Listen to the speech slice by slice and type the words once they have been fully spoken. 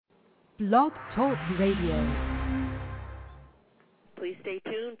Blog Talk Radio. Please stay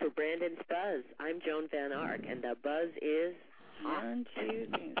tuned for Brandon's Buzz. I'm Joan Van Ark, and the buzz is hot. 1, 2,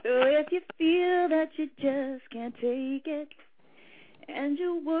 3. So if you feel that you just can't take it, and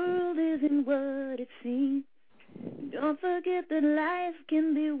your world isn't what it seems, don't forget that life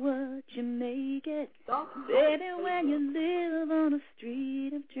can be what you make it. Baby, when you live on a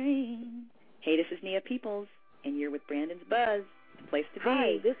street of dreams. Hey, this is Nia Peoples, and you're with Brandon's Buzz. The place to be.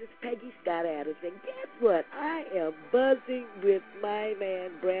 Hi, this is Peggy Scott Adams, and guess what? I am buzzing with my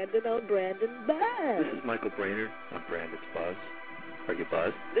man Brandon on Brandon's Buzz. This is Michael Brainerd on Brandon's Buzz. Are you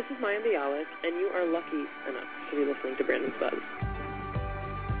buzzed? This is Maya Bialik, and you are lucky enough to be listening to Brandon's Buzz.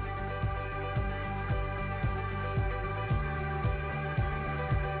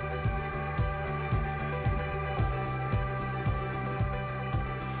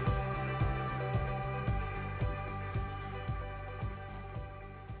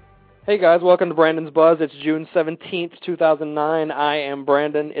 Hey guys, welcome to Brandon's Buzz. It's June 17th, 2009. I am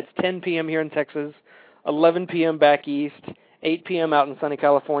Brandon. It's 10 p.m. here in Texas, 11 p.m. back east, 8 p.m. out in sunny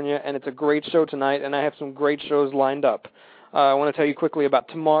California, and it's a great show tonight, and I have some great shows lined up. I want to tell you quickly about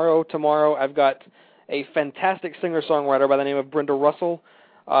tomorrow. Tomorrow I've got a fantastic singer-songwriter by the name of Brenda Russell.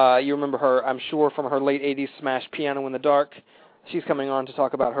 You remember her, I'm sure, from her late 80s smash Piano in the Dark. She's coming on to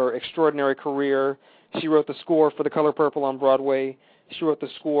talk about her extraordinary career. She wrote the score for The Color Purple on Broadway. She wrote the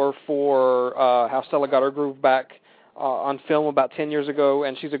score for How Stella Got Her Groove Back on film about 10 years ago,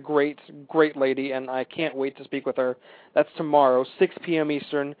 and she's a great, great lady, and I can't wait to speak with her. That's tomorrow, 6 p.m.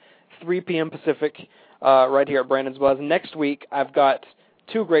 Eastern, 3 p.m. Pacific, right here at Brandon's Buzz. Next week, I've got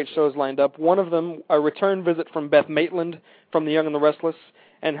two great shows lined up. One of them, a return visit from Beth Maitland from The Young and the Restless,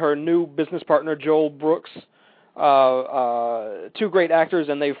 and her new business partner, Joel Brooks. Two great actors,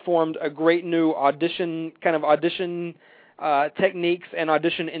 and they've formed a great new audition techniques and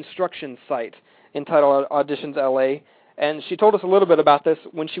audition instruction site entitled Auditions LA. And she told us a little bit about this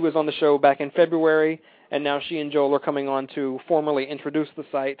when she was on the show back in February, and now she and Joel are coming on to formally introduce the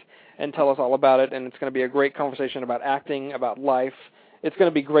site and tell us all about it, and it's going to be a great conversation about acting, about life. It's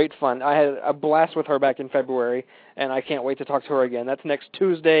going to be great fun. I had a blast with her back in February, and I can't wait to talk to her again. That's next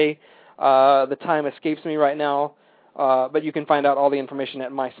Tuesday. The time escapes me right now, but you can find out all the information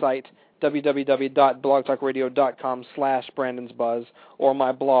at my site, www.blogtalkradio.com/Brandon'sBuzz, or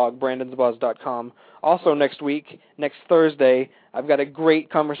my blog, brandonsbuzz.com. Also next week, next Thursday, I've got a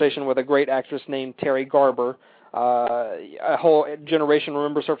great conversation with a great actress named Terry Garber. A whole generation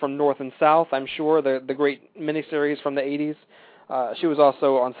remembers her from North and South, I'm sure, the great miniseries from the 80s. She was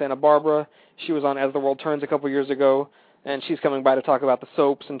also on Santa Barbara. She was on As the World Turns a couple years ago. And she's coming by to talk about the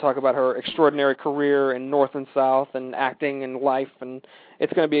soaps and talk about her extraordinary career in North and South and acting and life, and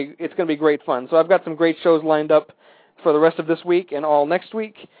it's going to be great fun. So I've got some great shows lined up for the rest of this week and all next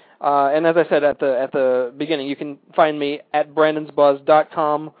week. And as I said at the beginning, you can find me at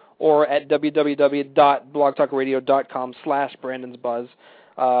brandonsbuzz.com or at www.blogtalkradio.com/brandonsbuzz.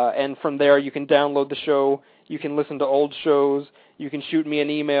 And from there you can download the show. You can listen to old shows. You can shoot me an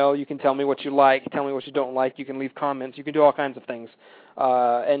email. You can tell me what you like, tell me what you don't like. You can leave comments. You can do all kinds of things.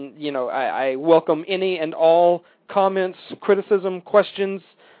 And, you know, I welcome any and all comments, criticism, questions,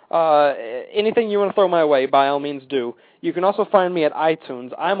 anything you want to throw my way, by all means do. You can also find me at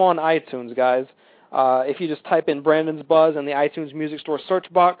iTunes. I'm on iTunes, guys. If you just type in Brandon's Buzz in the iTunes Music Store search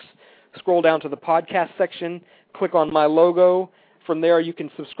box, scroll down to the podcast section, click on my logo. From there, you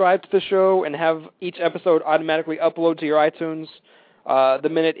can subscribe to the show and have each episode automatically upload to your iTunes the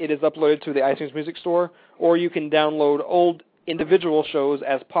minute it is uploaded to the iTunes Music Store, or you can download old individual shows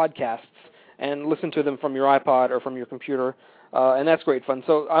as podcasts and listen to them from your iPod or from your computer, and that's great fun.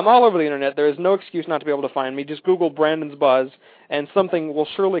 So I'm all over the Internet. There is no excuse not to be able to find me. Just Google Brandon's Buzz, and something will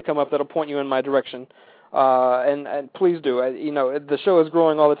surely come up that will point you in my direction. And please do. You know, the show is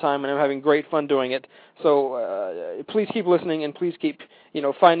growing all the time, and I'm having great fun doing it. So please keep listening, and please keep, you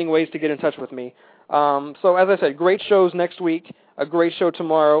know, finding ways to get in touch with me. So as I said, great shows next week, a great show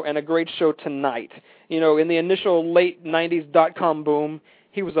tomorrow, and a great show tonight. You know, in the initial late 90s .com boom,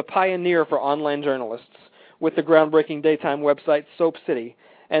 he was a pioneer for online journalists with the groundbreaking daytime website Soap City.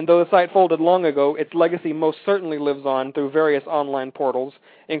 And though the site folded long ago, its legacy most certainly lives on through various online portals,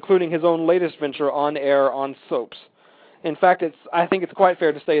 including his own latest venture on air on Soaps. In fact, I think it's quite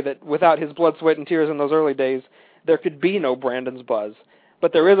fair to say that without his blood, sweat, and tears in those early days, there could be no Brandon's Buzz.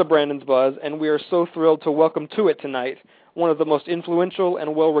 But there is a Brandon's Buzz, and we are so thrilled to welcome to it tonight one of the most influential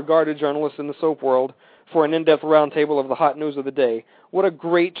and well-regarded journalists in the soap world for an in-depth roundtable of the hot news of the day. What a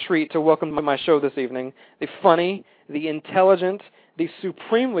great treat to welcome to my show this evening the funny, the intelligent, the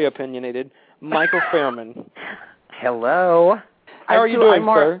supremely opinionated Michael Fairman. Hello. How are you doing,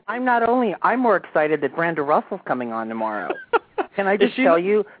 sir? I'm more excited that Brenda Russell's coming on tomorrow. Can I just tell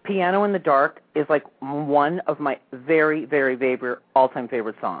you, Piano in the Dark is like one of my very, very favorite, all-time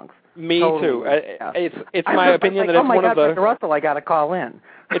favorite songs. Me too. It's my opinion that it's one of the... Brenda Russell, I got to call in.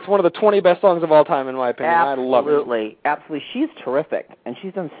 It's one of the 20 best songs of all time, in my opinion. Absolutely. I love it. Absolutely. She's terrific, and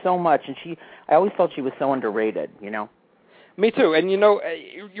she's done so much, and I always felt she was so underrated, Me too. And,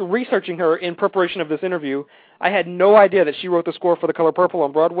 you're researching her in preparation of this interview. I had no idea that she wrote the score for The Color Purple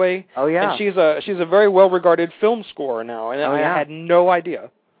on Broadway. Oh, yeah. And she's a very well-regarded film scorer now, and I had no idea.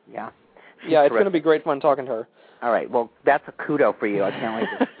 Yeah. Yeah, it's going to be great fun talking to her. All right. Well, that's a kudo for you. I can't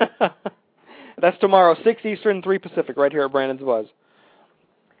wait to... That's tomorrow, 6 Eastern, 3 Pacific, right here at Brandon's Buzz.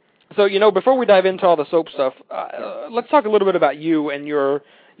 So, before we dive into all the soap stuff, let's talk a little bit about you and your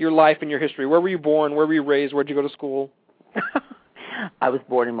life and your history. Where were you born? Where were you raised? Where did you go to school? I was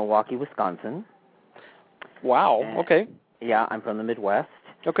born in Milwaukee, Wisconsin. Wow, okay. Yeah, I'm from the Midwest.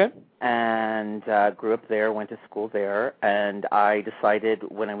 Okay. And grew up there, went to school there, and I decided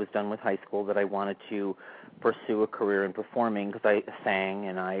when I was done with high school that I wanted to pursue a career in performing because I sang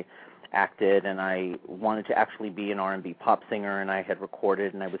and I acted and I wanted to actually be an R&B pop singer, and I had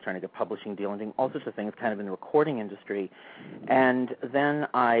recorded and I was trying to get a publishing deal and doing all sorts of things kind of in the recording industry. And then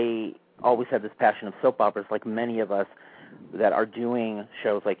I always had this passion of soap operas, like many of us that are doing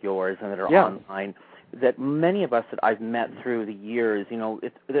shows like yours and that are online, that many of us that I've met through the years,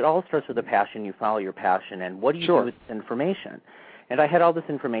 it all starts with a passion. You follow your passion, and what do you do with this information? And I had all this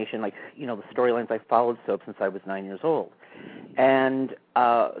information, like, the storylines. I followed soap since I was 9 years old. And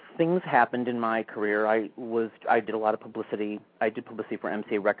things happened in my career. I did a lot of publicity. I did publicity for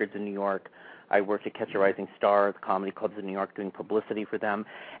MCA Records in New York. I worked at Catch a Rising Star, the comedy clubs in New York, doing publicity for them.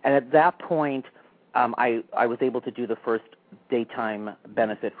 And at that point, I was able to do the first daytime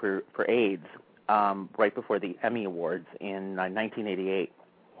benefit for AIDS right before the Emmy Awards in 1988.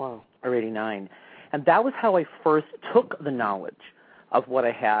 Wow. Or 89. And that was how I first took the knowledge of what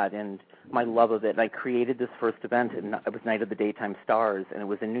I had and my love of it. And I created this first event, and it was Night of the Daytime Stars, and it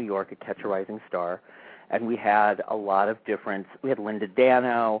was in New York at Catch a Rising Star. And we had a lot of we had Linda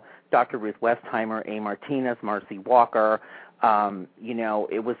Dano, Dr. Ruth Westheimer, A. Martinez, Marcy Walker.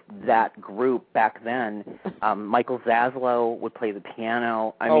 It was that group back then. Michael Zaslow would play the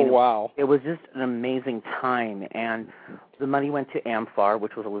piano. Wow. It was just an amazing time. And the money went to AMFAR,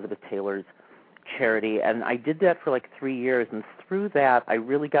 which was Elizabeth Taylor's charity, and I did that for like 3 years, and through that I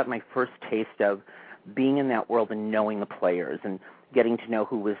really got my first taste of being in that world and knowing the players and getting to know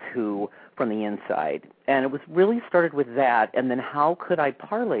who was who from the inside. And it was really started with that, and then how could I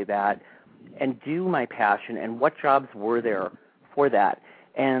parlay that and do my passion, and what jobs were there for that.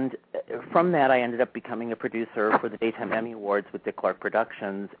 And from that I ended up becoming a producer for the Daytime Emmy Awards with Dick Clark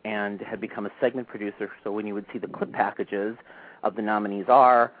Productions, and had become a segment producer, so when you would see the clip packages of the nominees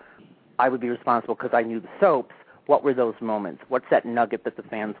I would be responsible, because I knew the soaps, what were those moments? What's that nugget that the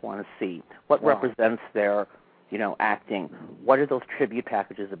fans want to see? What represents their, acting? What are those tribute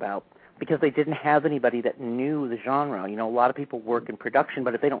packages about? Because they didn't have anybody that knew the genre. A lot of people work in production,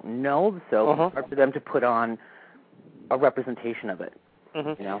 but if they don't know the soap, it's hard for them to put on a representation of it.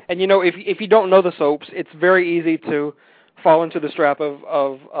 Mm-hmm. And, if you don't know the soaps, it's very easy to fall into the trap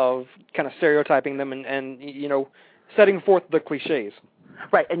of kind of stereotyping them and setting forth the cliches.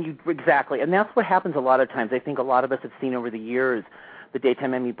 Right, exactly. And that's what happens a lot of times. I think a lot of us have seen over the years the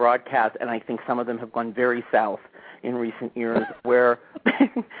Daytime Emmy broadcast, and I think some of them have gone very south in recent years, where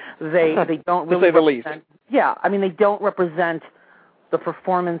they don't really to say the least. Yeah, they don't represent the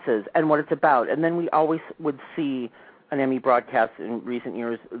performances and what it's about. And then we always would see an Emmy broadcast in recent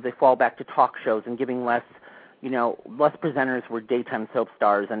years, they fall back to talk shows and giving less presenters were daytime soap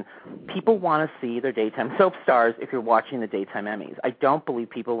stars, and people want to see their daytime soap stars if you're watching the Daytime Emmys. I don't believe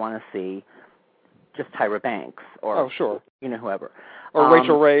people want to see just Tyra Banks or whoever. Or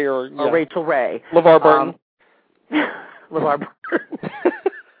Rachel Ray or Rachel Ray. LeVar Burton. LeVar Burton.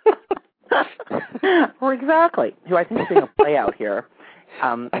 Or exactly. Who I think is doing a play out here.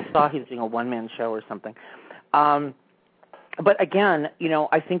 I saw he's doing a one-man show or something. But again,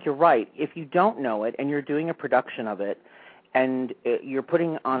 I think you're right. If you don't know it and you're doing a production of it and you're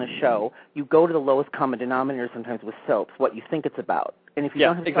putting on a show, you go to the lowest common denominator sometimes with soaps, what you think it's about. And if you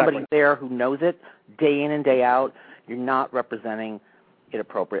don't have somebody there who knows it day in and day out, you're not representing it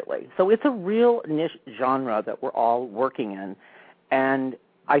appropriately. So it's a real niche genre that we're all working in, and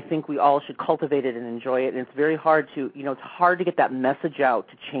I think we all should cultivate it and enjoy it. And it's very hard to, it's hard to get that message out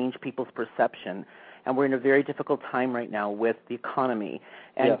to change people's perception. And we're in a very difficult time right now with the economy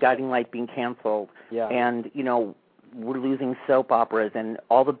and Guiding Light being canceled. Yeah. And, we're losing soap operas and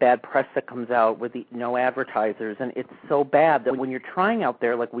all the bad press that comes out with no advertisers, and it's so bad that when you're trying out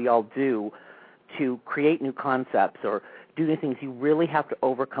there, like we all do, to create new concepts or do new things, you really have to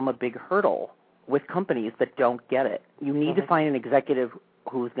overcome a big hurdle with companies that don't get it. You need to find an executive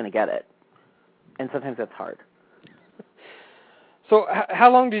who's going to get it, and sometimes that's hard. So how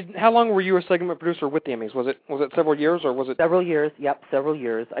long were you a segment producer with the Emmys? Was it several years, or was it several years? Yep, several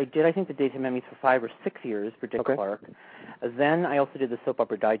years. I did, I think, the Daytime Emmys for 5 or 6 years for Dick Clark. Then I also did the Soap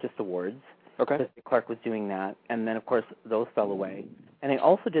Opera Digest Awards. Because Dick Clark was doing that, and then of course those fell away. And I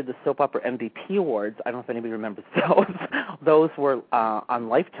also did the Soap Opera MVP Awards. I don't know if anybody remembers those. Those were on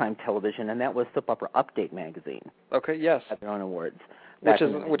Lifetime television, and that was Soap Opera Update magazine. Okay, yes. Had their own awards. Which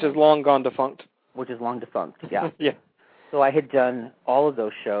is long gone defunct. Which is long defunct, yeah. Yeah. So I had done all of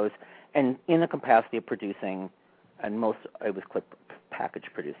those shows, and in the capacity of producing, and it was clip package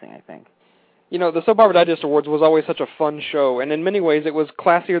producing, I think. You know, the Soap Opera Digest Awards was always such a fun show, and in many ways it was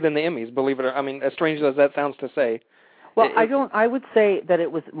classier than the Emmys, believe it or not. I mean, as strange as that sounds to say. Well, I would say that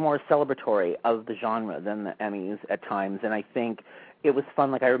it was more celebratory of the genre than the Emmys at times, and I think it was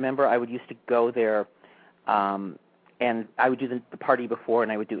fun. Like, I remember I used to go there, and I would do the party before,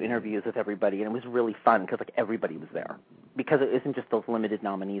 and I would do interviews with everybody, and it was really fun because, like, everybody was there. Because it isn't just those limited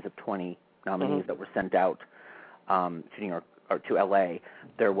nominees of 20 nominees that were sent out to New York or to L.A.,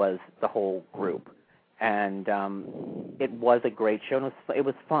 there was the whole group. And it was a great show, and it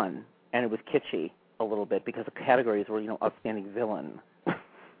was fun, and it was kitschy a little bit because the categories were, outstanding villain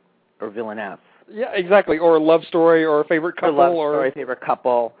or villainess. Yeah, exactly, or love story or favorite couple. Or love story, favorite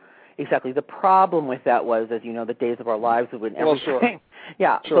couple. Exactly. The problem with that was, as you know, the Days of Our Lives would win everything. Well, sure.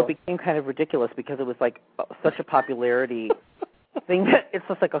 Yeah, sure. So it became kind of ridiculous because it was like such a popularity thing that it's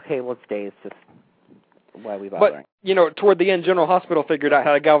just like, okay, well, it's Days, just why are we bothering? But, toward the end, General Hospital figured out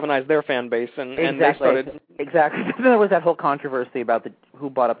how to galvanize their fan base, and they started... Exactly. Then there was that whole controversy about who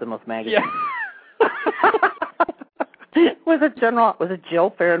bought up the most magazines. Yeah. Was it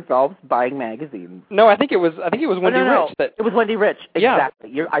Jill Farron Phelps buying magazines? No, I think it was Wendy Rich. It was Wendy Rich. Yeah.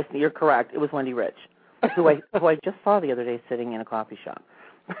 Exactly. You're correct. It was Wendy Rich, who I just saw the other day sitting in a coffee shop.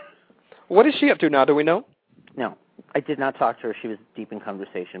 What is she up to now? Do we know? No, I did not talk to her. She was deep in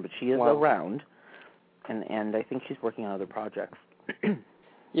conversation, but she is around, and I think she's working on other projects.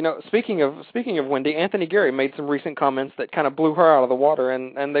 Speaking of Wendy, Anthony Gary made some recent comments that kind of blew her out of the water,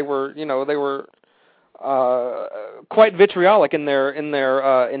 and they were quite vitriolic in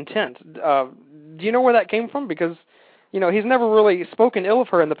their intent. Do you know where that came from? Because he's never really spoken ill of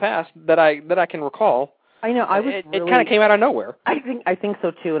her in the past that I can recall. I know. It kind of came out of nowhere. I think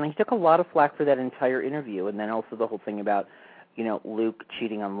so too, and he took a lot of flack for that entire interview, and then also the whole thing about Luke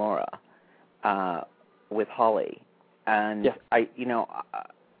cheating on Laura with Holly, and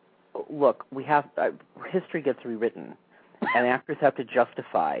look, we have history gets rewritten, and actors have to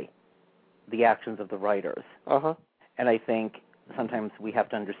justify the actions of the writers. And I think sometimes we have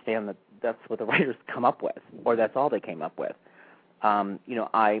to understand that that's what the writers come up with, or that's all they came up with. I'm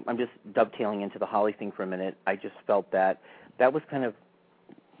just dovetailing into the Holly thing for a minute. I just felt that was kind of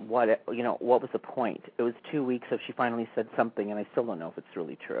what was the point? It was 2 weeks of she finally said something, and I still don't know if it's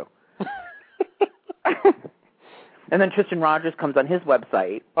really true. And then Tristan Rogers comes on his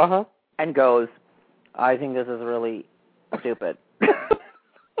website and goes, I think this is really stupid.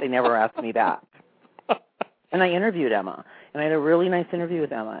 They never asked me that. And I interviewed Emma, and I had a really nice interview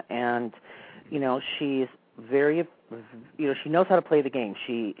with Emma, and she's very, she knows how to play the game.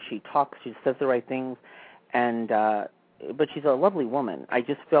 She talks, she says the right things, and but she's a lovely woman. I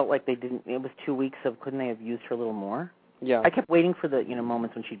just felt like it was 2 weeks of, couldn't they have used her a little more? Yeah. I kept waiting for the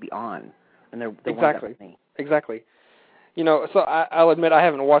moments when she'd be on, and there exactly. Exactly. So I'll admit I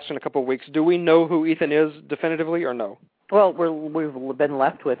haven't watched in a couple of weeks. Do we know who Ethan is definitively, or no? Well, we've been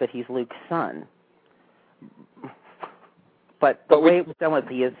left with that he's Luke's son. But the way it was done was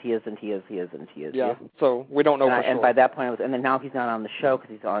he isn't. Yeah, so we don't know for sure. And by that point, and then now he's not on the show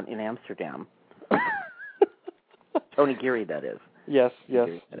because he's in Amsterdam. Tony Geary, that is. Yes.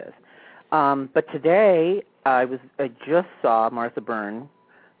 Geary, that is. But today, I just saw Martha Byrne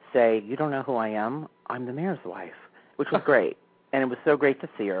say, "You don't know who I am? I'm the mayor's wife," which was great. And it was so great to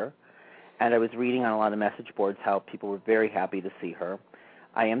see her. And I was reading on a lot of message boards how people were very happy to see her.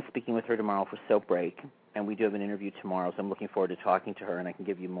 I am speaking with her tomorrow for Soap Break, and we do have an interview tomorrow, so I'm looking forward to talking to her, and I can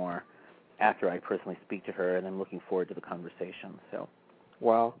give you more after I personally speak to her, and I'm looking forward to the conversation. So,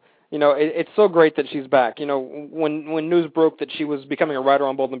 wow. It's so great that she's back. When news broke that she was becoming a writer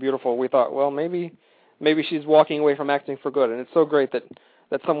on Bold and Beautiful, we thought, well, maybe she's walking away from acting for good, and it's so great that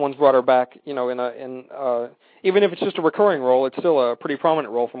someone's brought her back, in even if it's just a recurring role, it's still a pretty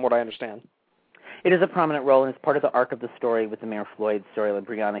prominent role from what I understand. It is a prominent role, and it's part of the arc of the story with the Mayor Floyd story. Like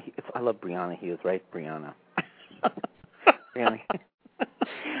I love Brianna Hughes, right? Brianna.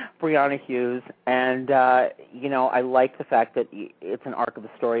 Brianna Hughes, and I like the fact that it's an arc of the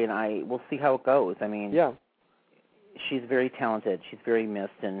story, and we'll see how it goes. I mean, yeah, she's very talented. She's very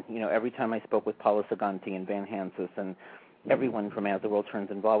missed, and every time I spoke with Paula Saganti and Van Hansis and everyone from As the World Turns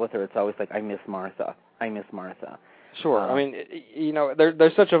involved with her, it's always like, I miss Martha. Sure. I mean,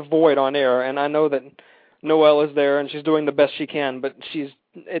 there's such a void on air, and I know that Noelle is there, and she's doing the best she can, but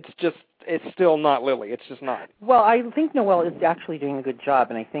it's still not Lily. It's just not. Well, I think Noelle is actually doing a good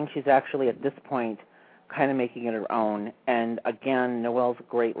job, and I think she's actually, at this point, kind of making it her own. And, again, Noelle's a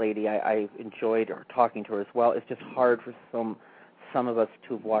great lady. I enjoyed her talking to her as well. It's just hard for some of us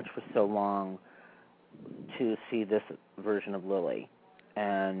to have watched for so long to see this version of Lily.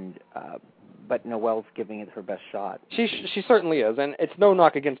 And but Noelle's giving it her best shot. She certainly is, and it's no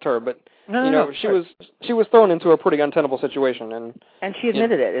knock against her, but she was thrown into a pretty untenable situation, and she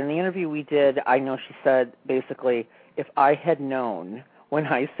admitted it in the interview we did. I know she said basically, if I had known when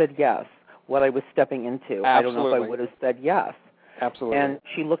I said yes what I was stepping into, absolutely. I don't know if I would have said yes. Absolutely. And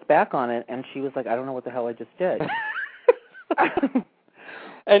she looked back on it, and she was like, I don't know what the hell I just did.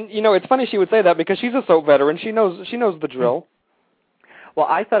 And it's funny she would say that because she's a soap veteran. She knows the drill. Well,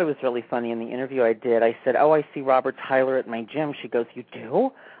 I thought it was really funny in the interview I did. I said, I see Robert Tyler at my gym. She goes, you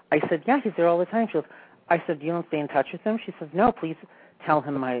do? I said, yeah, he's there all the time. She goes, I said, you don't stay in touch with him? She says, no, please tell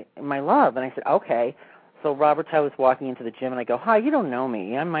him my love. And I said, okay. So Robert Tyler's walking into the gym, and I go, hi, you don't know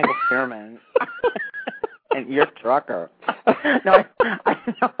me. I'm Michael Fairman. And you're a trucker. No,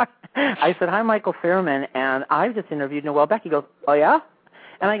 I said, hi, Michael Fairman, and I just interviewed Noelle Beck. He goes, oh, yeah?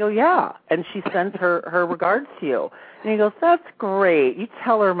 And I go, yeah. And she sends her regards to you. And he goes, that's great. You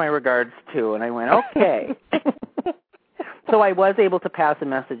tell her my regards, too. And I went, okay. So I was able to pass a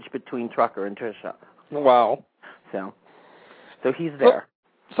message between Trucker and Tricia. Wow. So he's there.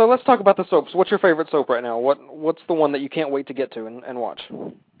 So let's talk about the soaps. What's your favorite soap right now? What's the one that you can't wait to get to and watch?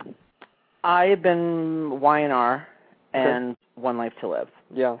 I've been Y&R and One Life to Live.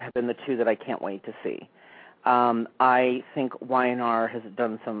 Yeah. Have been the two that I can't wait to see. I think Y&R is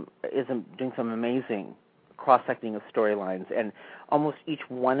doing some amazing cross-secting of storylines, and almost each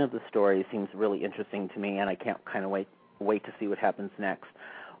one of the stories seems really interesting to me, and I can't kind of wait to see what happens next.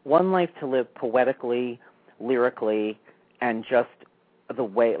 One Life to Live poetically, lyrically, and just the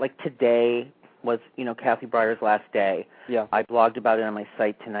way, like today was, Kathy Breyer's last day. Yeah. I blogged about it on my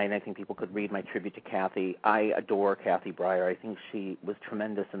site tonight, and I think people could read my tribute to Kathy. I adore Kathy Breyer. I think she was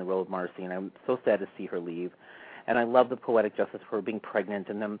tremendous in the role of Marcy, and I'm so sad to see her leave. And I love the poetic justice for her being pregnant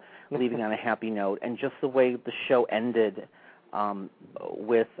and them leaving on a happy note, and just the way the show ended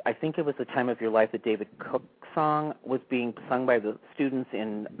with, I think it was The Time of Your Life, the David Cook song was being sung by the students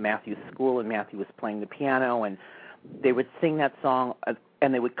in Matthew's school, and Matthew was playing the piano, and they would sing that song,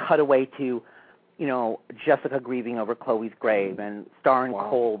 and they would cut away to, Jessica grieving over Chloe's grave, and Star and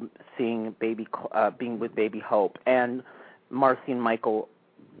Cole seeing being with baby Hope, and Marcy and Michael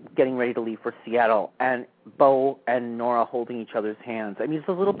getting ready to leave for Seattle, and Bo and Nora holding each other's hands. I mean, it's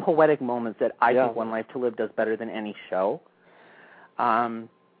those little poetic moments that I think One Life to Live does better than any show. And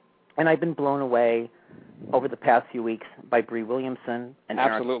I've been blown away over the past few weeks by Bree Williamson and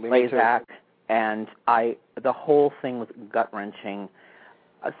Eric Blazak, and the whole thing was gut-wrenching.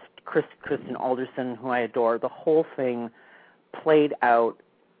 Kristen Alderson, who I adore, the whole thing played out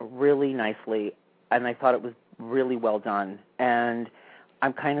really nicely, and I thought it was really well done. And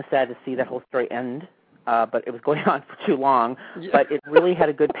I'm kind of sad to see that whole story end, but it was going on for too long. Yeah. But it really had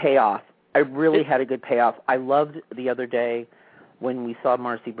a good payoff. I loved the other day when we saw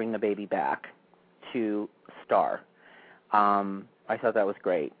Marcy bring the baby back to Star. I thought that was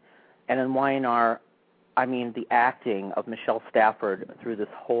great. And in Y&R, I mean, the acting of Michelle Stafford through this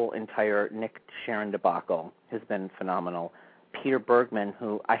whole entire Nick Sharon debacle has been phenomenal. Peter Bergman,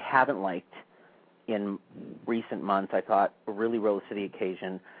 who I haven't liked in recent months, I thought really rose to the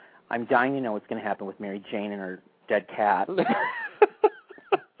occasion. I'm dying to know what's going to happen with Mary Jane and her dead cat.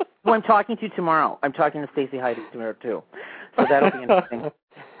 Who I'm talking to tomorrow. I'm talking to Stacey Hyde tomorrow, too. So that'll be interesting.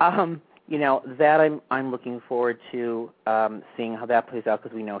 That I'm looking forward to seeing how that plays out,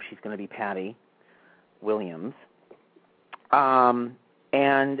 because we know she's going to be Patty Williams.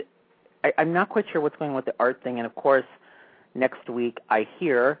 And I'm not quite sure what's going on with the art thing. And, of course, next week I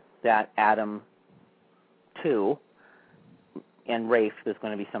hear that Adam 2 and Rafe, there's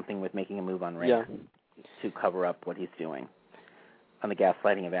going to be something with making a move on Rafe to cover up what he's doing on the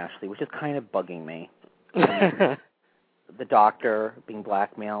gaslighting of Ashley, which is kind of bugging me. The doctor being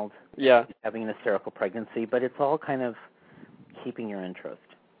blackmailed, having an hysterical pregnancy, but it's all kind of keeping your interest.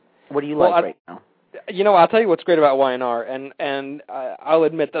 What do you like right now? I'll tell you what's great about Y&R, and I'll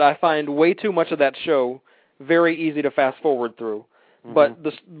admit that I find way too much of that show very easy to fast forward through. Mm-hmm.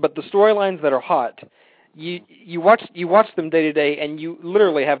 But the storylines that are hot, you watch them day to day, and you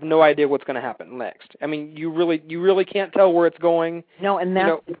literally have no idea what's going to happen next. I mean, you really can't tell where it's going. No, and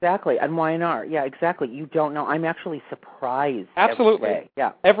that's exactly on Y&R. Yeah, exactly. You don't know. I'm actually surprised. Absolutely. Every day.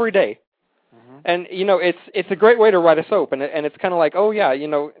 Yeah. Every day. Mm-hmm. And it's a great way to write a soap, and it's kind of like, oh yeah,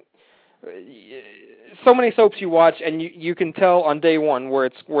 so many soaps you watch, and you can tell on day one where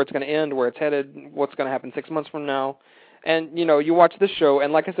it's going to end, where it's headed, what's going to happen 6 months from now. And, you watch this show,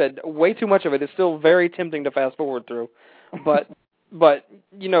 and like I said, way too much of it is still very tempting to fast forward through. But the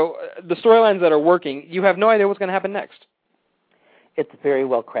storylines that are working, you have no idea what's going to happen next. It's very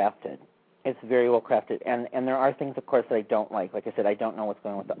well crafted. It's very well crafted. And there are things, of course, that I don't like. Like I said, I don't know what's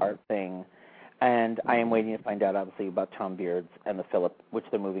going on with the art thing. And I am waiting to find out, obviously, about Tom Beards and the Philip, which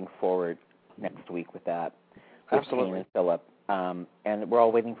they're moving forward next week with that. Absolutely. And Philip. And we're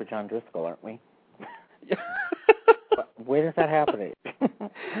all waiting for John Driscoll, aren't we? When is that happening?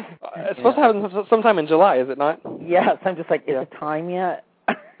 It's supposed to happen sometime in July, is it not? Yes, I'm just like, is it time yet?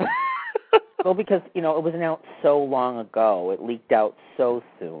 Well, because, it was announced so long ago. It leaked out so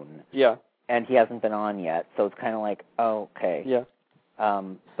soon. Yeah. And he hasn't been on yet, so it's kind of like, oh, okay. Yeah.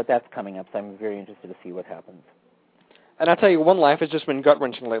 But that's coming up, so I'm very interested to see what happens. And I tell you, One Life has just been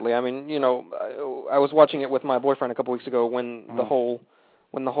gut-wrenching lately. I mean, I was watching it with my boyfriend a couple weeks ago when the whole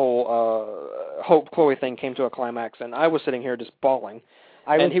Hope Chloe thing came to a climax, and I was sitting here just bawling.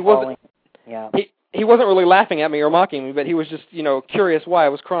 He wasn't really laughing at me or mocking me, but he was just, curious why I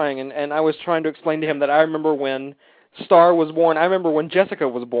was crying, and I was trying to explain to him that I remember when Star was born. I remember when Jessica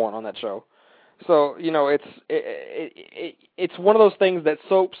was born on that show. So, it's one of those things that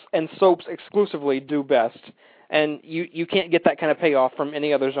soaps exclusively do best, and you can't get that kind of payoff from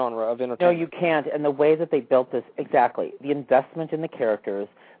any other genre of entertainment. No, you can't, and the way that they built this, exactly, the investment in the characters,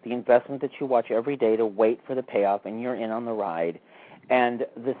 the investment that you watch every day to wait for the payoff, and you're in on the ride, and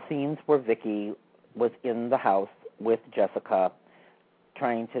the scenes where Vicky was in the house with Jessica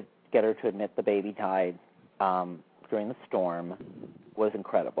trying to get her to admit the baby died during the storm was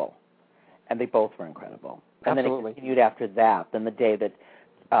incredible. And they both were incredible. And Absolutely. Then it continued after that. Then the day that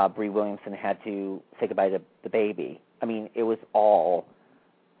Bree Williamson had to say goodbye to the baby. I mean, it was all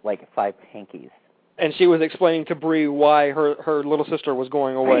like 5 hankies. And she was explaining to Bree why her little sister was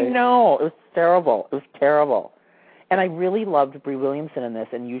going away. I know. It was terrible. It was terrible. And I really loved Bree Williamson in this.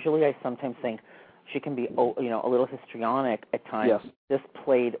 And usually I sometimes think she can be, a little histrionic at times. Yes. This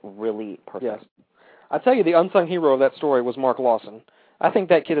played really perfect. Yes. I tell you, the unsung hero of that story was Mark Lawson. I think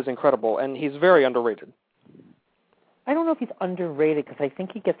that kid is incredible, and he's very underrated. I don't know if he's underrated because I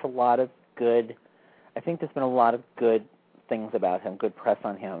think he gets a lot of good. I think there's been a lot of good things about him, good press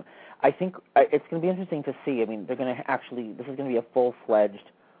on him. I think it's going to be interesting to see. I mean, they're going to this is going to be a full-fledged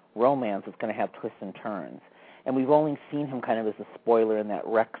romance. It's going to have twists and turns, and we've only seen him kind of as a spoiler in that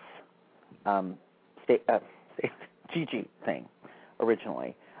Rex, Gigi thing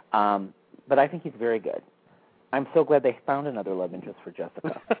originally. But I think he's very good. I'm so glad they found another love interest for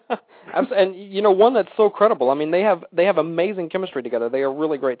Jessica. And one that's so credible. I mean, they have amazing chemistry together. They are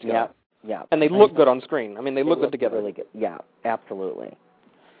really great together. Yeah. And they look good on screen. I mean, they look good together. Really good. Yeah, absolutely.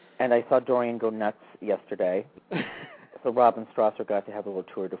 And I saw Dorian go nuts yesterday. So Robin Strasser got to have a little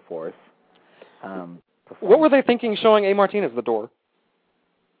tour de force. What were they thinking showing A. Martinez the door?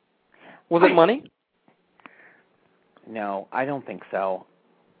 Was it money? No, I don't think so.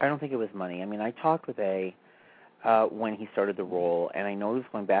 I don't think it was money. I mean, I talked with A. When he started the role, and I know he was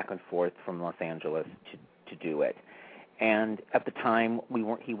going back and forth from Los Angeles to do it. And at the time,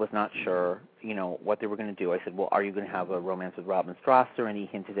 he was not sure, what they were going to do. I said, well, are you going to have a romance with Robin Strasser? And he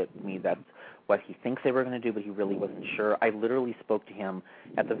hinted at me that's what he thinks they were going to do, but he really wasn't sure. I literally spoke to him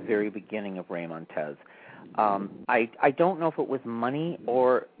at the very beginning of Ray Montez. I don't know if it was money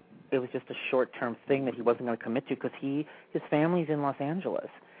or it was just a short-term thing that he wasn't going to commit to because his family's in Los Angeles.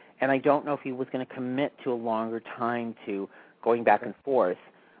 And I don't know if he was going to commit to a longer time to going back and forth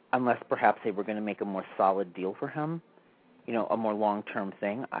unless perhaps they were going to make a more solid deal for him, a more long-term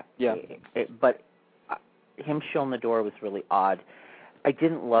thing. But him showing the door was really odd. I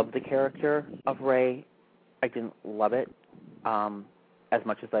didn't love the character of Ray. I didn't love it as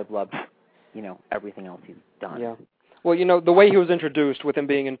much as I've loved, everything else he's done. Yeah. Well, the way he was introduced with him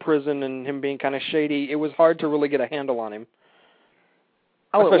being in prison and him being kind of shady, it was hard to really get a handle on him.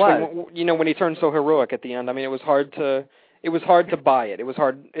 Oh, especially it was. When he turned so heroic at the end. I mean, it was hard to buy it. It was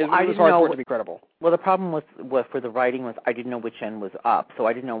hard. It was hard for it to be credible. Well, the problem was for the writing was I didn't know which end was up, so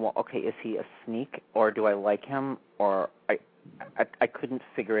I didn't know. Well, okay, is he a sneak or do I like him? Or I couldn't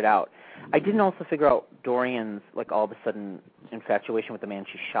figure it out. I didn't also figure out Dorian's, like, all of a sudden infatuation with the man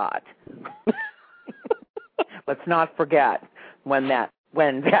she shot. Let's not forget when the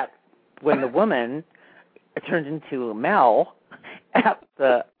woman turned into Mel at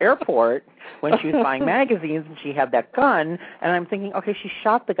the airport when she was buying magazines and she had that gun, and I'm thinking, okay, she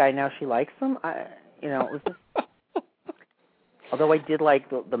shot the guy, now she likes him. It was just. Although I did like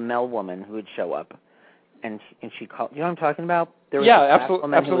the Mel woman who would show up, and she called. You know what I'm talking about? There was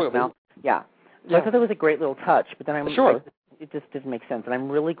absolutely. Yeah. So I thought that was a great little touch, but then it just didn't make sense, and I'm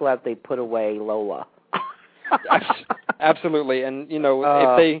really glad they put away Lola. Absolutely, and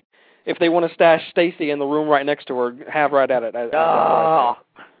if they want to stash Stacy in the room right next to her, have right at it. I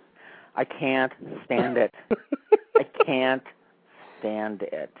can't stand it. I can't stand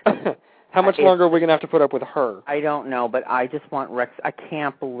it. How much longer are we going to have to put up with her? I don't know, but I just want Rex. I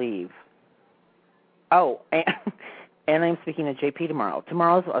can't believe. Oh, and I'm speaking to JP tomorrow.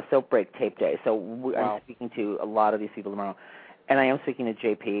 Tomorrow's a Soap Break tape day, so I'm speaking to a lot of these people tomorrow. And I am speaking to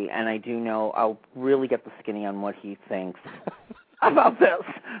JP, and I do know I'll really get the skinny on what he thinks about this.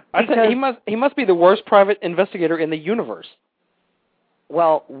 I think he must be the worst private investigator in the universe.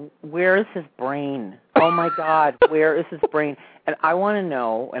 Well, where is his brain? Oh, my God, where is his brain? And I want to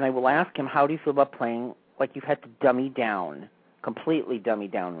know, and I will ask him, how do you feel about playing like you've had to completely dummy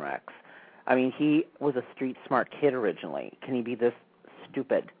down Rex? I mean, he was a street smart kid originally. Can he be this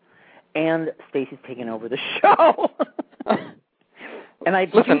stupid? And Stacey's taken over the show. And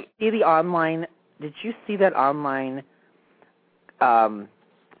did you see that online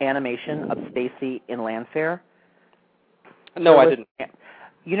animation of Stacey in Landfair? No, I didn't.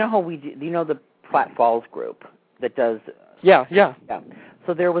 You know how the Platte Falls group that does... Yeah.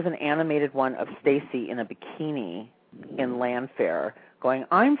 So there was an animated one of Stacey in a bikini in Landfair going,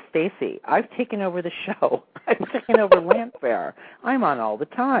 I'm Stacey. I've taken over the show. I've taken over Landfair. I'm on all the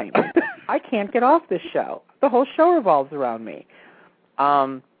time. I can't get off this show. The whole show revolves around me.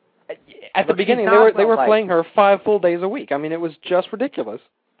 At the beginning, they were playing her 5 full days a week. I mean, it was just ridiculous.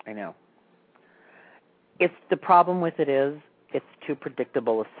 I know. It's the problem with it is it's too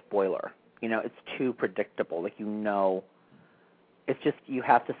predictable a spoiler. It's too predictable. Like, it's just you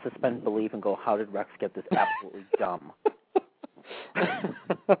have to suspend belief and go, how did Rex get this absolutely dumb?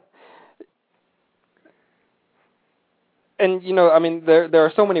 And I mean, there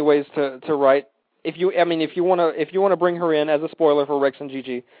are so many ways to write. If you want to bring her in as a spoiler for Rex and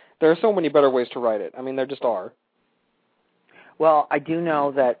Gigi, there are so many better ways to write it. I mean, there just are. Well, I do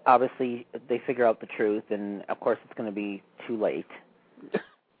know that obviously they figure out the truth, and of course it's going to be too late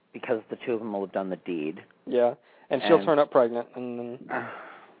because the two of them will have done the deed. Yeah, and she'll turn up pregnant, and then...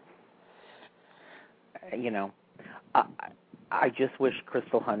 I just wish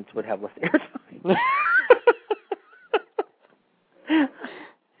Crystal Hunt would have less airtime.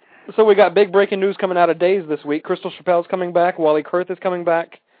 So we got big breaking news coming out of Days this week. Crystal Chappelle's coming back. Wally Kurth is coming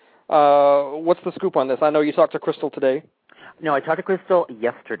back. What's the scoop on this? I know you talked to Crystal today. No, I talked to Crystal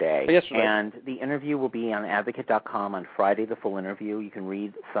yesterday. And the interview will be on Advocate.com on Friday, the full interview. You can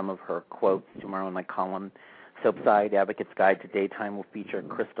read some of her quotes tomorrow in my column. Soapside, Advocate's Guide to Daytime will feature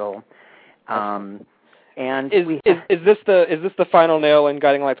Crystal. And is this the final nail in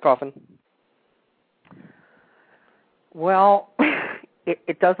Guiding Light's coffin? Well,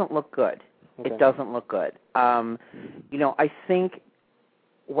 it doesn't look good. Okay. It doesn't look good. I think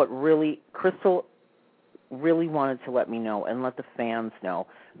what Crystal really wanted to let me know and let the fans know,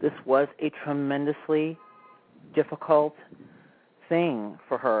 this was a tremendously difficult thing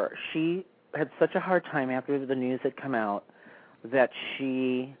for her. She had such a hard time after the news had come out that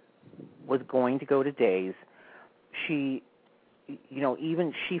she was going to go to Days. She,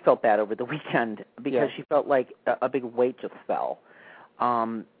 even she felt bad over the weekend because she felt like a big weight just fell.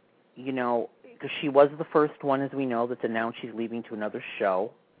 Because she was the first one, as we know, that's announced she's leaving to another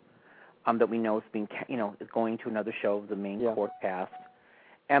show. That we know is is going to another show of the main court cast,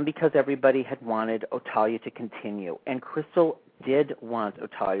 and because everybody had wanted Otalia to continue, and Crystal did want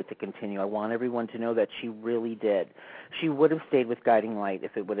Otalia to continue. I want everyone to know that she really did. She would have stayed with Guiding Light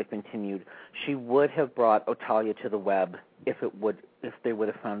if it would have continued. She would have brought Otalia to the web if they would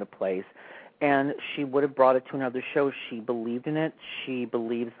have found a place, and she would have brought it to another show. She believed in it. She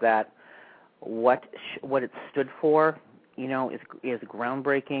believes that what it stood for, is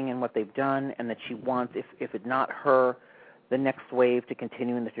groundbreaking in what they've done, and that she wants, if it's not her, the next wave to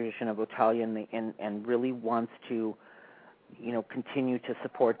continue in the tradition of Otalia, and really wants to, continue to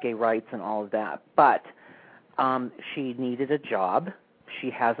support gay rights and all of that. But she needed a job.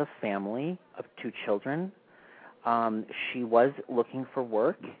 She has a family of 2 children. She was looking for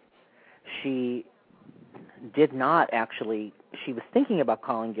work. She did not actually. She was thinking about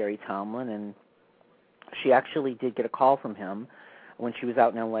calling Gary Tomlin, and she actually did get a call from him when she was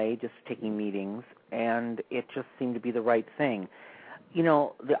out in L.A. just taking meetings, and it just seemed to be the right thing. You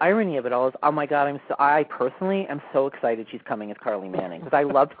know, the irony of it all is, oh my God, I personally am so excited she's coming as Carly Manning, because I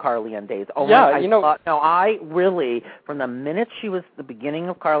loved Carly on Days. Oh yeah, my, I really, from the minute she was the beginning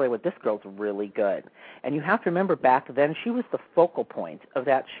of Carly, this girl's really good. And you have to remember, back then, she was the focal point of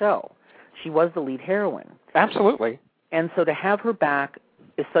that show. She was the lead heroine. Absolutely. And so to have her back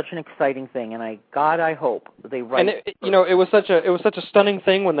is such an exciting thing, and I hope they write. And it was such a stunning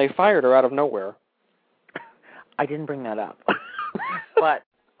thing when they fired her out of nowhere. I didn't bring that up. But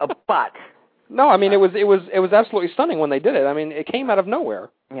no, I mean it was absolutely stunning when they did it. I mean, it came out of nowhere.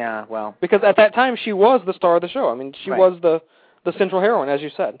 Yeah, well, because at that time she was the star of the show. I mean, she was the central heroine, as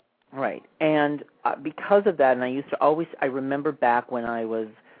you said. Right, and because of that, and I remember back when I was,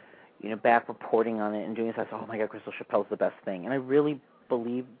 back reporting on it and doing this, I thought, oh my God, Crystal Chappelle's the best thing, and I really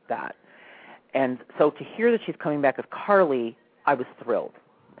believed that. And so to hear that she's coming back as Carly, I was thrilled.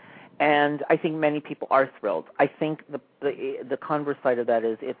 And I think many people are thrilled. I think the converse side of that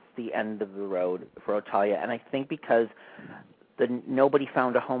is it's the end of the road for Otalia, and I think because nobody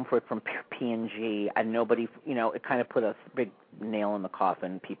found a home for it from P&G, and nobody, it kind of put a big nail in the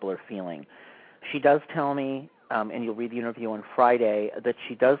coffin. People are feeling. She does tell me, and you'll read the interview on Friday, that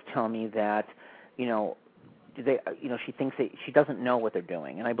she does tell me that, she thinks that she doesn't know what they're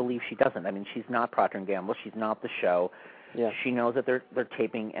doing, and I believe she doesn't. I mean, she's not Procter & Gamble. She's not the show. Yeah. She knows that they're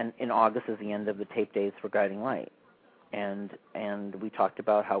taping, and in August is the end of the tape days for Guiding Light. And we talked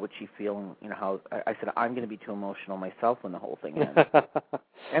about how would she feel, how I said, I'm going to be too emotional myself when the whole thing ends.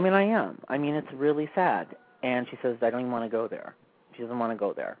 I mean, I am. I mean, it's really sad. And she says, I don't even want to go there. She doesn't want to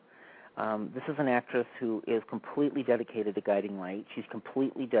go there. This is an actress who is completely dedicated to Guiding Light. She's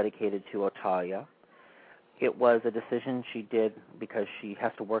completely dedicated to Otalia. It was a decision she did because she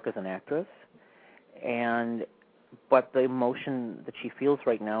has to work as an actress. But the emotion that she feels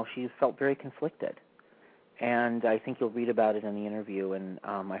right now, she's felt very conflicted. And I think you'll read about it in the interview, and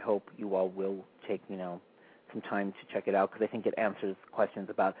I hope you all will take, some time to check it out, because I think it answers questions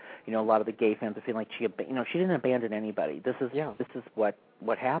about, a lot of the gay fans are feeling like she didn't abandon anybody. This is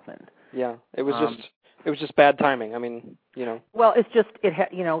what happened. Yeah, it was just bad timing. I mean, Well, it's just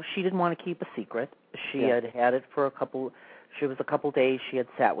she didn't want to keep a secret. She had it for a couple days. She had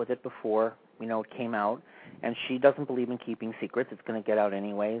sat with it before, it came out. And she doesn't believe in keeping secrets. It's going to get out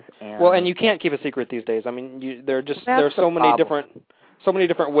anyways. And you can't keep a secret these days. I mean, there are so many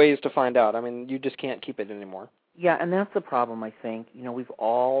different ways to find out. I mean, you just can't keep it anymore. Yeah, and that's the problem, I think. We've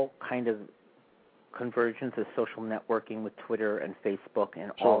all kind of convergence of social networking with Twitter and Facebook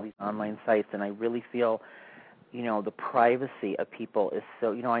and all these online sites, and I really feel, the privacy of people is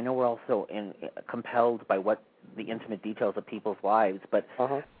so, I know we're also compelled by what the intimate details of people's lives, but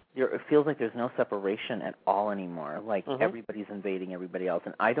it feels like there's no separation at all anymore. Like everybody's invading everybody else,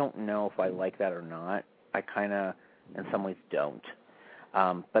 and I don't know if I like that or not. I kind of, in some ways, don't.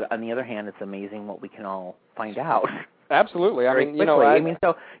 But on the other hand, it's amazing what we can all find out. Absolutely. I mean,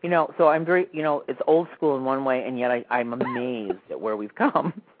 so I'm very, it's old school in one way, and yet I'm amazed at where we've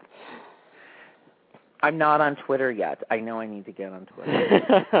come. I'm not on Twitter yet. I know I need to get on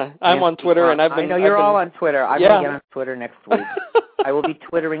Twitter. I'm on Twitter, and I've been. I know you're all on Twitter. I'm going to get on Twitter next week. I will be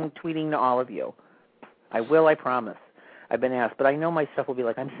tweeting to all of you. I will, I promise. I've been asked, but I know my stuff will be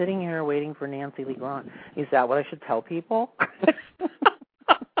like, I'm sitting here waiting for Nancy Lee Grant. Is that what I should tell people?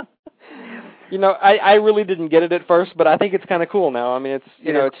 I really didn't get it at first, but I think it's kind of cool now. I mean, it's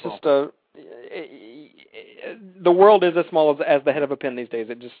it's cool. The world is as small as the head of a pin these days.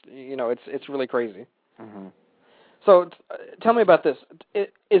 It just it's really crazy. Mm-hmm. So tell me about this.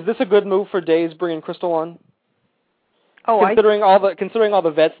 Is this a good move for Days bringing Crystal on? Oh, considering all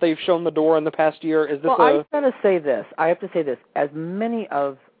the vets they've shown the door in the past year, is this I have to say this. As many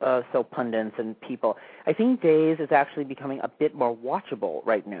of pundits and people, I think Days is actually becoming a bit more watchable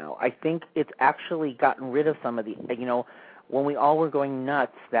right now. I think it's actually gotten rid of some of the, when we all were going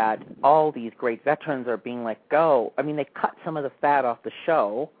nuts that all these great veterans are being let go. I mean, they cut some of the fat off the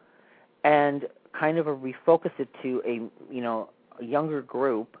show and kind of refocus it to a younger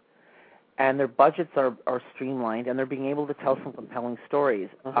group. And their budgets are streamlined, and they're being able to tell some compelling stories.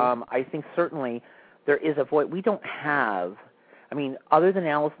 I think certainly there is a void. We don't have, other than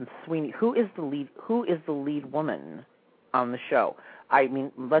Alison Sweeney, who is the lead woman on the show? I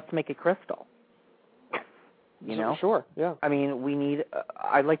mean, let's make it Crystal. Sure, yeah. I mean, we need.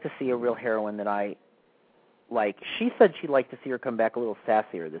 I'd like to see a real heroine that I like. She said she'd like to see her come back a little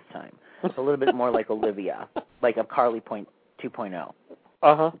sassier this time, a little bit more like Olivia, like a Carly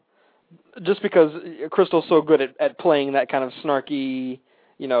 2.0. just because Crystal's so good at playing that kind of snarky,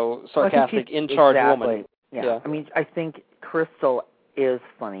 sarcastic, in-charge woman. Yeah. I mean, I think Crystal is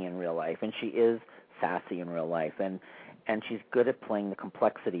funny in real life, and she is sassy in real life, and she's good at playing the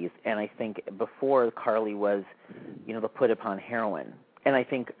complexities. And I think before Carly was, the put upon heroine, and I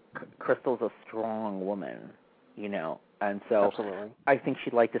think Crystal's a strong woman, and so Absolutely. I think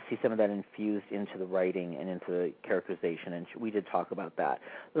she'd like to see some of that infused into the writing and into the characterization, and we did talk about that.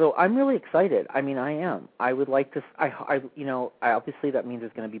 So I'm really excited. I mean, I am. I would like to. Obviously that means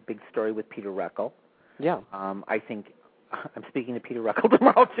there's going to be a big story with Peter Reckel. Yeah. I think I'm speaking to Peter Reckel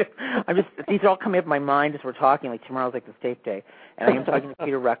tomorrow too. These are all coming up in my mind as we're talking. Like tomorrow's like the tape day, and I am talking to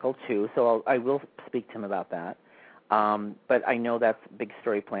Peter Reckel too. So I will speak to him about that. But I know that's a big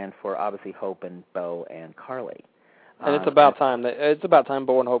story planned for obviously Hope and Bo and Carly. And it's about time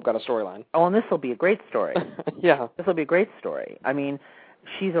Bo and Hope got a storyline. Oh, and this will be a great story. Yeah. This will be a great story. I mean,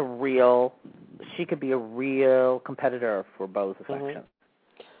 she could be a real competitor for Bo's affection.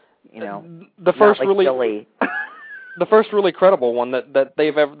 The first not like really Billy. the first really credible one that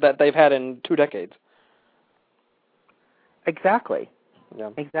they've had in 2 decades. Exactly. Yeah.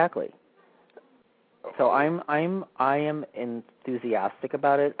 Exactly. So I am enthusiastic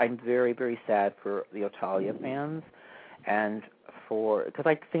about it. I'm very, very sad for the Otalia fans, and because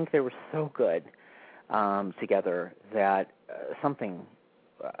I think they were so good together that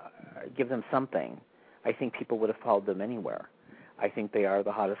give them something. I think people would have followed them anywhere. I think they are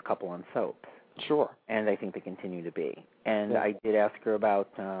the hottest couple on soaps. Sure. And I think they continue to be. And yeah. I did ask her about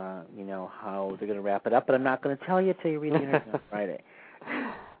how they're going to wrap it up, but I'm not going to tell you till you read the interview on Friday.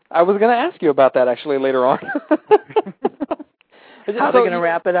 I was going to ask you about that actually later on. How they're going to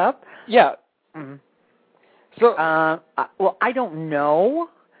wrap it up? Yeah. Mm-hmm. So, well, I don't know,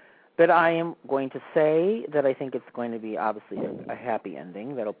 but I am going to say that I think it's going to be obviously a happy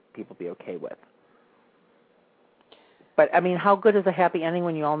ending that people be okay with. But I mean, how good is a happy ending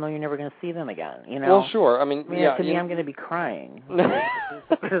when you all know you're never going to see them again? Well, sure. I mean, yeah. To me, I'm going to be crying.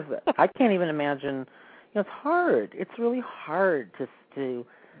 I can't even imagine. It's hard. It's really hard to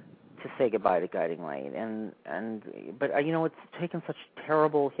say goodbye to Guiding Light, but it's taken such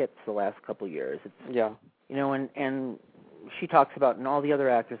terrible hits the last couple of years. And she talks about, and all the other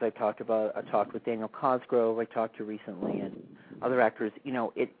actors I talked with Daniel Cosgrove, I talked to recently, and other actors.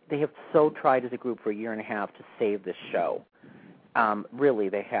 They have so tried as a group for a year and a half to save this show. Really,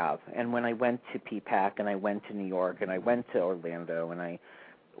 they have. And when I went to PPAC, and I went to New York, and I went to Orlando, and I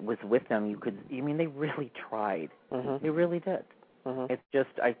was with them, they really tried. Mm-hmm. They really did. Mm-hmm. It's just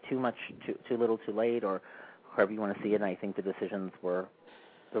too much, too little, too late, or however you want to see it. And I think the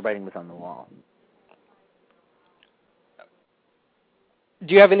writing was on the wall.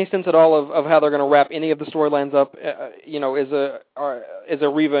 Do you have any sense at all of how they're going to wrap any of the storylines up? Is a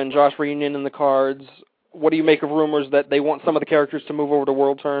Reva and Josh reunion in the cards? What do you make of rumors that they want some of the characters to move over to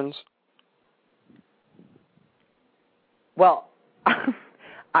World Turns? Well,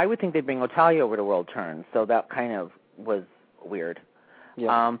 I would think they'd bring Otalia over to World Turns, so that kind of was weird.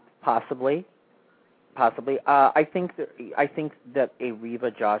 Yeah. Possibly. I think that a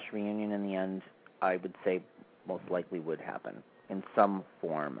Reva Josh reunion in the end, I would say, most likely would happen in some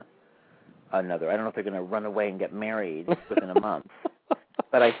form or another. I don't know if they're going to run away and get married within a month,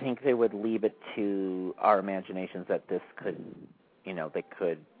 but I think they would leave it to our imaginations that this could, they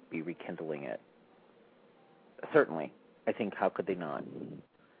could be rekindling it. Certainly. I think, how could they not?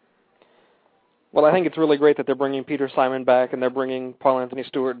 Well, I think it's really great that they're bringing Peter Simon back, and they're bringing Paul Anthony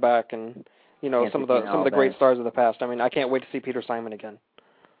Stewart back, and some of the great stars of the past. I mean, I can't wait to see Peter Simon again.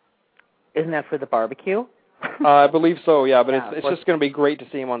 Isn't that for the barbecue? I believe so, yeah, but it's just going to be great to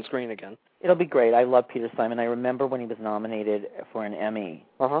see him on screen again. It'll be great. I love Peter Simon. I remember when he was nominated for an Emmy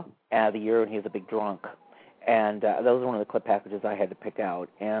the year when he was a big drunk, and that was one of the clip packages I had to pick out.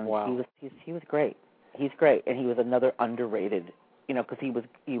 And wow. he was great. He's great, and he was another underrated. Because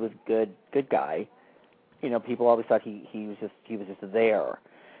he was good guy. People always thought he was just there,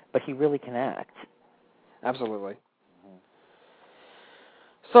 but he really can act. Absolutely.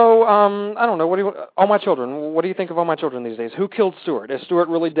 So, I don't know. All My Children. What do you think of All My Children these days? Who killed Stewart? Is Stewart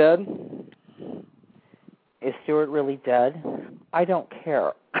really dead? Is Stewart really dead? I don't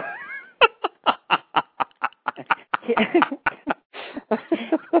care.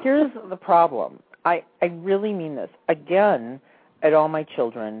 Here's the problem. I really mean this. Again, at All My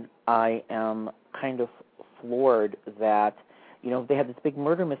Children, I am kind of floored that, they have this big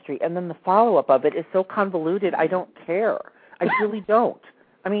murder mystery, and then the follow-up of it is so convoluted, I don't care. I really don't.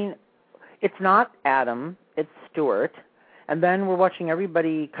 I mean, it's not Adam, it's Stuart, and then we're watching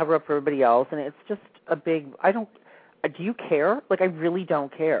everybody cover up for everybody else, and it's just a big, do you care? Like, I really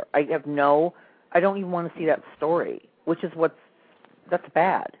don't care. I don't even want to see that story, which is that's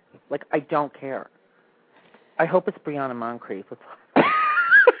bad. Like, I don't care. I hope it's Brianna Moncrief.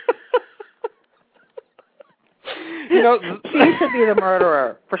 She should be the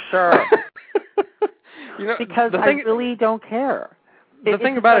murderer, for sure. Because I really don't care. The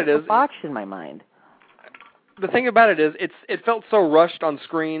thing about it is, botched in my mind. The thing about it is, it felt so rushed on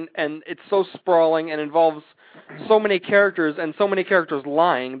screen, and it's so sprawling, and involves so many characters, and so many characters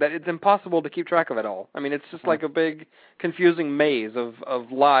lying, that it's impossible to keep track of it all. I mean, it's just like a big, confusing maze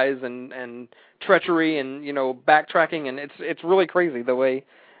of lies and treachery and, backtracking, and it's really crazy the way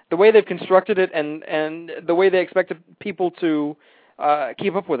they've constructed it, and the way they expected people to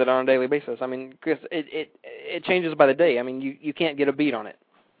keep up with it on a daily basis. I mean, because it changes by the day. I mean, you can't get a beat on it.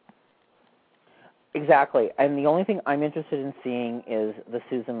 Exactly, and the only thing I'm interested in seeing is the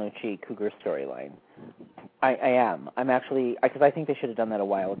Susan Lucci Cougar storyline. I am. I'm actually, because I think they should have done that a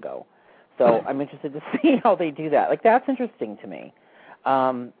while ago. So I'm interested to see how they do that. Like, that's interesting to me.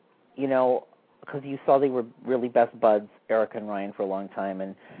 Because you saw they were really best buds, Erica and Ryan, for a long time,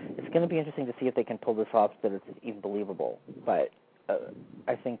 and it's going to be interesting to see if they can pull this off so that it's even believable. But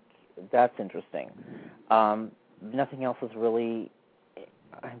I think that's interesting. Nothing else is really,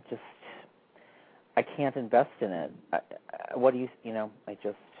 I can't invest in it.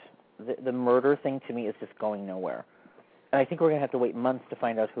 The murder thing to me is just going nowhere. And I think we're going to have to wait months to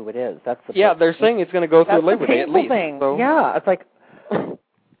find out who it is. That's the they're saying it's going to go through Labor Day at least. Thing. So. Yeah, it's like,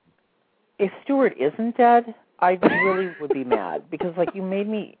 if Stewart isn't dead, I really would be mad. Because, you made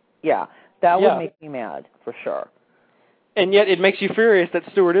me, that would make me mad, for sure. And yet it makes you furious that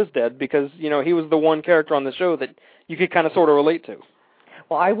Stewart is dead because, he was the one character on the show that you could kind of sort of relate to.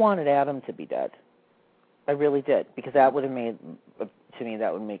 Well, I wanted Adam to be dead. I really did, because that would have made, to me,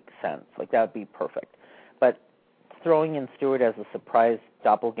 that would make sense. Like, that would be perfect. But throwing in Stewart as a surprise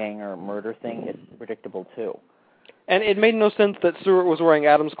doppelganger murder thing is predictable, too. And it made no sense that Stewart was wearing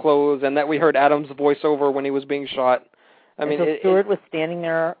Adam's clothes and that we heard Adam's voiceover when he was being shot. So Stewart was standing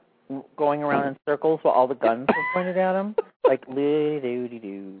there going around in circles while all the guns were pointed at him, like,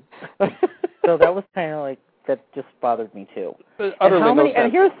 doo-doo-doo-doo. So that was kind of that just bothered me, too.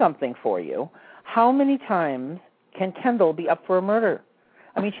 And here's something for you. How many times can Kendall be up for a murder?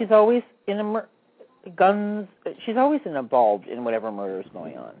 I mean, she's always in she's always involved in whatever murder is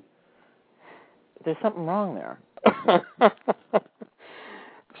going on. There's something wrong there.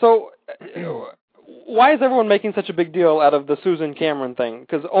 So, why is everyone making such a big deal out of the Susan Cameron thing?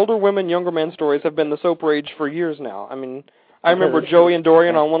 Because older women, younger men stories have been the soap rage for years now. I mean, I remember Joey and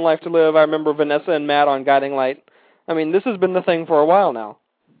Dorian on One Life to Live. I remember Vanessa and Matt on Guiding Light. I mean, this has been the thing for a while now.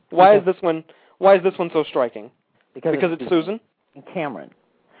 Why is this one so striking? Because it's Susan? Cameron.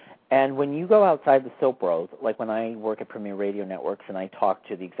 And when you go outside the soap world, like when I work at Premier Radio Networks and I talk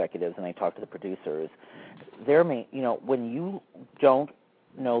to the executives and I talk to the producers, when you don't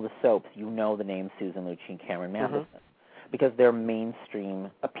know the soaps, you know the names Susan Lucci and Cameron Matheson because they're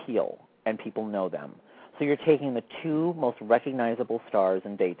mainstream appeal and people know them. So you're taking the two most recognizable stars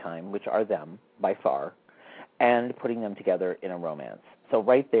in daytime, which are them by far, and putting them together in a romance. So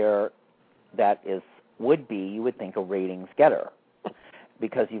right there, that would be, you would think, a ratings getter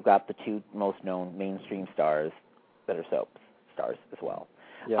because you've got the two most known mainstream stars that are soap stars as well.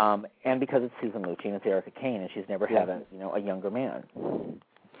 Yeah. And because it's Susan Lucci and it's Erica Kane, and she's never had a younger man.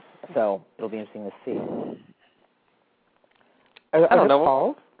 So it'll be interesting to see. Are there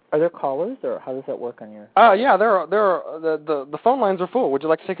calls? Are there callers, or how does that work on your? Yeah, there are. The phone lines are full. Would you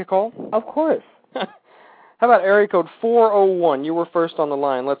like to take a call? Of course. How about area code 401? You were first on the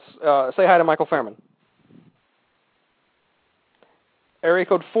line. Let's say hi to Michael Fairman. Area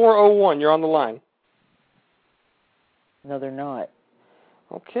code 401, you're on the line. No, they're not.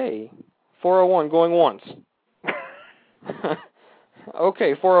 Okay. 401, going once.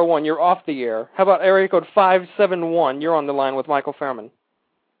 Okay, 401, you're off the air. How about area code 571? You're on the line with Michael Fairman.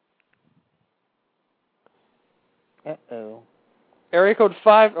 Uh-oh. Area code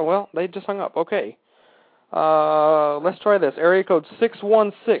 5, well, they just hung up. Okay. Let's try this. Area code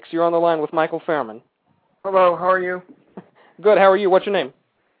 616, you're on the line with Michael Fairman. Hello, how are you? Good, how are you? What's your name?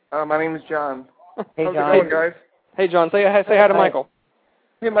 My name is John. Hey, How's John. it going, guys? Hey, John, say hi to Michael.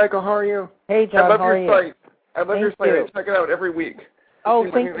 Hey, Michael, how are you? Hey, John, how are you? I love your site. You. I check it out every week. Oh,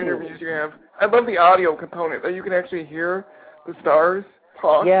 thank you. Interviews you have. I love the audio component that you can actually hear the stars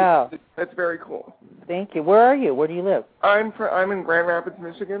talk. Yeah. That's very cool. Thank you. Where are you? Where do you live? I'm in Grand Rapids,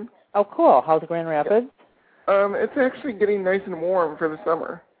 Michigan. Oh, cool. How's Grand Rapids? It's actually getting nice and warm for the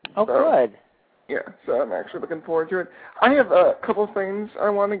summer. Oh, good. Yeah, so I'm actually looking forward to it. I have a couple things I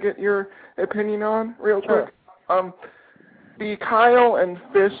want to get your opinion on real quick. The Kyle and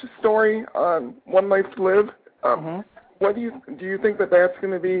Fish story on One Life to Live. What do you think that that's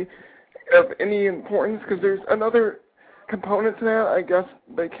going to be of any importance? Because there's another component to that. I guess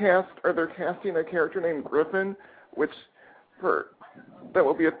they're casting a character named Griffin, that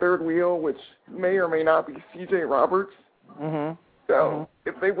will be a third wheel, which may or may not be C.J. Roberts. So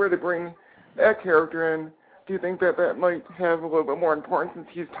if they were to bring that character in, do you think that might have a little bit more importance since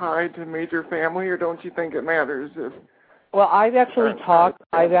he's tied to Major Family, or don't you think it matters if? Well, I've actually talked.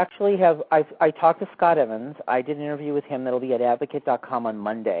 I talked to Scott Evans. I did an interview with him that'll be at Advocate.com on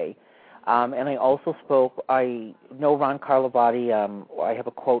Monday, and I also spoke. I know Ron Carlivati. I have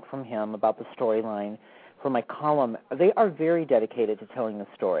a quote from him about the storyline for my column. They are very dedicated to telling the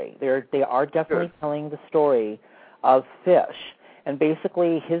story. They are definitely telling the story of Fish, and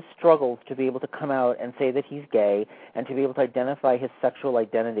basically his struggles to be able to come out and say that he's gay and to be able to identify his sexual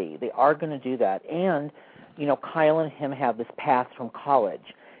identity. They are going to do that. And, you know, Kyle and him have this past from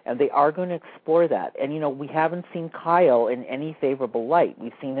college, and they are going to explore that. And, you know, we haven't seen Kyle in any favorable light.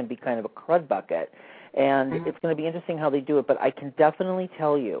 We've seen him be kind of a crud bucket. And it's going to be interesting how they do it, but I can definitely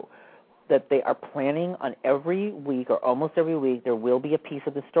tell you that they are planning on every week or almost every week there will be a piece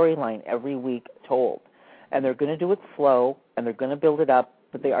of the storyline every week told. And they're going to do it slow, and they're going to build it up,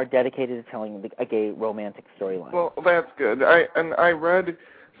 but they are dedicated to telling a gay romantic storyline. Well, that's good. I read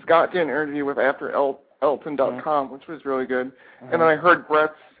Scott did an interview with AfterElton.com, which was really good. And then I heard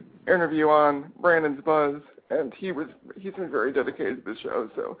Brett's interview on Brandon's Buzz, and he's been very dedicated to the show.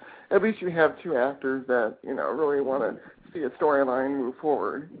 So at least you have two actors that, you know, really want to see a storyline move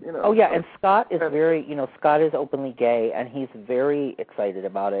forward. You know. Oh yeah, and Scott is Scott is openly gay, and he's very excited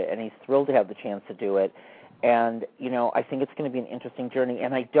about it, and he's thrilled to have the chance to do it. And, you know, I think it's going to be an interesting journey.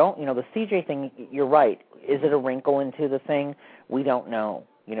 And I don't, you know, the CJ thing, you're right. Is it a wrinkle into the thing? We don't know,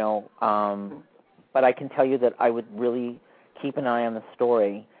 you know. But I can tell you that I would really keep an eye on the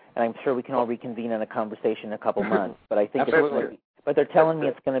story, and I'm sure we can all reconvene in a conversation in a couple months. But I think but they're telling me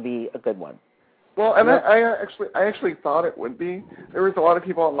it's going to be a good one. Well, and I actually thought it would be. There was a lot of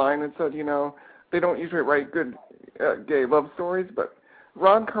people online that said, you know, they don't usually write good gay love stories, but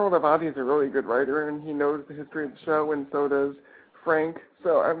Ron Carlivati is a really good writer, and he knows the history of the show, and so does Frank.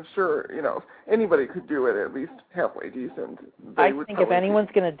 So I'm sure, you know, anybody could do it at least halfway decent. I think if anyone's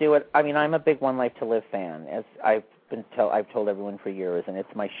going to do it, I mean, I'm a big One Life to Live fan, as I've told everyone for years, and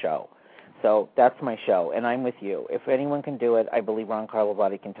it's my show. So that's my show, and I'm with you. If anyone can do it, I believe Ron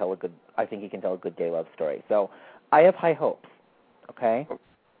Carlivati can tell I think he can tell a good gay love story. So I have high hopes, okay?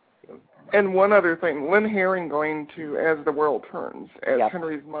 And one other thing, Lynn Herring going to As the World Turns as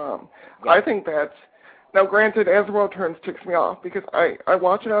Henry's mom. Yep. I think that's, now granted, As the World Turns ticks me off because I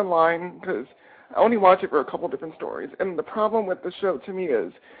watch it online because I only watch it for a couple different stories. And the problem with the show to me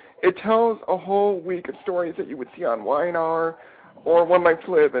is it tells a whole week of stories that you would see on YNR or One Life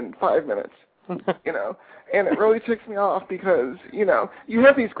to Live in 5 minutes, you know. And it really ticks me off because, you know, you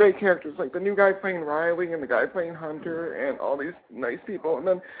have these great characters, like the new guy playing Riley and the guy playing Hunter and all these nice people, and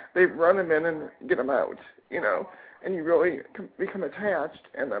then they run them in and get them out, you know, and you really become attached,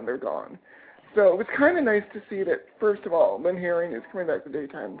 and then they're gone. So it was kind of nice to see that, first of all, Lynn Herring is coming back to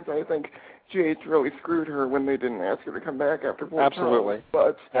daytime because I think GH really screwed her when they didn't ask her to come back after 4 Absolutely.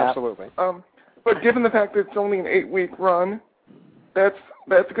 But, Absolutely. But given the fact that it's only an 8-week run, that's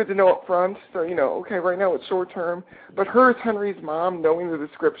good to know up front. So, you know, okay, right now it's short term. But her as Henry's mom, knowing the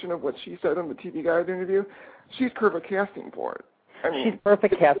description of what she said in the TV Guide interview, she's perfect casting for it. I mean, she's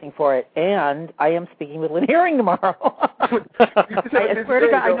perfect casting for it, and I am speaking with Lynn Herring tomorrow. I swear to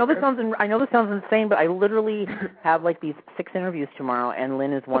God, I know this sounds insane, but I literally have like these 6 interviews tomorrow, and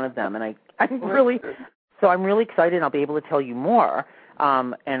Lynn is one of them. And I'm really excited, and I'll be able to tell you more.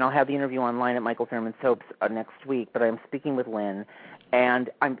 And I'll have the interview online at Michael Fairman Soaps next week. But I'm speaking with Lynn,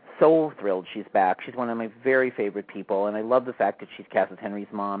 and I'm so thrilled she's back. She's one of my very favorite people, and I love the fact that she's cast as Henry's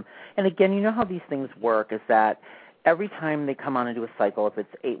mom. And again, you know how these things work is that every time they come on and do a cycle, if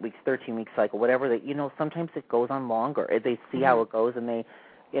it's 8 weeks, 13-week cycle, whatever, that, you know, sometimes it goes on longer. They see how it goes, and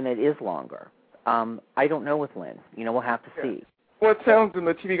it is longer. I don't know with Lynn. You know, we'll have to see. Well, it sounds in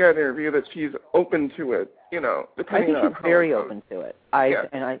the TV Guide interview that she's open to it, you know, depending on how I think she's very open to it.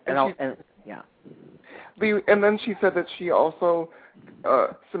 And then she said that she also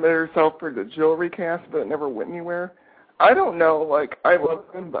submitted herself for the Jill recast, but it never went anywhere. I don't know, like, I love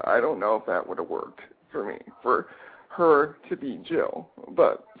them, but I don't know if that would have worked for me, for her to be Jill.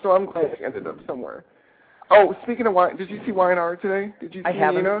 But, so I'm glad she ended up somewhere. Oh, speaking of did you see YNR today? Did you see I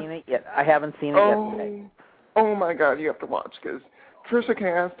haven't seen it yet. I haven't seen it yet today. Oh my God, you have to watch, because Trisha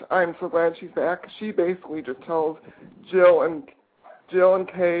Cast, I'm so glad she's back. She basically just tells Jill and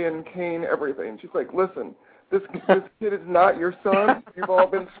Kay and Kane everything. She's like, listen, this kid is not your son. You've all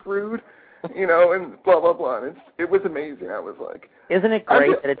been screwed, you know, and blah, blah, blah. And it was amazing. I was like... Isn't it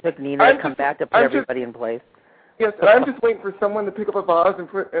great that it took Nina to come back to put everybody in place? Yes, and I'm just waiting for someone to pick up a vase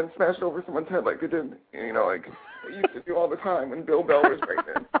and smash it over someone's head like they did, you know, like they used to do all the time when Bill Bell was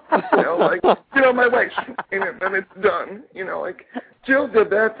pregnant. You know, like, get on my way, and then it's done. You know, like Jill did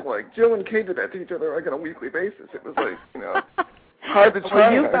that to, like, Jill and Kay did that to each other like on a weekly basis. It was like, you know, hard to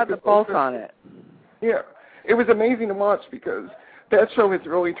try. Well, you got the pulse on it. Yeah, it was amazing to watch because that show has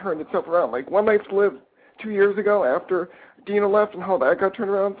really turned itself around. Like One Life to Live 2 years ago after Dina left and how that got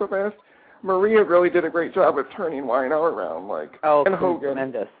turned around so fast. Maria really did a great job of turning YNR around, like, and Hogan,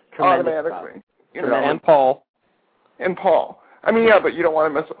 tremendous automatically. You know, and Paul. And Paul. I mean, yeah, but you don't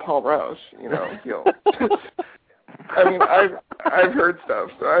want to mess with Paul Roush, you know. I mean, I've heard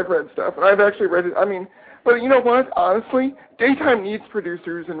stuff, so I've read stuff, and I've actually read it. I mean, but you know what? Honestly, daytime needs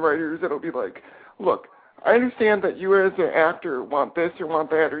producers and writers that'll be like, look, I understand that you as an actor want this or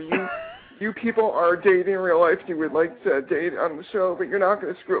want that, or you people are dating in real life and you would like to date on the show, but you're not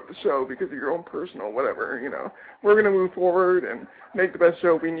going to screw up the show because of your own personal whatever, you know. We're going to move forward and make the best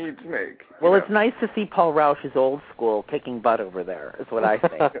show we need to make. Well, it's nice to see Paul Roush's old school kicking butt over there, is what I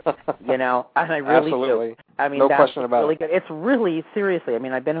think. You know, and I really do. I mean, no question about really it. Good. It's really, seriously, I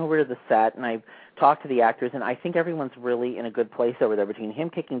mean, I've been over to the set and I've talked to the actors, and I think everyone's really in a good place over there between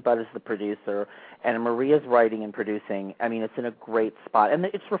him kicking butt as the producer and Maria's writing and producing. I mean, it's in a great spot, and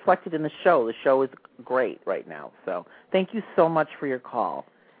it's reflected in the show. The show is great right now. So thank you so much for your call,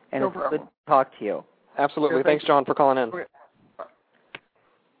 and it's good to talk to you. Absolutely. Yeah, thanks, John, for calling in. Okay.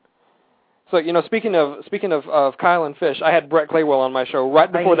 So, you know, speaking of Kyle and Fish, I had Brett Claywell on my show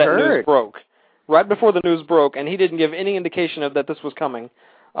right before that news broke. Right before the news broke, and he didn't give any indication of that this was coming.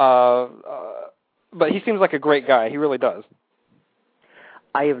 But he seems like a great guy. He really does.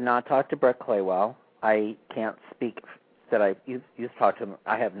 I have not talked to Brett Claywell. I can't speak that you've talked to him.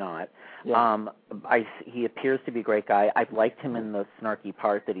 I have not. Yeah. He appears to be a great guy. I've liked him in the snarky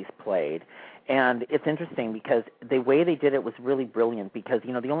part that he's played. And it's interesting because the way they did it was really brilliant because,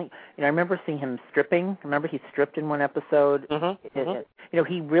 you know, I remember seeing him stripping. Remember he stripped in one episode? Mm-hmm. You know,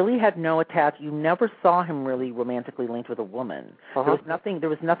 he really had no attachment. You never saw him really romantically linked with a woman. Uh-huh. There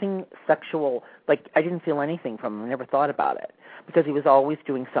was nothing sexual. Like, I didn't feel anything from him. I never thought about it because he was always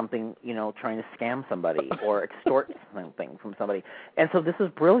doing something, you know, trying to scam somebody or extort something from somebody. And so this is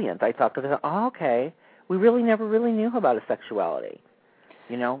brilliant, I thought, because I thought, oh, okay, we really never really knew about his sexuality.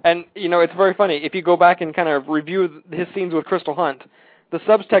 You know? And, you know, it's very funny. If you go back and kind of review his scenes with Crystal Hunt, the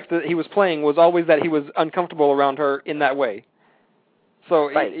subtext that he was playing was always that he was uncomfortable around her in that way.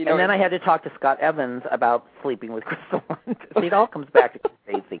 So, right. You know, and then I had to talk to Scott Evans about sleeping with Crystal Hunt. See, it all comes back to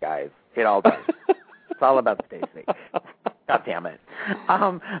Stacey, guys. It all does. It's all about Stacey. God damn it.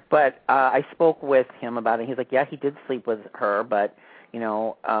 But I spoke with him about it. He's like, yeah, he did sleep with her, but, you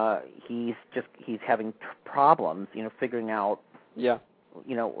know, he's having problems, you know, figuring out. Yeah.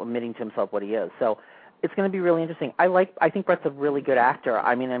 You know, admitting to himself what he is. So it's going to be really interesting. I think Brett's a really good actor.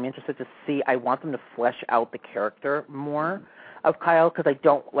 I mean, I'm interested to see. I want them to flesh out the character more of Kyle because I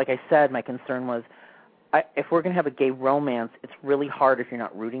don't, like I said, my concern was if we're going to have a gay romance, it's really hard if you're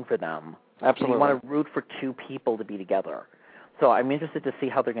not rooting for them. Absolutely. You want to root for two people to be together. So I'm interested to see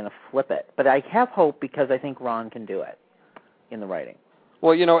how they're going to flip it. But I have hope because I think Ron can do it in the writing.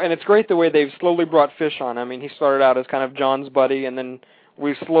 Well, you know, and it's great the way they've slowly brought Fish on. I mean, he started out as kind of John's buddy, and then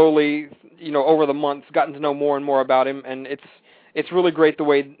we've slowly, you know, over the months gotten to know more and more about him, and it's really great the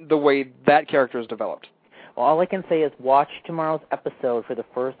way that character is developed. Well, all I can say is watch tomorrow's episode for the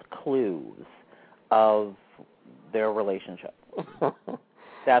first clues of their relationship.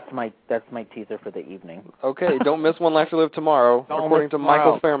 That's my teaser for the evening. Okay, don't miss One Life to Live tomorrow, according to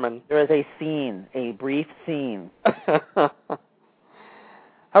Michael Fairman. There is a scene, a brief scene.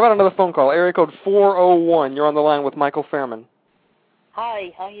 How about another phone call? Area code 401. You're on the line with Michael Fairman.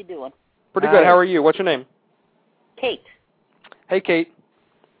 Hi, how you doing? Pretty good. How are you? What's your name? Kate. Hey, Kate.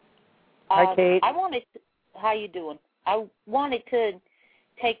 Hi, Kate. How you doing? I wanted to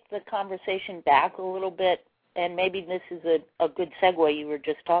take the conversation back a little bit, and maybe this is a good segue. You were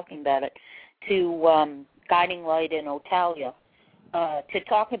just talking about it, to Guiding Light and Otalia, to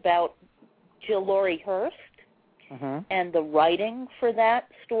talk about Jill Laurie Hurst. Mm-hmm. And the writing for that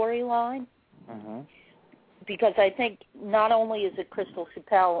storyline, because I think not only is it Crystal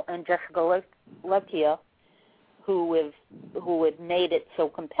Chappell and Jessica Leckia who have made it so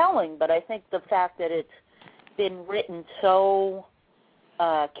compelling, but I think the fact that it's been written so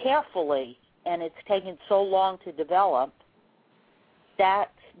carefully and it's taken so long to develop,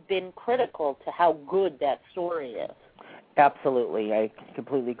 that's been critical to how good that story is. Absolutely. I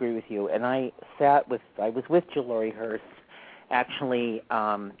completely agree with you. And I was with Jill Laurie Hurst actually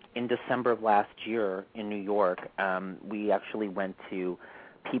in December of last year in New York. We actually went to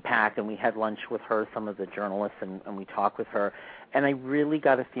PPAC and we had lunch with her, some of the journalists, and we talked with her. And I really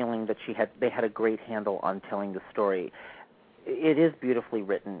got a feeling that they had a great handle on telling the story. It is beautifully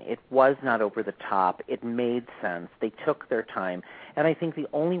written. It was not over the top. It made sense. They took their time. And I think the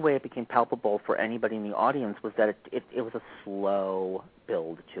only way it became palpable for anybody in the audience was that it was a slow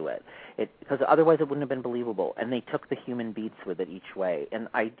build to it. Because otherwise it wouldn't have been believable. And they took the human beats with it each way. And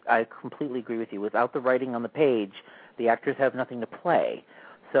I completely agree with you. Without the writing on the page, the actors have nothing to play.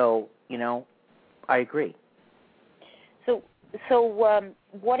 So, I agree. So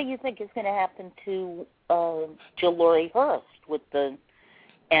what do you think is going to happen to Jill Laurie Hurst with the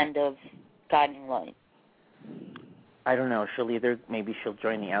end of Guiding Light? I don't know. Maybe she'll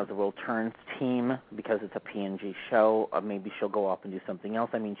join the As the World Turns team because it's a P&G show. Or maybe she'll go off and do something else.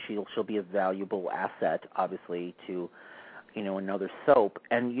 I mean, she'll be a valuable asset, obviously, to another soap.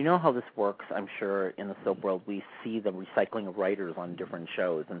 And you know how this works, I'm sure, in the soap world. We see the recycling of writers on different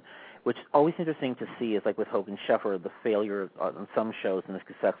shows, and which is always interesting to see is like with Hogan Sheffer, the failure on some shows and the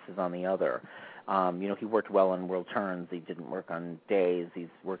successes on the other. He worked well on World Turns. He didn't work on Days. He's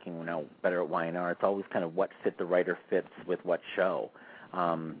working better at Y&R. It's always kind of what fit the writer fits with what show.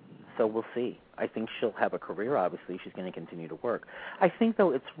 So we'll see. I think she'll have a career, obviously. She's going to continue to work. I think,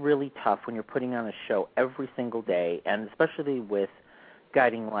 though, it's really tough when you're putting on a show every single day, and especially with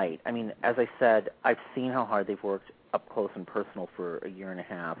Guiding Light. I mean, as I said, I've seen how hard they've worked up close and personal for a year and a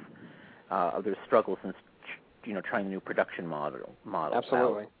half of their struggles since, trying the new production model.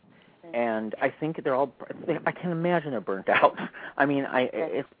 Absolutely. Out. And I think I can imagine they're burnt out. I mean,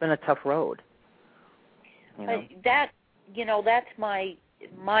 it's been a tough road. That's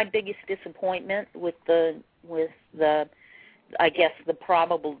my biggest disappointment with the I guess the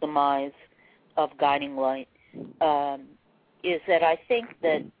probable demise of Guiding Light is that I think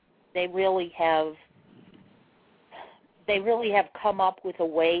that they really have come up with a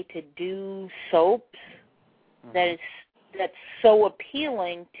way to do soaps that's so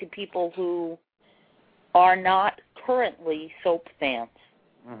appealing to people who are not currently soap fans.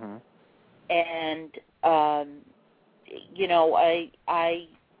 Mm-hmm. And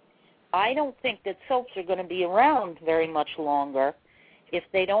I don't think that soaps are going to be around very much longer if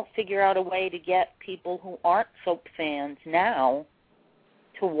they don't figure out a way to get people who aren't soap fans now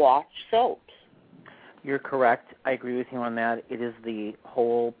to watch soaps. You're correct. I agree with you on that. It is the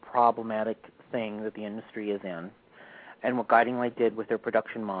whole problematic thing that the industry is in. And what Guiding Light did with their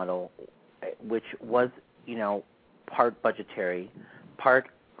production model, which was, part budgetary, part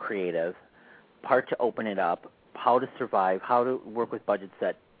creative, part to open it up, how to survive, how to work with budgets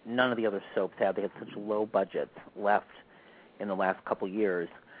that none of the other soaps had. They had such low budgets left in the last couple years.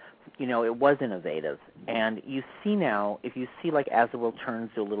 It was innovative. And you see now, if you see like As the World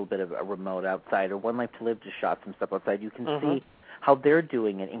Turns do a little bit of a remote outside, or One Life to Live just shot some stuff outside, you can see how they're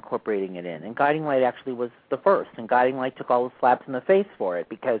doing it, incorporating it in. And Guiding Light actually was the first. And Guiding Light took all the slaps in the face for it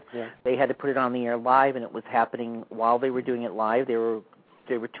because they had to put it on the air live, and it was happening while they were doing it live. They were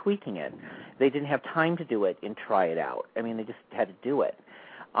tweaking it. They didn't have time to do it and try it out. I mean, they just had to do it.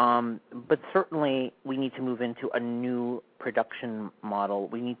 But certainly we need to move into a new production model.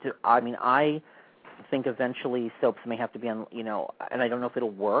 We need to, I think eventually soaps may have to be on, and I don't know if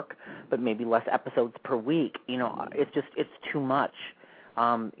it'll work, but maybe less episodes per week. It's too much.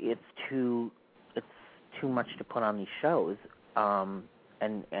 It's too much to put on these shows, and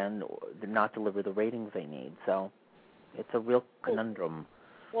not deliver the ratings they need. So it's a real conundrum.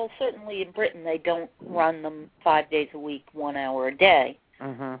 Well, certainly in Britain they don't run them 5 days a week, 1 hour a day.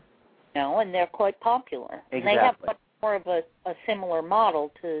 Mm-hmm. And they're quite popular. Exactly. And they have much more of a similar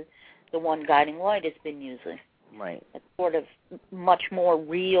model to the one Guiding Light has been using. Right. It's sort of much more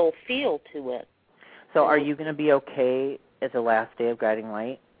real feel to it. So are you going to be okay at the last day of Guiding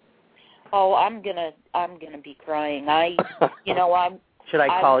Light? Oh, I'm gonna be crying. I'm. Should I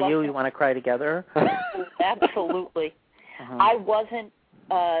call you? You want to cry together? Absolutely. I wasn't.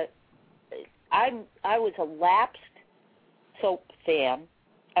 I was a lapsed soap fan.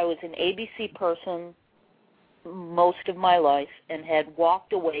 I was an ABC person most of my life and had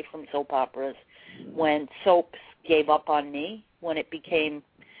walked away from soap operas when soaps gave up on me, when it became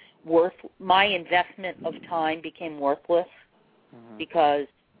my investment of time became worthless because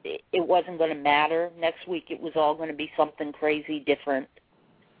it wasn't going to matter. Next week it was all going to be something crazy different.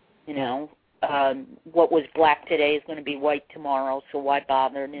 What was black today is going to be white tomorrow, so why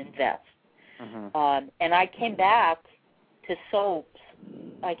bother and invest? And I came back to soaps.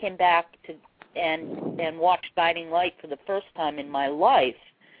 I came back to and watched Guiding Light for the first time in my life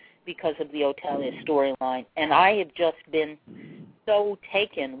because of the Otalia storyline, and I have just been so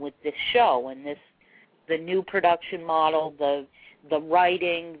taken with this show and the new production model, the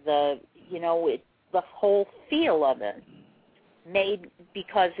writing, the whole feel of it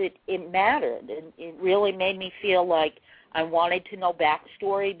because it mattered, and it really made me feel like I wanted to know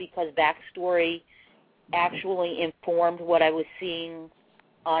backstory because backstory actually informed what I was seing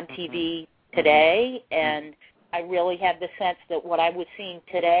on TV today, and I really had the sense that what I was seeing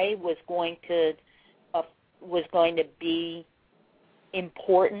today was going to be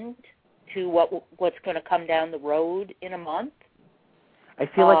important to what's going to come down the road in a month. I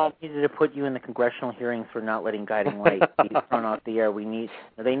feel like we needed to put you in the congressional hearings for not letting Guiding Light be thrown off the air.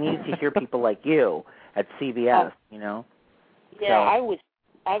 They needed to hear people like you at CBS. Yeah, so.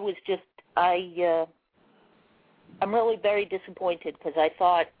 I'm really very disappointed because I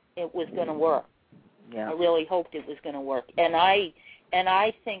thought it was going to work. Yeah. I really hoped it was going to work, and I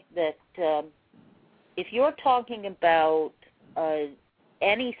think that if you're talking about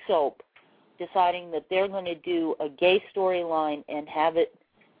any soap deciding that they're going to do a gay storyline and have it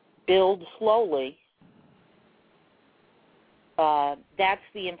build slowly, that's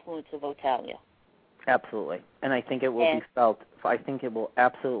the influence of Otalia. Absolutely, and I think it will be felt. I think it will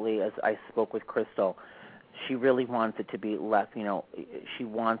absolutely, as I spoke with Crystal, she really wants it to be less, she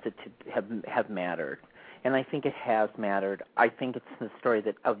wants it to have mattered. And I think it has mattered. I think it's the story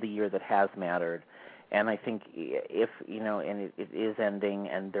of the year that has mattered. And I think if, and it is ending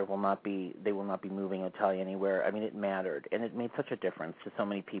and they will not be moving Otalia anywhere, I mean, it mattered. And it made such a difference to so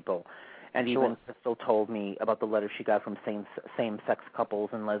many people. And sure. Even Crystal told me about the letters she got from same-sex couples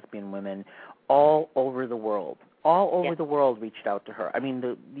and lesbian women all over the world. All over the world reached out to her. I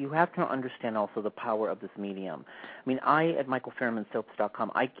mean, you have to understand also the power of this medium. I mean, at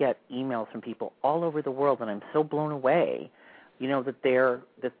MichaelFairmanSoaps.com, I get emails from people all over the world, and I'm so blown away,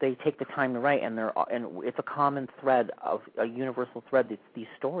 that they take the time to write, and it's a common thread, of a universal thread. These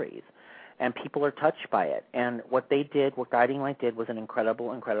stories, and people are touched by it. And what Guiding Light did, was an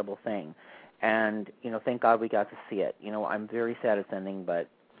incredible, incredible thing. And thank God we got to see it. I'm very sad it's ending, but.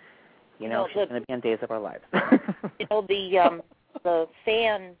 She's going to be on Days of Our Lives. The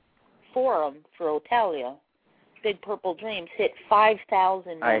fan forum for Otalia, Big Purple Dreams, hit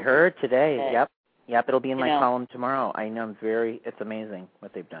 5,000. I heard today. Yep. It'll be in my column tomorrow. I know. It's amazing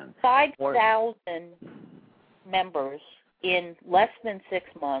what they've done. 5,000 members in less than 6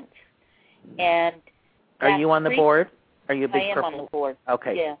 months, and. Are you on the board? Are you a Big Purple? I am on the board.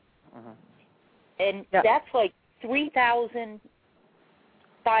 Okay. Yeah. And that's like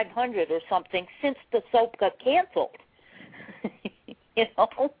 3,500 or something since the soap got canceled. I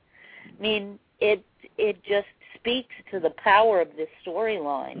mean, it just speaks to the power of this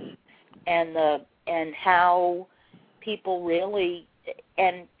storyline and how people really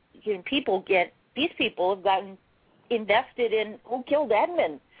these people have gotten invested in Who Killed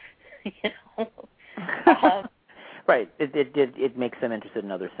Edmund. Right. It makes them interested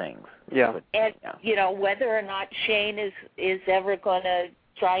in other things. Yeah. And whether or not Shane is ever going to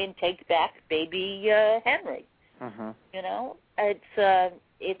try and take back baby Henry.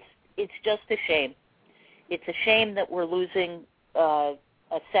 It's just a shame. It's a shame that we're losing a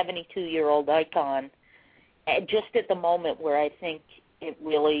 72-year-old icon, just at the moment where I think it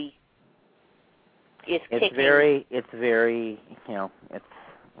really is kicking.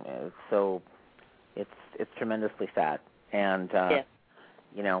 It's tremendously sad, and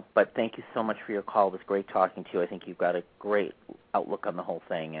but thank you so much for your call. It was great talking to you. I think you've got a great outlook on the whole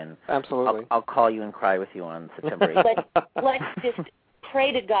thing, and absolutely, I'll call you and cry with you on September 8th. Let's just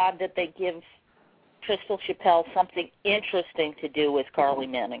pray to God that they give Crystal Chappelle something interesting to do with Carly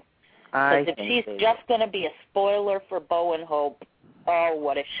Manning. Because if she's just going to be a spoiler for Bo and Hope, oh,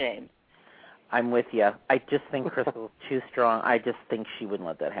 what a shame. I'm with you. I just think Crystal's too strong. I just think she wouldn't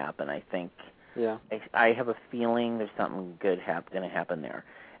let that happen. I think. Yeah. I have a feeling there's something good going to happen there,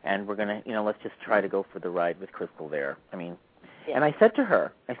 and we're going to, let's just try to go for the ride with Crystal there. I mean, and I said to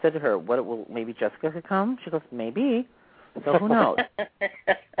her, maybe Jessica could come? She goes, maybe. So who knows? I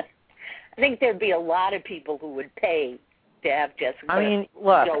think there'd be a lot of people who would pay to have Jessica show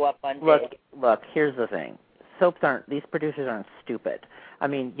up on stage. Look, here's the thing. These producers aren't stupid. I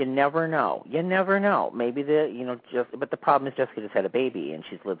mean, you never know. Maybe but the problem is Jessica just had a baby and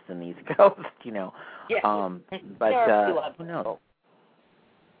she's lived in the East Coast, Yeah. Who knows?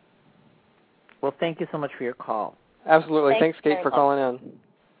 Well, thank you so much for your call. Absolutely. Thanks Kate, for calling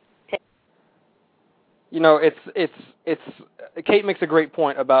in. It's Kate makes a great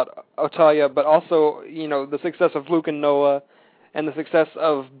point about Otalia, but also, the success of Luke and Noah and the success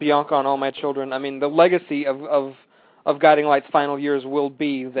of Bianca on All My Children, I mean, the legacy of Guiding Light's final years will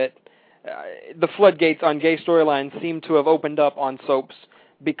be that the floodgates on gay storylines seem to have opened up on soaps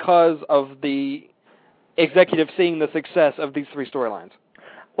because of the executive seeing the success of these 3 storylines.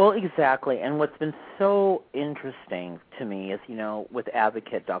 Well, exactly. And what's been so interesting to me is, with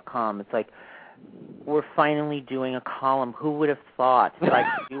Advocate.com, it's like we're finally doing a column. Who would have thought that I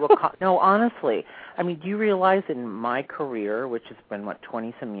could do a column? No, honestly. I mean, do you realize in my career, which has been,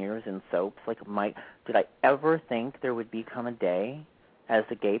 20-some years in soaps, did I ever think there would become a day as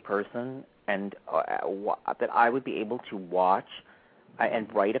a gay person and that I would be able to watch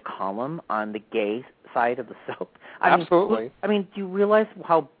and write a column on the gay side of the soap? Absolutely. Do you realize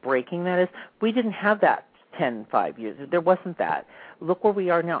how breaking that is? We didn't have that 5 years. There wasn't that. Look where we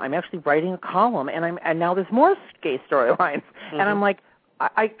are now. I'm actually writing a column, and now there's more gay storylines. Mm-hmm. And I'm like,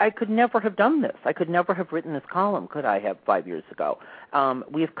 I could never have done this. I could never have written this column, could I have 5 years ago?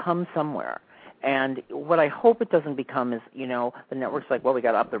 We have come somewhere. And what I hope it doesn't become is, the network's like, well, we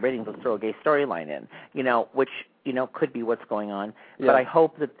got to up the ratings, let's throw a gay storyline in, which, could be what's going on. Yeah. But I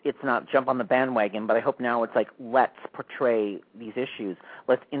hope that it's not jump on the bandwagon, but I hope now it's like, let's portray these issues.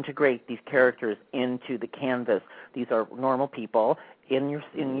 Let's integrate these characters into the canvas. These are normal people in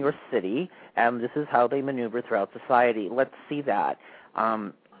your city, and this is how they maneuver throughout society. Let's see that.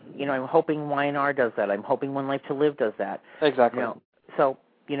 I'm hoping Y&R does that. I'm hoping One Life to Live does that. Exactly.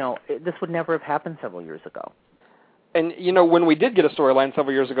 This would never have happened several years ago. And, when we did get a storyline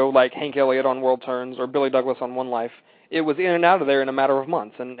several years ago, like Hank Elliott on World Turns or Billy Douglas on One Life, it was in and out of there in a matter of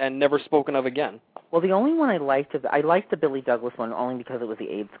months and never spoken of again. Well, the only one I liked the Billy Douglas one only because it was the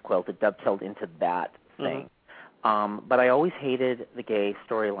AIDS quilt. It dovetailed into that thing. Mm-hmm. But I always hated the gay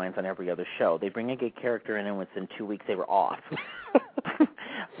storylines on every other show. They bring a gay character in, and within 2 weeks they were off.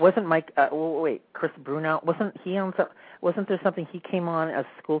 Wasn't Chris Bruno, wasn't there something he came on as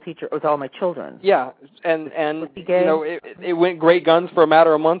a school teacher? It was All My Children. Yeah, and it went great guns for a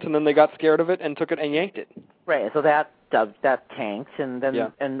matter of months, and then they got scared of it and took it and yanked it. Right, so that tanked, and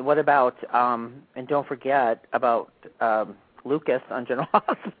then and what about and don't forget about Lucas on General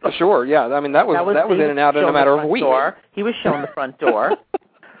Hospital. Sure, yeah. I mean that was in and out in a matter of a week. He was shown the front door.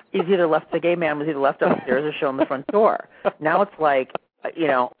 The gay man was either left upstairs or shown the front door. Now it's like,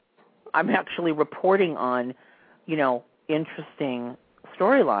 I'm actually reporting on, interesting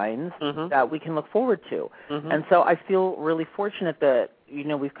storylines that we can look forward to. Mm-hmm. And so I feel really fortunate that,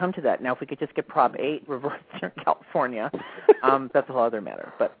 we've come to that. Now, if we could just get Prop 8 reversed here in California, that's a whole other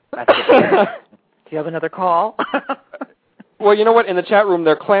matter. But that's it. Do you have another call? Well, you know what? In the chat room,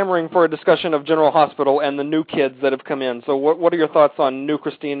 they're clamoring for a discussion of General Hospital and the new kids that have come in. So what are your thoughts on new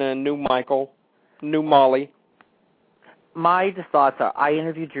Christina and new Michael, new Molly? My thoughts are, I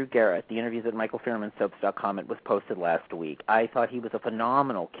interviewed Drew Garrett. The interview's at MiCHAELFairmanSoaps.com. It was posted last week. I thought he was a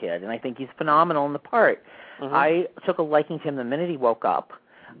phenomenal kid, and I think he's phenomenal in the part. Mm-hmm. I took a liking to him the minute he woke up.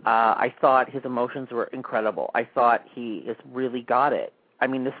 I thought his emotions were incredible. I thought he has really got it. I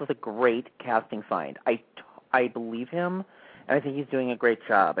mean, this was a great casting find. I believe him. And I think he's doing a great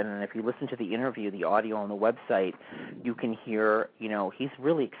job. And if you listen to the interview, the audio on the website, you can hear, he's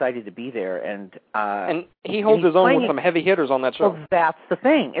really excited to be there. And he holds his own with some heavy hitters on that show. Well, that's the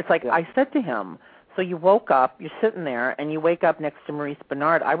thing. It's like I said to him, so you woke up, you're sitting there, and you wake up next to Maurice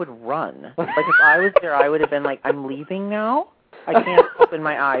Bernard, I would run. Like if I was there, I would have been like, I'm leaving now. I can't open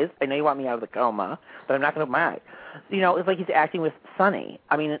my eyes. I know you want me out of the coma, but I'm not going to open my eyes. It's like he's acting with Sonny.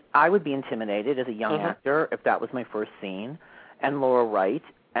 I mean, I would be intimidated as a young actor if that was my first scene. And Laura Wright,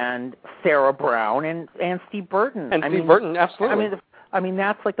 and Sarah Brown, and Steve Burton. And Steve Burton, absolutely. I mean,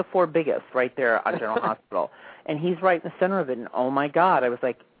 that's like the 4 biggest right there on General Hospital. And he's right in the center of it, and oh my God, I was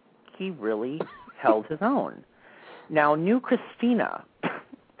like, he really held his own. Now, new Christina.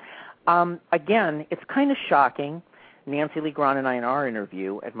 Again, it's kind of shocking. Nancy Lee Grahn and I in our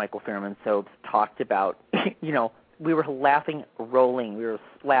interview at Michael Fairman Soaps talked about, we were laughing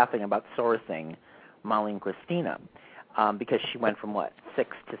about sourcing Molly and Christina. Because she went from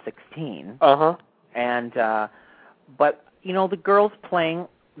 6 to 16. And but the girl's playing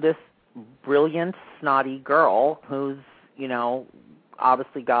this brilliant, snotty girl who's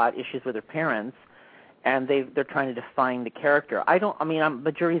obviously got issues with her parents, and they're trying to define the character.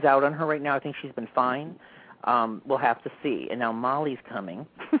 The jury's out on her right now. I think she's been fine. We'll have to see. And now Molly's coming,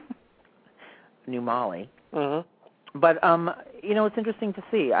 new Molly. Mm-hmm. But it's interesting to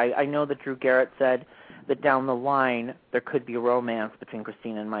see. I know that Drew Garrett said that down the line there could be a romance between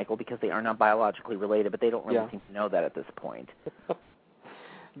Christina and Michael because they are not biologically related, but they don't really seem to know that at this point.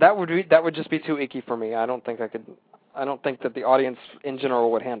 That would just be too icky for me. I don't think that the audience in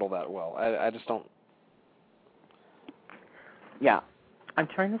general would handle that well. I just don't. Yeah. I'm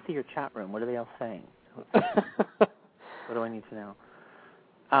trying to see your chat room. What are they all saying? What do I need to know?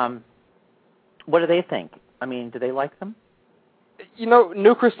 What do they think? I mean, do they like them?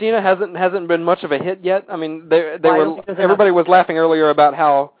 New Christina hasn't been much of a hit yet. I mean, everybody was laughing earlier about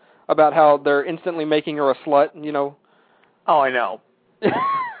how they're instantly making her a slut. Oh, I know.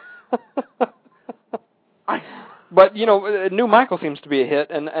 But new Michael seems to be a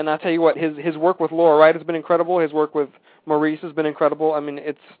hit, and I tell you what, his work with Laura Wright has been incredible. His work with Maurice has been incredible. I mean,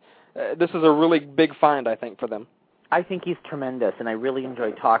 this is a really big find, I think, for them. I think he's tremendous, and I really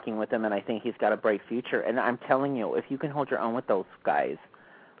enjoy talking with him, and I think he's got a bright future. And I'm telling you, if you can hold your own with those guys,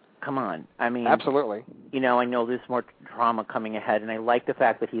 come on. I mean, absolutely. I know there's more drama coming ahead, and I like the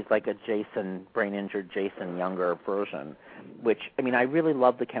fact that he's like a brain-injured Jason younger version, which, I mean, I really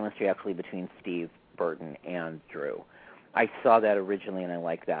love the chemistry actually between Steve Burton and Drew. I saw that originally, and I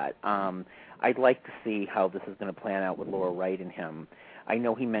like that. I'd like to see how this is going to plan out with Laura Wright and him. I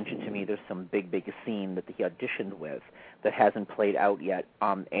know he mentioned to me there's some big scene that he auditioned with that hasn't played out yet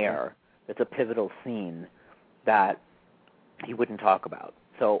on air. It's a pivotal scene that he wouldn't talk about.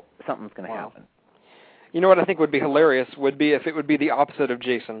 So something's going to happen. You know what I think would be hilarious would be if it would be the opposite of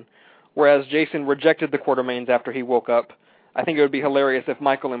Jason. Whereas Jason rejected the Quartermaines after he woke up, I think it would be hilarious if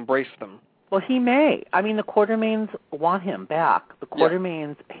Michael embraced them. Well, he may. I mean, the Quartermaines want him back. The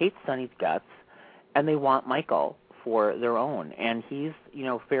Quartermaines hate Sonny's guts, and they want Michael for their own. And he's,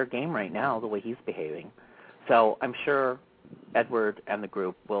 fair game right now, the way he's behaving. So I'm sure Edward and the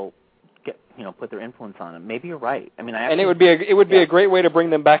group will get, put their influence on him. Maybe you're right. I mean, it would be a great way to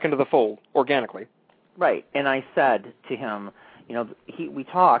bring them back into the fold organically. Right. And I said to him, we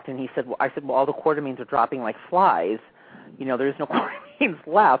talked, and I said, all the Quartermaines are dropping like flies. There's no Quartermaines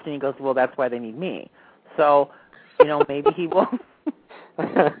left. And he goes, well, that's why they need me. So, maybe he will.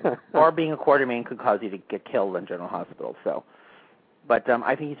 Or being a Quartermaine could cause you to get killed in General Hospital. So, but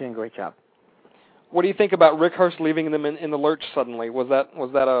I think he's doing a great job. What do you think about Rick Hurst leaving them in the lurch suddenly? Was that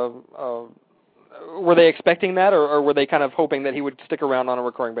were they expecting that, or were they kind of hoping that he would stick around on a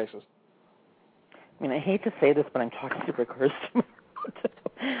recurring basis? I mean, I hate to say this, but I'm talking to Rick Hurst.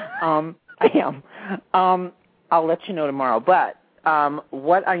 I am. I'll let you know tomorrow. But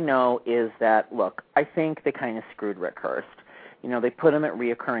what I know is that, look, I think they kind of screwed Rick Hurst. They put him at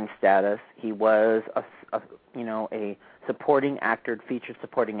reoccurring status. He was a supporting actor, featured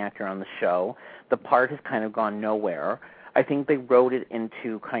supporting actor on the show. The part has kind of gone nowhere. I think they wrote it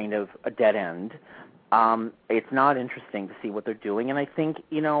into kind of a dead end. It's not interesting to see what they're doing. And I think,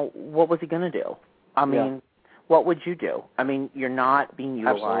 what was he going to do? I mean, what would you do? I mean, you're not being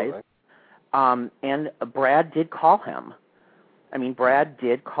utilized. Absolutely. And Brad did call him. I mean, Brad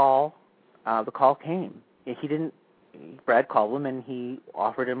did call. The call came. He didn't. Brad called him, and he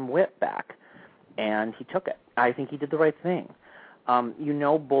offered him Whip back, and he took it. I think he did the right thing.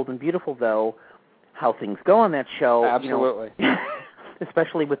 Bold and Beautiful, though, how things go on that show. Absolutely.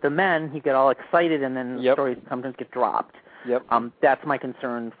 Especially with the men, you get all excited, and then the stories sometimes get dropped. Yep. That's my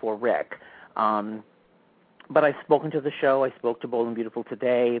concern for Rick. But I've spoken to the show. I spoke to Bold and Beautiful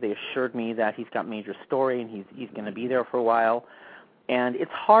today. They assured me that he's got major story, and he's going to be there for a while. And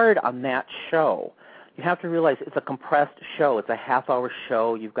it's hard on that show. You have to realize it's a compressed show. It's a half-hour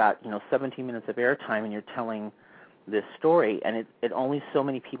show. You've got 17 minutes of airtime, and you're telling this story, and it only so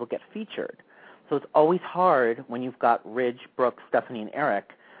many people get featured. So it's always hard when you've got Ridge, Brooke, Stephanie, and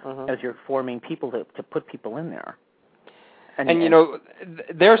Eric as your four main people to put people in there. And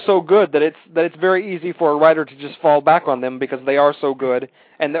they're so good that it's very easy for a writer to just fall back on them because they are so good,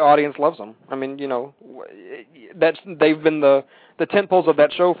 and the audience loves them. I mean, they've been the tentpoles of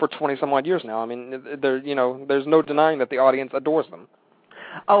that show for 20 some odd years now. I mean, there's no denying that the audience adores them.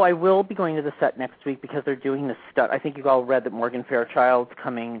 Oh, I will be going to the set next week because they're doing this stuff. I think you've all read that Morgan Fairchild's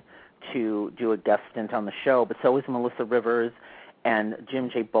coming to do a guest stint on the show, but so is Melissa Rivers and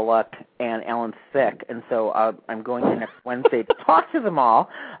Jim J. Bullock and Alan Thicke. And so I'm going to next Wednesday to talk to them all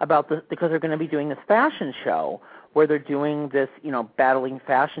about this because they're going to be doing this fashion show where they're doing this, battling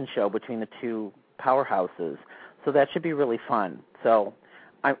fashion show between the two powerhouses. So that should be really fun. So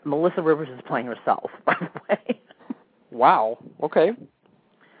Melissa Rivers is playing herself, by the way. Wow. Okay.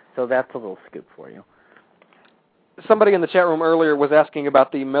 So that's a little scoop for you. Somebody in the chat room earlier was asking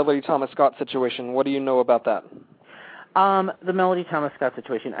about the Melody Thomas Scott situation. What do you know about that? The Melody Thomas Scott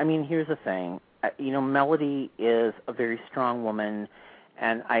situation. I mean, here's the thing. Melody is a very strong woman,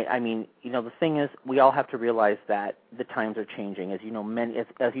 and I mean, the thing is, we all have to realize that the times are changing. As you know,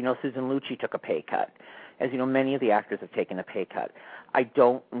 Susan Lucci took a pay cut. As you know, many of the actors have taken a pay cut. I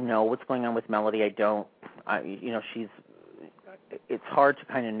don't know what's going on with Melody. It's hard to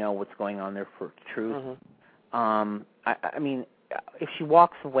kind of know what's going on there for truth. I mean, if she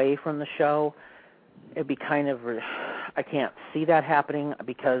walks away from the show, it'd be kind of, I can't see that happening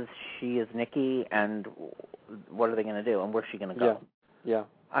because she is Nikki, and what are they going to do, and where's she going to go? Yeah.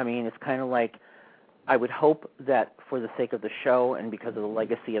 I mean, it's kind of like, I would hope that for the sake of the show and because of the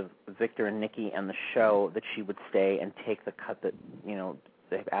legacy of Victor and Nikki and the show, that she would stay and take the cut that,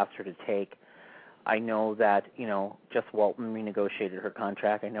 they've asked her to take. I know that, Jess Walton renegotiated her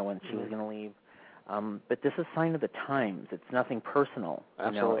contract. I know when she was going to leave. But this is a sign of the times. It's nothing personal.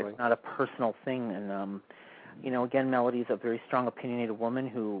 Absolutely. It's not a personal thing. And, again, Melody's a very strong, opinionated woman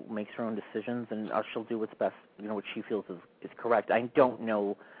who makes her own decisions, and she'll do what's best, what she feels is correct. I don't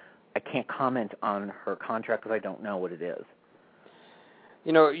know. I can't comment on her contract because I don't know what it is.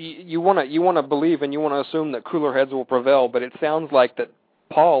 You want to believe and you want to assume that cooler heads will prevail, but it sounds like that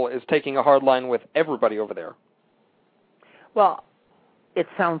Paul is taking a hard line with everybody over there. Well, it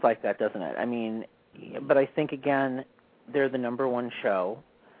sounds like that, doesn't it? I mean, but I think, again, they're the number one show.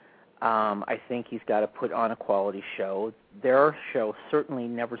 I think he's got to put on a quality show. Their show certainly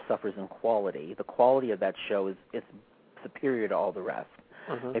never suffers in quality. The quality of that show is superior to all the rest.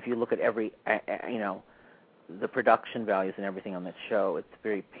 Mm-hmm. If you look at every, the production values and everything on that show, it's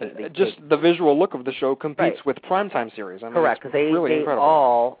very... Just the visual look of the show competes with primetime series. I mean, correct, because really they incredible.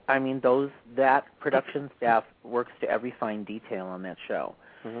 all, that production staff works to every fine detail on that show.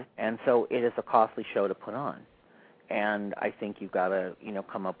 Mm-hmm. And so it is a costly show to put on. And I think you've got to,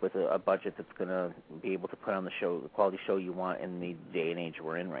 come up with a budget that's going to be able to put on the quality show you want in the day and age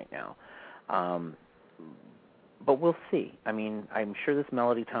we're in right now. But we'll see. I mean, I'm sure this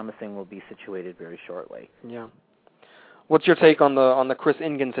Melody Thomas thing will be situated very shortly. Yeah. What's your take on the Chris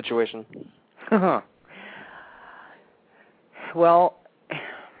Ingen situation? Well,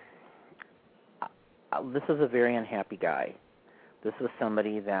 this is a very unhappy guy. This was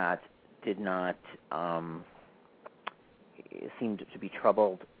somebody that did not seem to be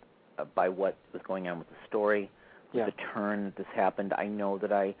troubled by what was going on with the story, with the turn that this happened. I know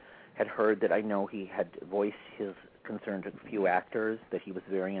that I had heard that he had voiced his concern to a few actors, that he was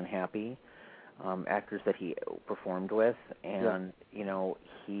very unhappy, actors that he performed with, and,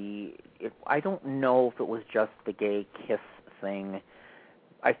 I don't know if it was just the gay kiss thing.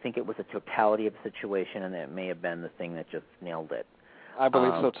 I think it was a totality of the situation, and it may have been the thing that just nailed it. I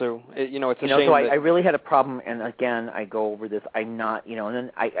believe so, too. It's a shame so I really had a problem, and again, I go over this, I'm not, and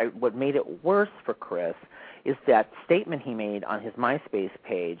then what made it worse for Chris is that statement he made on his MySpace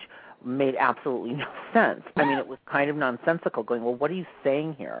page made absolutely no sense. I mean, it was kind of nonsensical, going, well, what are you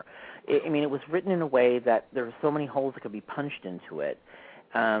saying here? It was written in a way that there were so many holes that could be punched into it.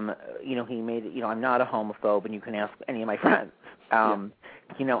 He made it, I'm not a homophobe, and you can ask any of my friends, and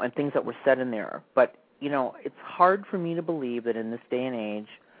things that were said in there. But, it's hard for me to believe that in this day and age,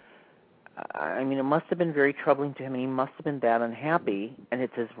 it must have been very troubling to him, and he must have been that unhappy, and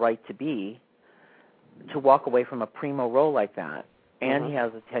it's his right to be, to walk away from a primo role like that. And he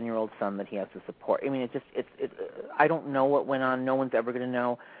has a 10-year-old son that he has to support. I mean, I don't know what went on. No one's ever going to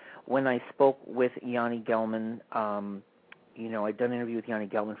know. When I spoke with Yanni Gelman, I'd done an interview with Yanni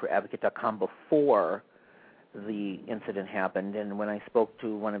Gelman for Advocate.com before the incident happened. And when I spoke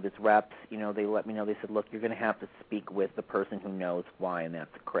to one of his reps, they let me know. They said, look, you're going to have to speak with the person who knows why, and that's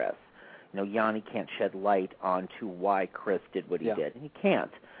Chris. Yanni can't shed light onto why Chris did what he did. And he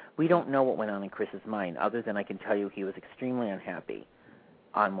can't. We don't know what went on in Chris's mind, other than I can tell you he was extremely unhappy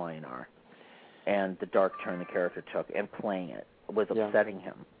on Y&R, and the dark turn the character took, and playing it was upsetting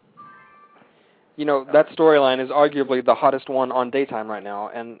him. That storyline is arguably the hottest one on daytime right now.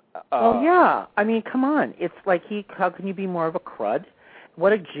 And I mean, come on. It's like how can you be more of a crud?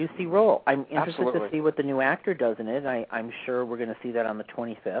 What a juicy role. I'm interested to see what the new actor does in it. I'm sure we're going to see that on the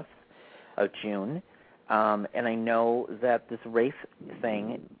 25th of June. And I know that this Rafe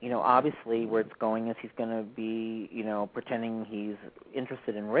thing, obviously where it's going is he's going to be, pretending he's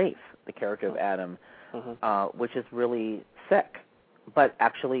interested in Rafe, the character of Adam, which is really sick. But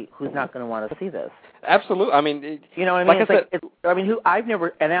actually, who's not going to want to see this? Absolutely. I mean, I've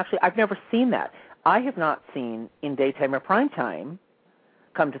never seen that. I have not seen in daytime or primetime,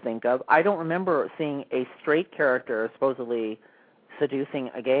 come to think of, I don't remember seeing a straight character supposedly seducing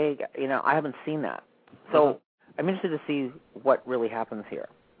a gay guy. I haven't seen that. So I'm interested to see what really happens here.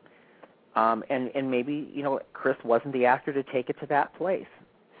 And maybe, Chris wasn't the actor to take it to that place.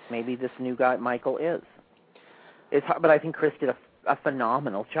 Maybe this new guy, Michael, is. But I think Chris did a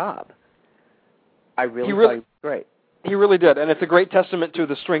phenomenal job. I really thought he was great. He really did, and it's a great testament to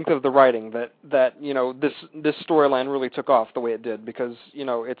the strength of the writing that this storyline really took off the way it did, because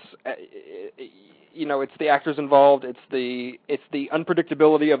it's it's the actors involved. It's the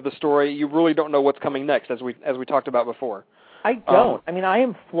unpredictability of the story. You really don't know what's coming next, as we talked about before. I don't. I mean, I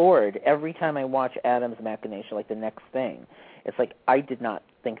am floored every time I watch Adam's Machination, like the next thing. It's like I did not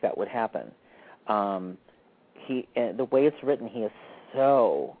think that would happen. The way it's written, he is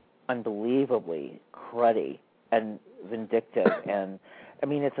so unbelievably cruddy and vindictive, and I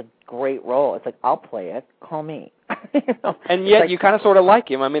mean, it's a great role. It's like, I'll play it. Call me. And yet, you kind of sort of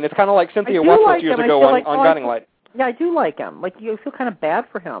like him. I mean, it's kind of like Cynthia Westbrook years ago on Guiding Light. Yeah, I do like him. Like, you feel kind of bad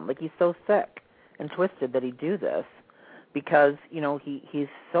for him. Like, he's so sick and twisted that he'd do this because, he's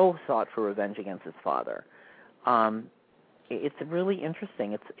so sought for revenge against his father. It's really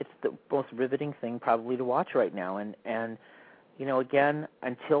interesting. It's the most riveting thing probably to watch right now. And again,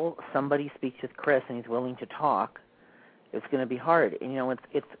 until somebody speaks with Chris and he's willing to talk, it's going to be hard. And,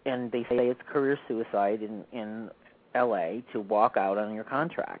 and they say it's career suicide in L.A. to walk out on your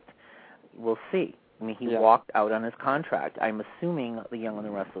contract. We'll see. I mean, he walked out on his contract. I'm assuming The Young and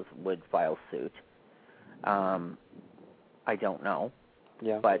the Restless would file suit. I don't know.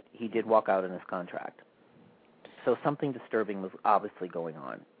 Yeah. But he did walk out on his contract. So something disturbing was obviously going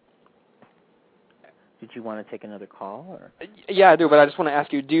on. Did you want to take another call? Or? Yeah, I do, but I just want to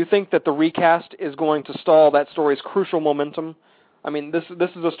ask you, do you think that the recast is going to stall that story's crucial momentum? I mean, this is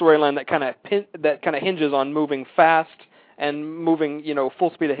a storyline that kind of hinges on moving fast and moving,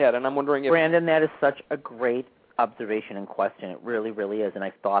 full speed ahead, and I'm wondering if... Brandon, that is such a great observation and question. It really, really is, and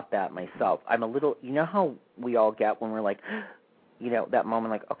I thought that myself. I'm a little... You know how we all get when we're like, that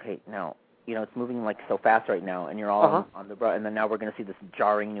moment like, okay, no, it's moving like so fast right now, and you're all on the and then now we're going to see this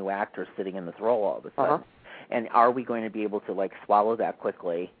jarring new actor sitting in this role all of a sudden. And are we going to be able to like swallow that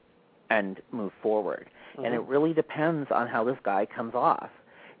quickly and move forward? And it really depends on how this guy comes off.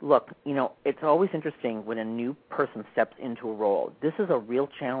 Look, it's always interesting when a new person steps into a role. This is a real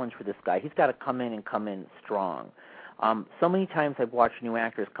challenge for this guy. He's got to come in strong. So many times I've watched new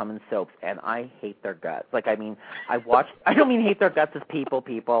actors come in soaps, and I hate their guts. Like, I mean, I don't mean hate their guts as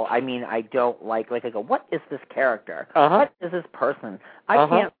people. I mean, I don't like I go, what is this character? What is this person? I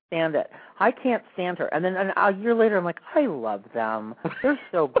can't stand it. I can't stand her. And then a year later, I'm like, I love them. They're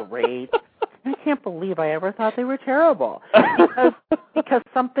so great. I can't believe I ever thought they were terrible. Because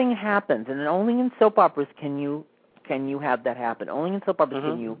something happens, and only in soap operas can you have that happen. Only in soap operas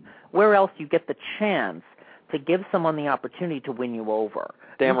can you, where else you get the chance to give someone the opportunity to win you over.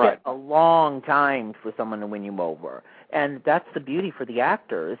 Damn right. A long time for someone to win you over. And that's the beauty for the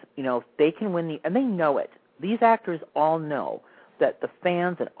actors. They can win and they know it. These actors all know that the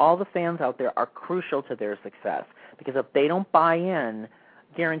fans and all the fans out there are crucial to their success. Because if they don't buy in,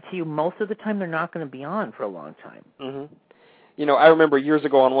 guarantee you most of the time they're not going to be on for a long time. I remember years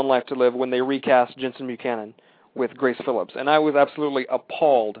ago on One Life to Live when they recast Jensen Buchanan with Grace Phillips, and I was absolutely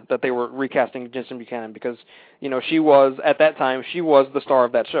appalled that they were recasting Jensen Buchanan because, she was, at that time, she was the star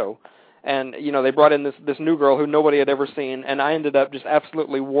of that show. And, they brought in this new girl who nobody had ever seen, and I ended up just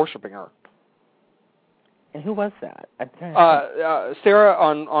absolutely worshiping her. And who was that? Sarah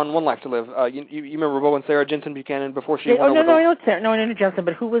on One Life to Live. You remember Bo and Sarah, Jensen Buchanan, before she went over I know Sarah. No, I know Jensen,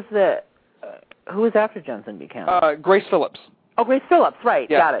 but who was after Jensen Buchanan? Grace Phillips. Oh, Grace Phillips, right,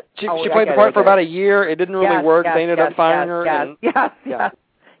 yeah. Got it. She played the part for about a year. It didn't really work. They ended up firing her.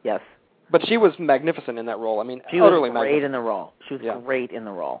 Yes. But she was magnificent in that role. I mean, she utterly was great magnificent. in the role. She was great in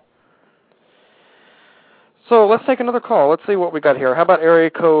the role. So let's take another call. Let's see what we got here. How about area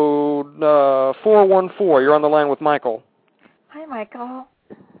code 414? You're on the line with Michael. Hi, Michael.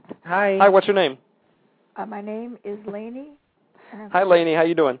 Hi. Hi, what's your name? My name is Lainey. Hi, Lainey. How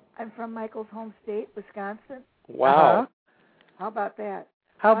you doing? I'm from Michael's home state, Wisconsin. Wow. How about that?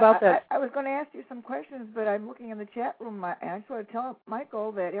 How about that? I was going to ask you some questions, but I'm looking in the chat room, and I just want to tell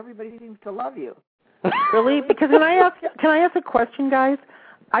Michael that everybody seems to love you. Really? Because can I ask a question, guys?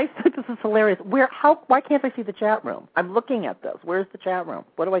 I think this is hilarious. Why can't I see the chat room? I'm looking at this. Where's the chat room?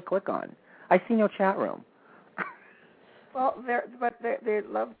 What do I click on? I see no chat room. Well, they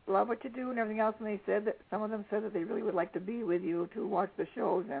love what you do and everything else, and they said that some of them said that they really would like to be with you to watch the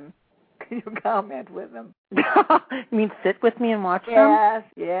shows, and can you comment with them? You mean sit with me and watch them?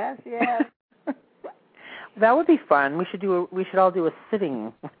 Yes. That would be fun. We should all do a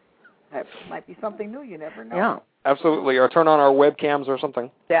sitting. That might be something new. You never know. Yeah. Absolutely, or turn on our webcams or something.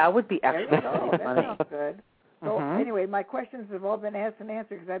 That would be actually that funny. Sounds good. So anyway, my questions have all been asked and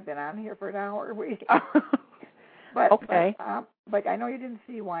answered because I've been on here for an hour. But I know you didn't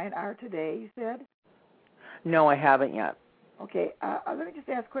see Y&R today, you said? No, I haven't yet. Okay, let me just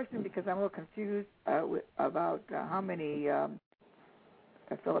ask a question because I'm a little confused about how many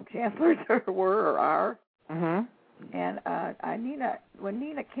Philip Chancellors there were or are. Mm-hmm. And Nina, when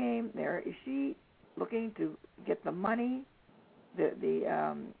Nina came there, is she looking to get the money,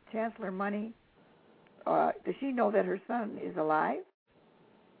 the chancellor money. Does she know that her son is alive?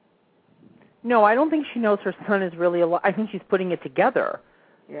 No, I don't think she knows her son is really alive. I think she's putting it together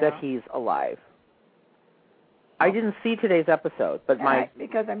that he's alive. I didn't see today's episode, but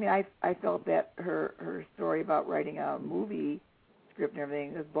because I felt that her story about writing a movie script and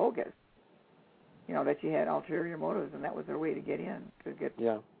everything is bogus. You know, that she had ulterior motives, and that was her way to get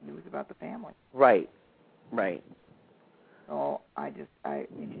news about the family. Right. So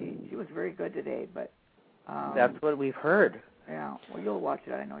she was very good today, but that's what we've heard. Yeah. Well, you'll watch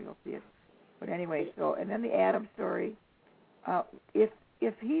it. I know you'll see it. But anyway, and then the Adam story. If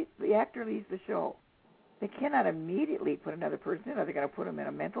the actor leaves the show, they cannot immediately put another person in. Are they going to put him in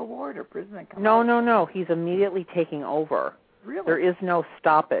a mental ward or prison and come out? No. He's immediately taking over. Really? There is no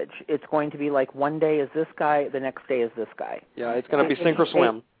stoppage. It's going to be like one day is this guy, the next day is this guy. Yeah, it's going to be sink or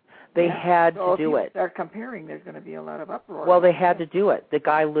swim. They had to do it. If you start comparing, there's going to be a lot of uproar. Well, they had to do it. The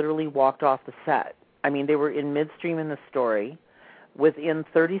guy literally walked off the set. I mean, they were in midstream in the story. Within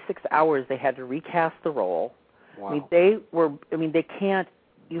 36 hours, they had to recast the role. Wow. They can't.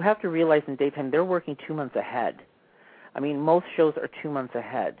 You have to realize in daytime they're working 2 months ahead. I mean, most shows are 2 months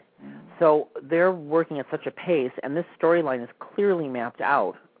ahead. So they're working at such a pace, and this storyline is clearly mapped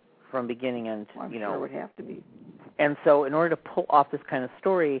out from beginning and, I'm sure it would have to be. And so in order to pull off this kind of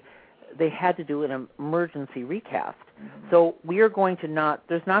story, they had to do an emergency recast. So we are going to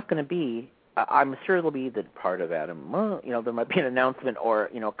there's not going to be, I'm sure it'll be the part of Adam, there might be an announcement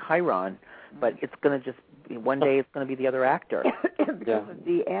or, Chiron, but it's going to just be, one day it's going to be the other actor. Because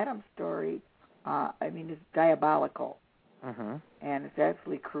the Adam story, is diabolical. And it's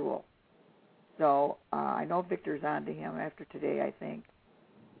absolutely cruel. So I know Victor's on to him after today, I think.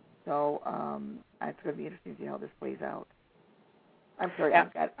 So it's going to be interesting to see how this plays out. I'm sorry,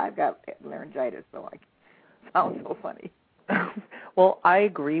 I've got laryngitis, so I sound so funny. Well, I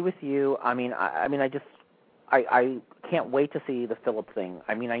agree with you. I can't wait to see the Philip thing.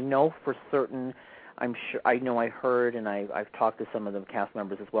 I mean, I know for certain. I'm sure. I know. I heard, and I've talked to some of the cast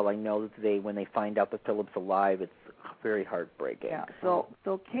members as well. I know that when they find out that Philip's alive, it's very heartbreaking. Yeah. So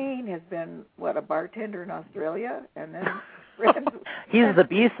Kane has been a bartender in Australia, and then he's the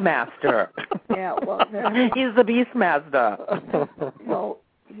Beastmaster. Yeah. Well, he's the Beastmaster. Well,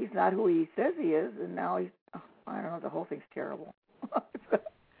 he's not who he says he is, and now he's. I don't know. The whole thing's terrible.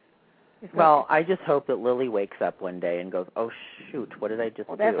 Well, I just hope that Lily wakes up one day and goes, "Oh shoot, what did I just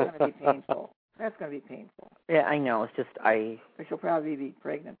do?" That's going to be painful. That's going to be painful. Yeah, I know. It's just But she'll probably be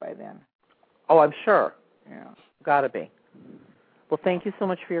pregnant by then. Oh, I'm sure. Yeah. Gotta be. Well, thank you so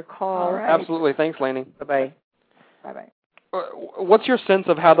much for your call. All right. Absolutely. Thanks, Lainey. Bye-bye. Bye-bye. What's your sense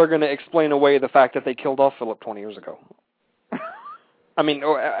of how they're going to explain away the fact that they killed off Philip 20 years ago?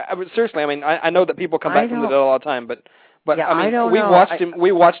 Seriously. I know that people come back from the dead all the time, but yeah, I don't we know. watched him.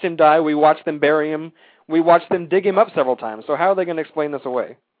 We watched him die. We watched them bury him. We watched them dig him up several times. So how are they going to explain this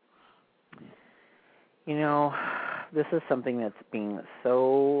away? This is something that's being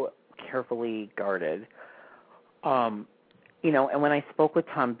so carefully guarded. And when I spoke with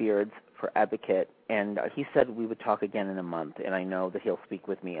Tom Beards for Advocate, and he said we would talk again in a month, and I know that he'll speak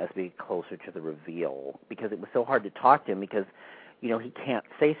with me as we get closer to the reveal, because it was so hard to talk to him because, he can't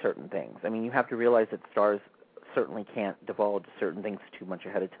say certain things. I mean, you have to realize that stars certainly can't divulge certain things too much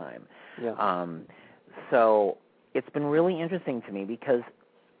ahead of time. Yeah. So it's been really interesting to me because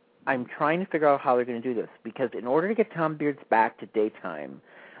I'm trying to figure out how they're going to do this, because in order to get Tom Beards back to daytime,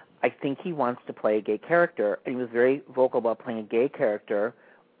 I think he wants to play a gay character, and he was very vocal about playing a gay character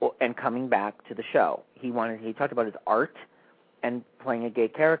and coming back to the show. He talked about his art and playing a gay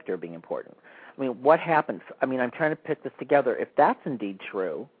character being important. I mean, what happens? I mean, I'm trying to pick this together. If that's indeed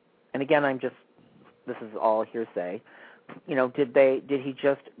true, and again, this is all hearsay, did he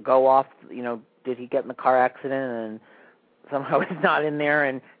just go off, did he get in the car accident and somehow he's not in there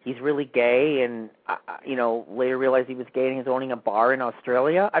and he's really gay and, later realized he was gay and he's owning a bar in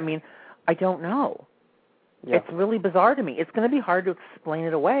Australia? I mean, I don't know. Yeah. It's really bizarre to me. It's going to be hard to explain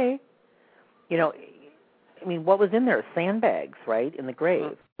it away. What was in there? Sandbags, right, in the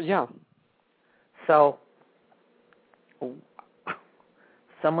grave. Yeah. So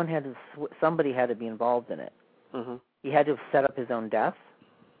somebody had to be involved in it. Mm-hmm. He had to have set up his own death.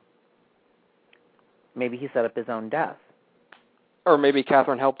 Maybe he set up his own death. Or maybe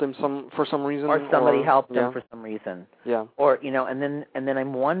Catherine helped him for some reason. Or somebody helped him for some reason. Yeah. Or, and then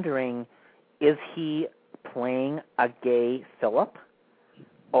I'm wondering, is he playing a gay Philip?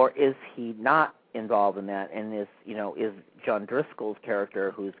 Or is he not involved in that? And is John Driscoll's character,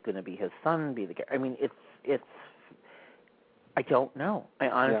 who's going to be his son, be the character? I mean, I don't know. I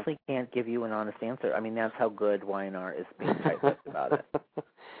honestly can't give you an honest answer. I mean, that's how good Y&R is being tight-lipped about it.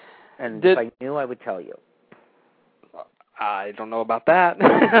 And if I knew, I would tell you. I don't know about that.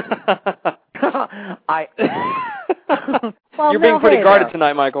 Well, you're being pretty guarded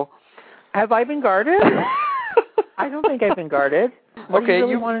tonight, Michael. Have I been guarded? I don't think I've been guarded. What do you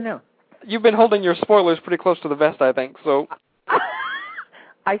really want to know? You've been holding your spoilers pretty close to the vest, I think. So,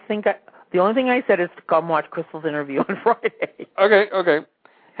 I think the only thing I said is to come watch Crystal's interview on Friday. Okay.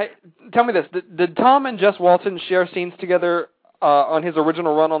 Hey, tell me this: did Tom and Jess Walton share scenes together on his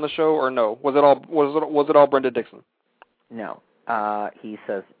original run on the show, or no? Was it all Brenda Dixon? No. He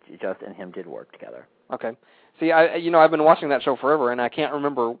says Jess and him did work together. Okay. See, I've been watching that show forever, and I can't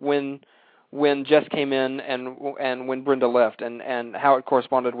remember when Jess came in and when Brenda left, and how it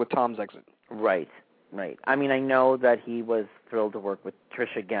corresponded with Tom's exit. Right. I mean, I know that he was thrilled to work with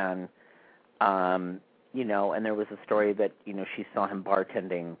Trish again, and there was a story that, she saw him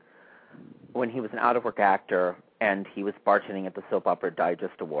bartending when he was an out-of-work actor, and he was bartending at the Soap Opera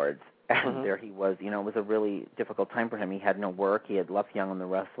Digest Awards, and there he was. It was a really difficult time for him. He had no work. He had left Young and the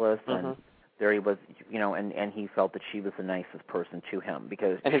Restless, and there he was, and he felt that she was the nicest person to him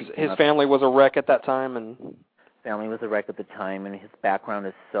because. And his family was a wreck at that time, and family was a wreck at the time, and his background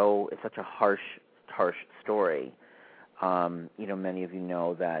is such a harsh story. Many of you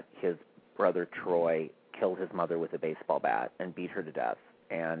know that his brother Troy killed his mother with a baseball bat and beat her to death,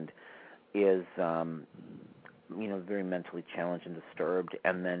 and is very mentally challenged and disturbed.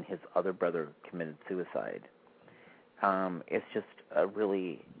 And then his other brother committed suicide. It's just a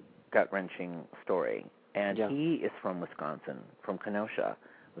really gut-wrenching story. And he is from Wisconsin, from Kenosha,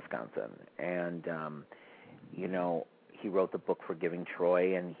 Wisconsin. And, he wrote the book Forgiving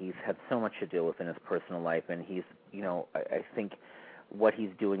Troy, and he's had so much to deal with in his personal life. And he's, I think what he's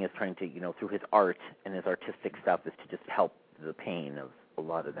doing is trying to, through his art and his artistic stuff is to just help the pain of a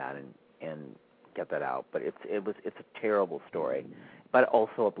lot of that and get that out. But it's a terrible story, but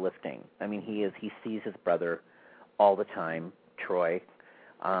also uplifting. I mean, he sees his brother all the time, Troy,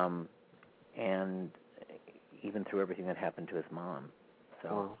 and even through everything that happened to his mom.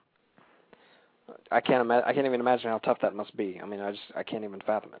 So I can't even imagine how tough that must be. I mean, I can't even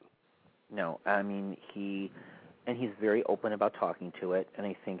fathom it. No, I mean he's very open about talking to it, and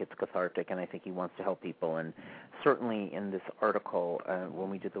I think it's cathartic, and I think he wants to help people. And certainly in this article, when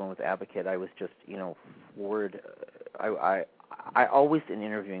we did the one with Advocate, I was just floored. I always in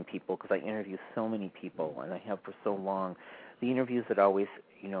interviewing people, because I interview so many people, and I have for so long, the interviews that always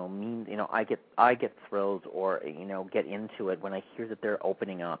I get thrilled or get into it when I hear that they're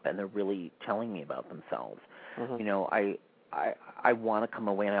opening up and they're really telling me about themselves. I want to come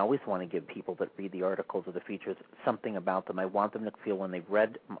away, and I always want to give people that read the articles or the features something about them. I want them to feel when they've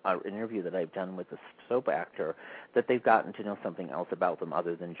read an interview that I've done with a soap actor that they've gotten to know something else about them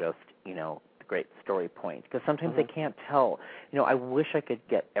other than just the great story point. Because sometimes they can't tell. I wish I could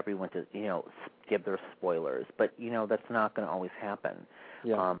get everyone to give their spoilers, but that's not going to always happen.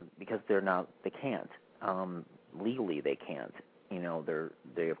 Because they can't. Legally they can't.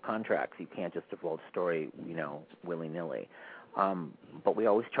 They have contracts. You can't just divulge a story, willy-nilly. But we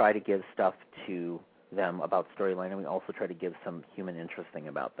always try to give stuff to them about storyline, and we also try to give some human interesting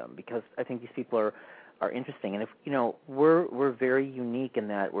about them, because I think these people are interesting. And if we're very unique in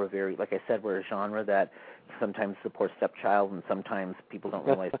that we're very, like I said, we're a genre that sometimes supports stepchild, and sometimes people don't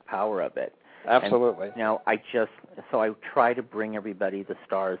realize the power of it. Absolutely. And, I try to bring everybody the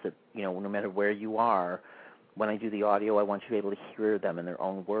stars that, no matter where you are, when I do the audio, I want you to be able to hear them in their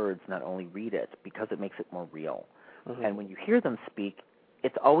own words, not only read it, because it makes it more real. And when you hear them speak,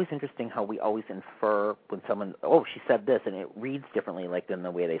 it's always interesting how we always infer when someone, she said this, and it reads differently than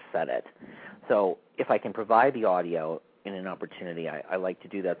the way they said it. So if I can provide the audio in an opportunity, I like to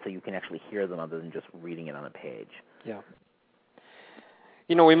do that so you can actually hear them other than just reading it on a page. Yeah.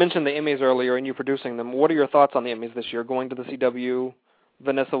 We mentioned the Emmys earlier and you producing them. What are your thoughts on the Emmys this year? Going to the CW,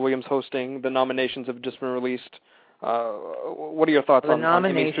 Vanessa Williams hosting, the nominations have just been released. What are your thoughts on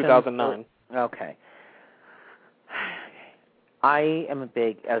Emmys 2009? Okay. I am a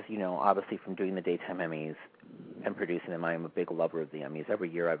big, as you know, obviously from doing the daytime Emmys and producing them, I am a big lover of the Emmys.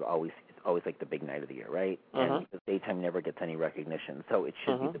 Every year it's always like the big night of the year, right? And the daytime never gets any recognition, so it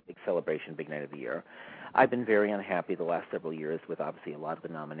should be the big celebration, big night of the year. I've been very unhappy the last several years with obviously a lot of the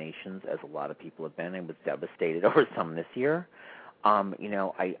nominations, as a lot of people have been. I was devastated over some this year. I'm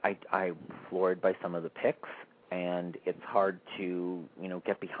floored by some of the picks, and it's hard to,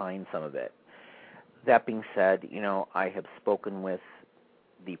 get behind some of it. That being said, I have spoken with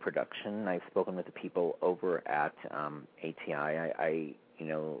the production. I've spoken with the people over at ATI. I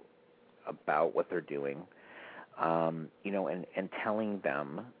about what they're doing. and telling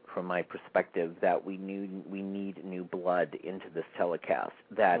them, from my perspective, that we need new blood into this telecast.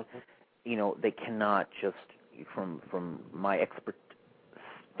 That they cannot just, from my expert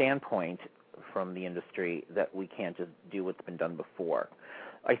standpoint from the industry, that we can't just do what's been done before.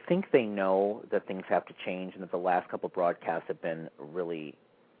 I think they know that things have to change, and that the last couple of broadcasts have been really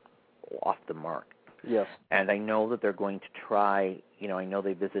off the mark. Yes. And I know that they're going to try, I know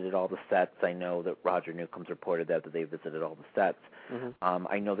they visited all the sets. I know that Roger Newcomb's reported that they visited all the sets.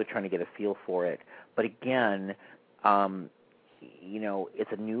 I know they're trying to get a feel for it. But again,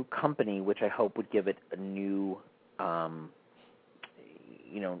 it's a new company, which I hope would give it a new,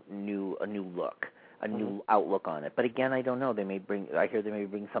 new look, a new outlook on it. But again, I don't know. I hear they may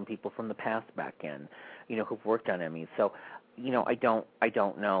bring some people from the past back in, who've worked on Emmys. So, I don't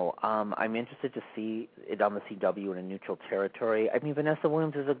know. I'm interested to see it on the CW in a neutral territory. I mean, Vanessa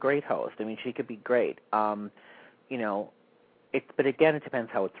Williams is a great host. I mean, she could be great. But again, it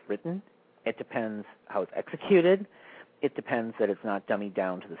depends how it's written. It depends how it's executed. It depends that it's not dummied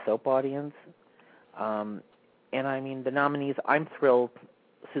down to the soap audience. And I mean, the nominees, I'm thrilled.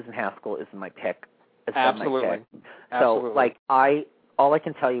 Susan Haskell is my pick. Absolutely. My pick. So, all I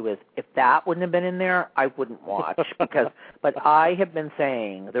can tell you is, if that wouldn't have been in there, I wouldn't watch but I have been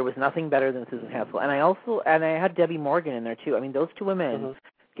saying there was nothing better than Susan Haskell, and I had Debbie Morgan in there too. I mean, those two women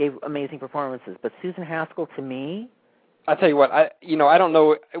gave amazing performances, but Susan Haskell, to me, I tell you what, I don't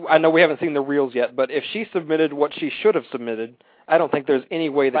know. I know we haven't seen the reels yet, but if she submitted what she should have submitted, I don't think there's any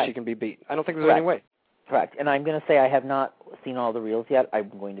way that she can be beat. I don't think there's any way. Correct. And I'm going to say I have not seen all the reels yet. I'm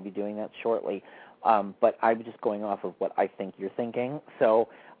going to be doing that shortly. But I'm just going off of what I think you're thinking. So,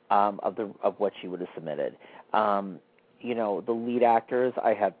 of what she would have submitted. The lead actors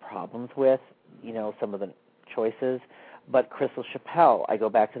I had problems with. Some of the choices. But Crystal Chappelle, I go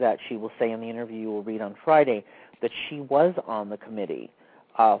back to that. She will say in the interview we'll read on Friday that she was on the committee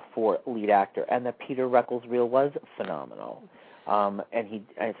for lead actor, and that Peter Reckles' reel was phenomenal.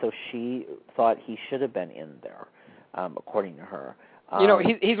 So she thought he should have been in there, according to her.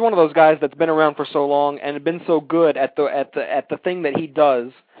 He's one of those guys that's been around for so long and been so good at the thing that he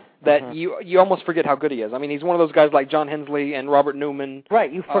does that you almost forget how good he is. I mean, he's one of those guys like John Hensley and Robert Newman.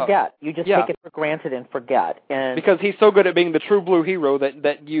 Right, you forget. You just take it for granted and forget. And because he's so good at being the true blue hero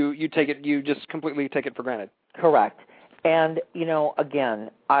that you just completely take it for granted. Correct. And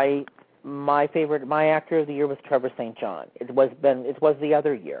again, my actor of the year was Trevor St. John. It was the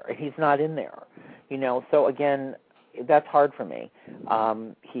other year. He's not in there. So again, that's hard for me.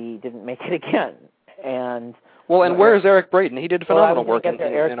 He didn't make it again. And where is Eric Braeden? He did phenomenal work in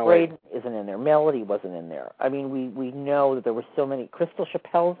Eric Braeden isn't in there. Melody wasn't in there. I mean, we know that there were so many. Crystal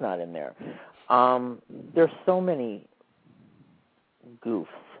Chappelle's not in there. There's so many goofs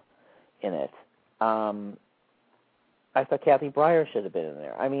in it. I thought Kathy Breyer should have been in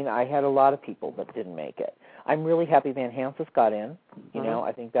there. I mean, I had a lot of people that didn't make it. I'm really happy Van Hansis got in.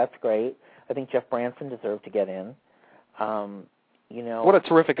 I think that's great. I think Jeff Branson deserved to get in. What a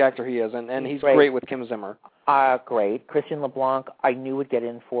terrific actor he is, and he's great with Kim Zimmer. Great. Christian LeBlanc, I knew would get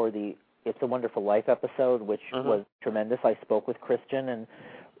in for the It's a Wonderful Life episode, which was tremendous. I spoke with Christian, and,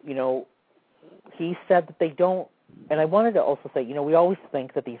 he said that they don't, and I wanted to also say, we always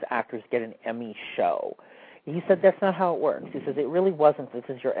think that these actors get an Emmy show. He said that's not how it works. He says it really wasn't, this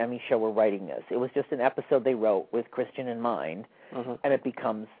is your Emmy show, we're writing this. It was just an episode they wrote with Christian in mind, and it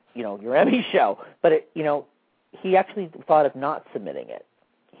becomes, your Emmy show. But, he actually thought of not submitting it,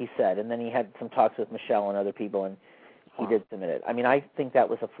 he said, and then he had some talks with Michelle and other people, and he did submit it. I mean, I think that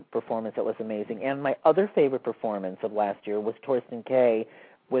was a performance that was amazing. And my other favorite performance of last year was Torsten Kaye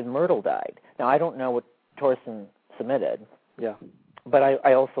when Myrtle died. Now, I don't know what Torsten submitted, but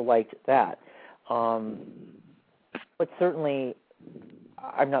I also liked that. But certainly,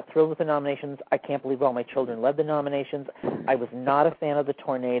 I'm not thrilled with the nominations. I can't believe All My Children led the nominations. I was not a fan of the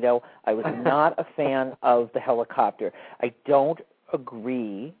tornado. I was not a fan of the helicopter. I don't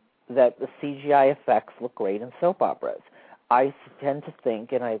agree that the CGI effects look great in soap operas. I tend to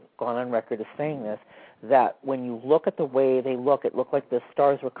think, and I've gone on record as saying this, that when you look at the way they look, it looked like the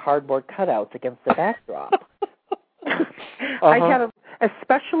stars were cardboard cutouts against the backdrop. I had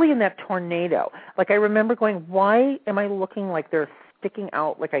especially in that tornado. Like, I remember going, why am I looking like they're sticking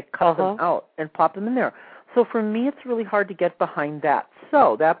out, like I cut them out and pop them in there? So for me, it's really hard to get behind that.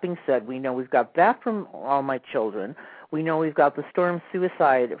 So that being said, we know we've got that from All My Children. We know we've got the storm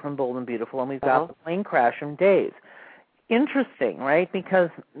suicide from Bold and Beautiful, and we've got the plane crash from Days. Interesting, right? Because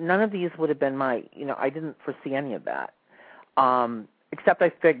none of these would have been my, I didn't foresee any of that. Except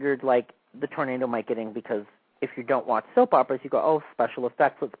I figured, like, the tornado might get in because if you don't watch soap operas, you go, oh, special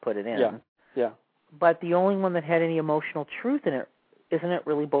effects, let's put it in. Yeah. but the only one that had any emotional truth in it, isn't it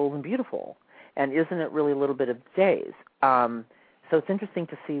really Bold and Beautiful? And isn't it really a little bit of Days? So it's interesting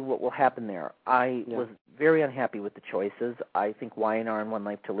to see what will happen there. I was very unhappy with the choices. I think Y&R and One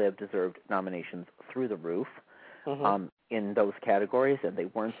Life to Live deserved nominations through the roof in those categories, and they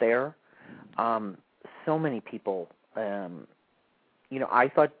weren't there. So many people,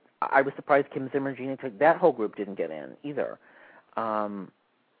 I thought, I was surprised Kim Zimmer, Gina, that whole group didn't get in either.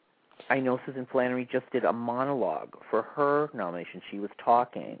 I know Susan Flannery just did a monologue for her nomination. She was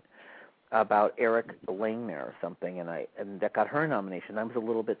talking about Eric Langner or something, and that got her nomination. I was a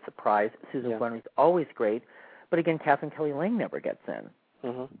little bit surprised. Susan Flannery's always great, but again, Kathleen Kelly Lang never gets in.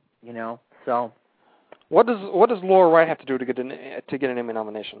 So what does Laura Wright have to do to get an Emmy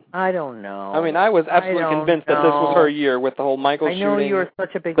nomination? I don't know. I mean, I was absolutely convinced that this was her year with the whole Michael shooting. I know you were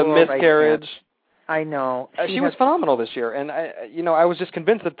such a big the miscarriage. I know She was phenomenal this year, and I was just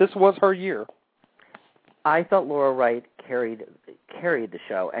convinced that this was her year. I thought Laura Wright carried the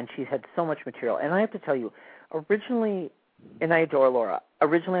show, and she had so much material. And I have to tell you, originally, and I adore Laura.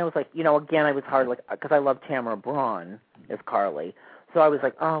 Originally, I was like, again, I was hard, because I love Tamara Braun as Carly. So I was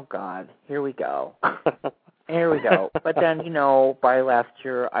like, oh God, here we go. Here we go. But then, by last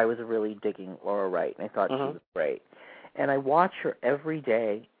year, I was really digging Laura Wright, and I thought she was great. And I watch her every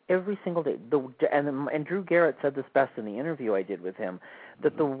day. Every single day, and Drew Garrett said this best in the interview I did with him,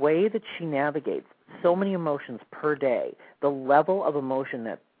 that the way that she navigates so many emotions per day, the level of emotion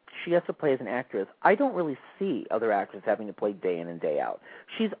that she has to play as an actress, I don't really see other actors having to play day in and day out.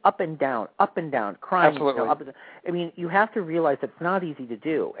 She's up and down, crying. Absolutely. I mean, you have to realize that it's not easy to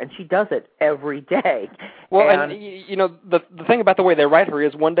do, and she does it every day. Well, and the thing about the way they write her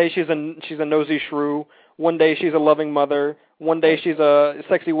is one day she's a nosy shrew, one day she's a loving mother, one day she's a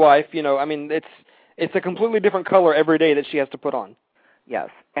sexy wife. I mean, it's a completely different color every day that she has to put on. Yes,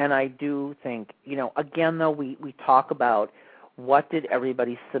 and I do think, again, though, we talk about what did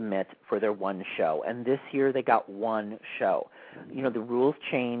everybody submit for their one show, and this year they got one show. The rules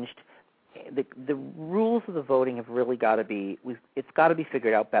changed. The rules of the voting have really got to be, it's got to be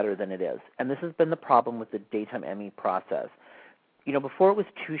figured out better than it is, and this has been the problem with the Daytime Emmy process. Before it was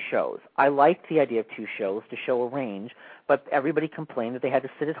two shows. I liked the idea of two shows to show a range, but everybody complained that they had to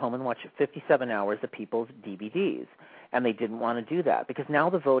sit at home and watch 57 hours of people's DVDs, and they didn't want to do that because now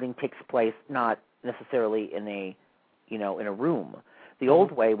the voting takes place not necessarily in a room. The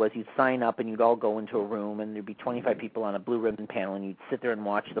old way was you'd sign up and you'd all go into a room and there'd be 25 people on a blue ribbon panel and you'd sit there and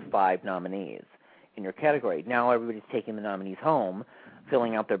watch the 5 nominees in your category. Now everybody's taking the nominees home,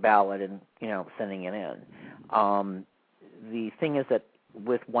 filling out their ballot and, sending it in. The thing is that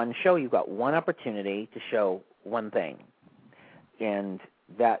with one show, you've got one opportunity to show one thing. And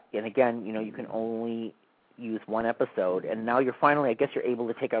again, you can only use one episode. And now you're finally, I guess you're able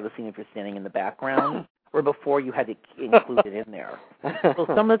to take out a scene if you're standing in the background, where before you had to include it in there. So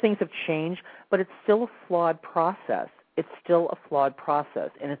some of the things have changed, but it's still a flawed process.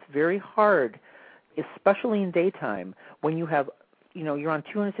 And it's very hard, especially in daytime, when you have, you're on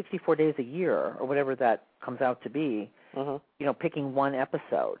 264 days a year, or whatever that comes out to be, picking one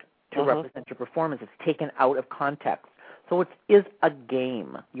episode to represent your performance. It's taken out of context. So it is a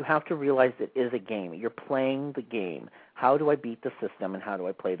game. You have to realize it is a game. You're playing the game. How do I beat the system and how do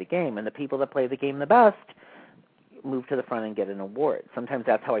I play the game? And the people that play the game the best move to the front and get an award. Sometimes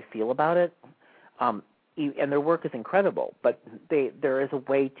that's how I feel about it. And their work is incredible, but there is a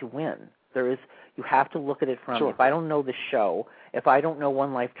way to win. You have to look at it from, if I don't know the show, if I don't know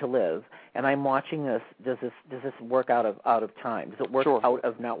One Life to Live, and I'm watching this, does this work out of time? Does it work out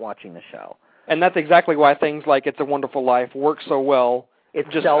of not watching the show? And that's exactly why things like It's a Wonderful Life work so well as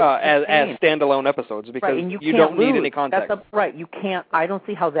standalone episodes, because you don't need any context. You can't. I don't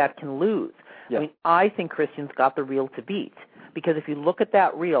see how that can lose. Yeah. I mean, I think Christian's got the reel to beat. Because if you look at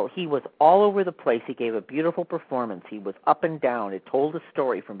that reel, he was all over the place. He gave a beautiful performance. He was up and down. It told a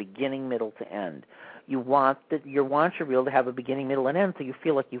story from beginning, middle to end. You want your reel to have a beginning, middle, and end so you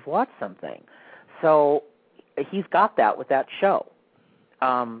feel like you've watched something. So he's got that with that show.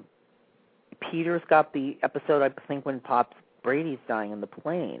 Peter's got the episode, I think, when Pops Brady's dying in the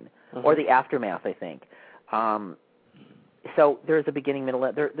plane, or the aftermath, I think. So there's a beginning, middle,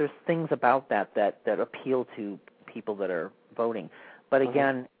 end. There's things about that appeal to people that are voting, but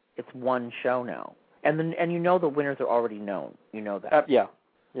again, it's one show now, and the winners are already known. You know that. Yeah.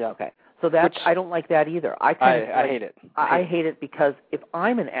 Okay, so I don't like that either. I hate it. I hate it because if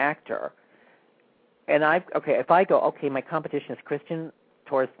I'm an actor, and if I go, my competition is Christian,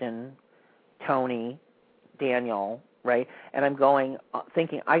 Torsten, Tony, Daniel, right? And I'm going,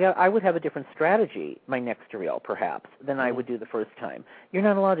 thinking, I would have a different strategy my next reel, perhaps, than I would do the first time. You're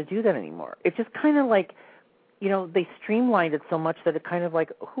not allowed to do that anymore. It's just kind of like, they streamlined it so much that it kind of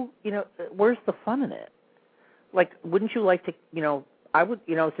like, where's the fun in it? Like, wouldn't you like to, I would,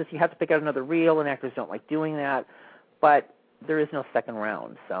 it's just you have to pick out another reel, and actors don't like doing that, but there is no second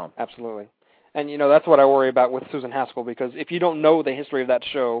round, so. Absolutely. And, that's what I worry about with Susan Haskell, because if you don't know the history of that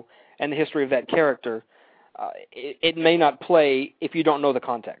show and the history of that character, it may not play if you don't know the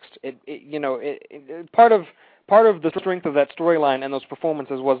context. Part of the strength of that storyline and those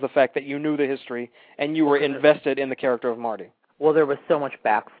performances was the fact that you knew the history and you were invested in the character of Marty. Well, there was so much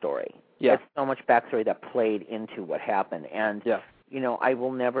backstory. Yeah. There's so much backstory that played into what happened. And, I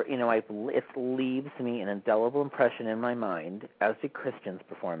will never, it leaves me an indelible impression in my mind, as did Christian's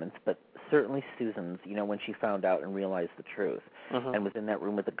performance, but certainly Susan's, when she found out and realized the truth and was in that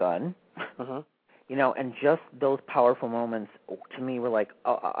room with the gun. And just those powerful moments to me were like,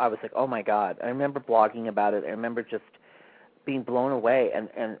 I was like, oh my God. I remember blogging about it. I remember just being blown away.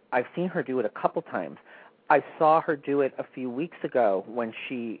 And I've seen her do it a couple times. I saw her do it a few weeks ago when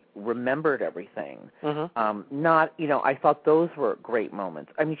she remembered everything. I thought those were great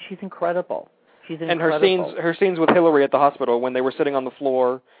moments. I mean, she's incredible. She's incredible. And her scenes with Hillary at the hospital when they were sitting on the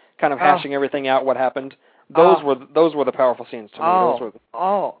floor, kind of hashing everything out, what happened. Those were the powerful scenes to me.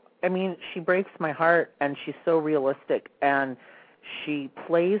 I mean, she breaks my heart, and she's so realistic, and she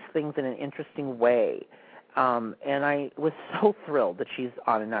plays things in an interesting way. And I was so thrilled that she's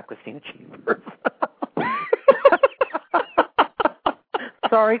on and not Christina Chambers.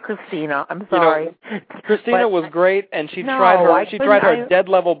 Sorry, Christina. I'm sorry. Christina was great, and she tried her dead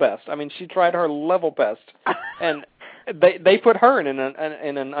level best. I mean, she tried her level best, and they put her in an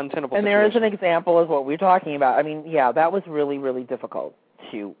untenable situation. And there is an example of what we're talking about. I mean, that was really, really difficult.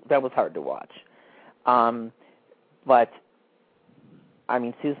 That was hard to watch. But, I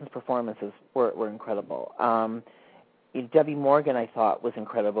mean, Susan's performances were incredible. Debbie Morgan, I thought, was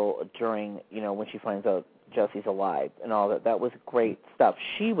incredible during, when she finds out Jesse's alive and all that. That was great stuff.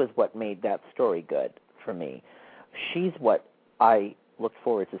 She was what made that story good for me. She's what I look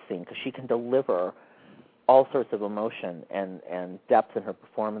forward to seeing, because she can deliver all sorts of emotion and depth in her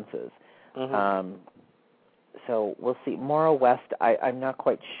performances. So we'll see. Maura West, I'm not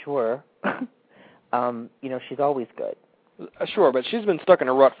quite sure. She's always good. Sure, but she's been stuck in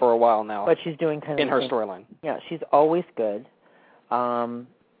a rut for a while now. But she's doing kind of in her storyline. Yeah, she's always good.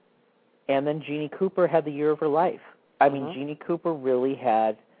 And then Jeannie Cooper had the year of her life. I mean, Jeannie Cooper really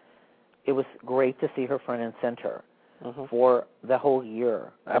had. It was great to see her front and center for the whole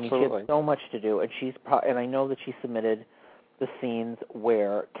year. Absolutely. I mean, she had so much to do, and and I know that she submitted the scenes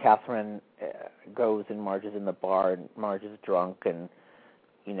where Catherine goes and Marge is in the bar and Marge is drunk, and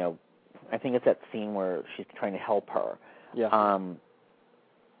I think it's that scene where she's trying to help her. Yeah.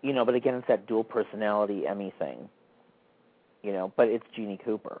 But again, it's that dual personality Emmy thing. But it's Jeannie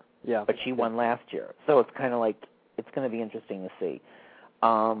Cooper. Yeah. But she won last year, so it's kind of like it's going to be interesting to see.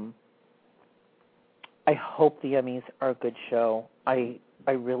 I hope the Emmys are a good show. I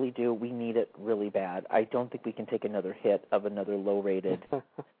really do. We need it really bad. I don't think we can take another hit of another low-rated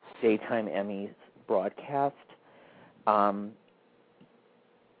daytime Emmys broadcast.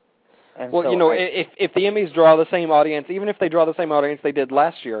 If the Emmys draw the same audience, even if they draw the same audience they did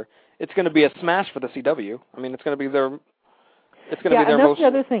last year, it's going to be a smash for the CW. I mean, it's going to be their. It's going to be their most.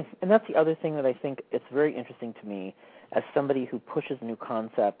 And that's the other thing that I think it's very interesting to me as somebody who pushes new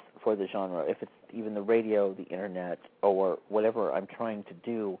concepts for the genre, if it's even the radio, the internet, or whatever I'm trying to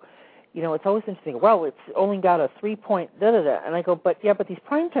do. It's always interesting. Well, it's only got a 3-point da-da-da. And I go, but these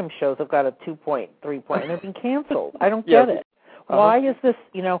primetime shows have got a 2-point, 3-point, and they've been canceled. I don't get it. Why is this,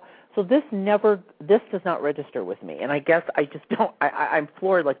 so this does not register with me. And I guess I just don't, I'm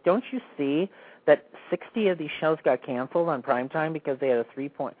floored. Like, don't you see that 60 of these shows got canceled on primetime because they had a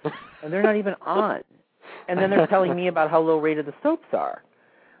 3-point, and they're not even on. And then they're telling me about how low-rated the soaps are.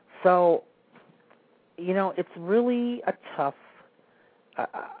 So, it's really a tough,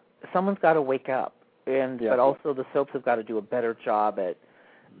 someone's got to wake up. But also the soaps have got to do a better job at,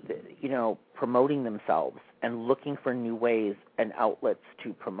 promoting themselves and looking for new ways and outlets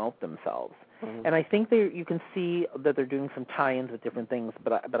to promote themselves. And I think you can see that they're doing some tie-ins with different things,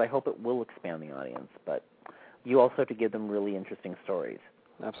 but I hope it will expand the audience. But you also have to give them really interesting stories.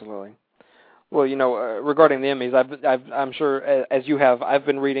 Absolutely. Well, regarding the Emmys, I'm sure, as you have, I've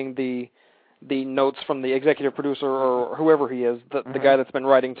been reading the notes from the executive producer or whoever he is, the guy that's been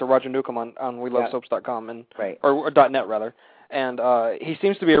writing to Roger Newcomb on WeLoveSoaps.com or .net rather, and he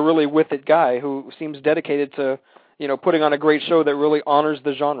seems to be a really with it guy who seems dedicated to putting on a great show that really honors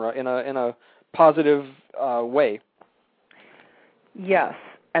the genre in a positive way. Yes,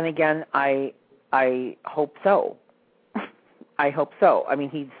 and again, I hope so. I hope so. I mean,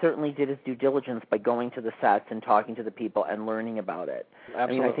 he certainly did his due diligence by going to the sets and talking to the people and learning about it.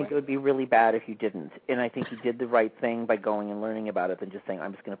 Absolutely. I mean, I think it would be really bad if you didn't. And I think he did the right thing by going and learning about it than just saying,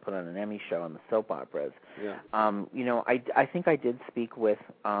 I'm just going to put on an Emmy show on the soap operas. Yeah. I think I did speak with,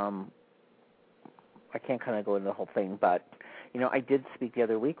 I can't kind of go into the whole thing, but, I did speak the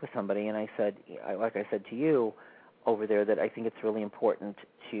other week with somebody, and I said, like I said to you over there, that I think it's really important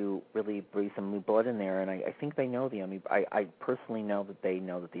to really breathe some new blood in there, and I think they know the Emmy. I personally know that they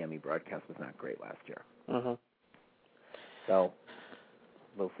know that the Emmy broadcast was not great last year. Mm-hmm. So,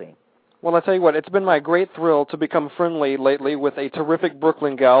 we'll see. Well, I'll tell you what, it's been my great thrill to become friendly lately with a terrific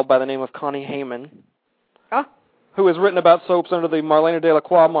Brooklyn gal by the name of Connie Heyman, who has written about soaps under the Marlena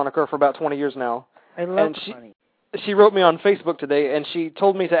Delacroix moniker for about 20 years now. I love Connie. She wrote me on Facebook today, and she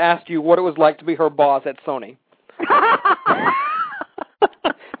told me to ask you what it was like to be her boss at Sony.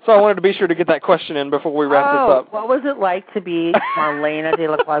 So I wanted to be sure to get that question in before we wrap this up. What was it like to be Marlena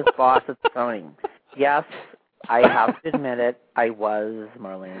Delacroix's boss at Sony? Yes, I have to admit it. I was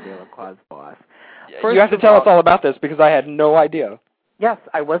Marlena Delacroix's boss. You have to tell us all about this because I had no idea. Yes,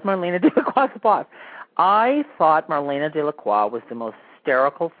 I was Marlena Delacroix's boss. I thought Marlena Delacroix was the most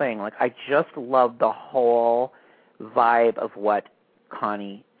hysterical thing. Like, I just loved the whole vibe of what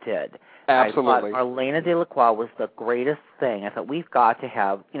Connie did. Absolutely. I thought Marlena Delacroix was the greatest thing. I thought we've got to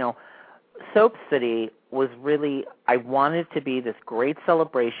have, Soap City was really, I wanted to be this great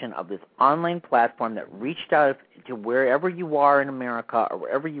celebration of this online platform that reached out to wherever you are in America or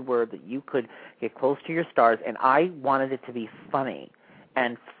wherever you were, that you could get close to your stars, and I wanted it to be funny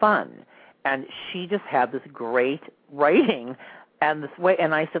and fun. And she just had this great writing and this way,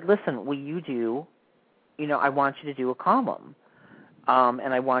 and I said, listen, will you do, I want you to do a column.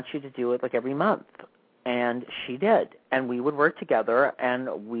 And I want you to do it like every month. And she did. And we would work together,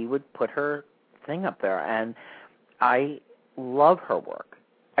 and we would put her thing up there. And I love her work.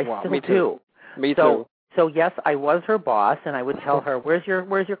 I still do. Me too. So yes, I was her boss, and I would tell her, "Where's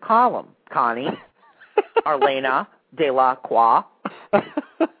your column, Connie, Marlena Delacroix?"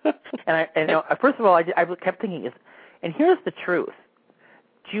 And first of all, I kept thinking, and here's the truth.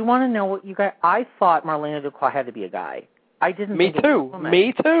 Do you want to know what you guys? I thought Marlena Delacroix had to be a guy. I didn't. Me too.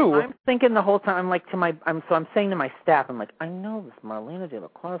 Me too. I'm thinking the whole time. I'm like I'm saying to my staff, I'm like, I know this Marlena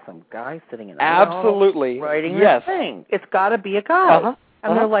Delacroix, some guy sitting in a absolutely writing this thing. It's got to be a guy.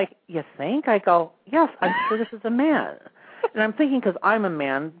 And they're like, you think? I go, yes, I'm sure this is a man. And I'm thinking, because I'm a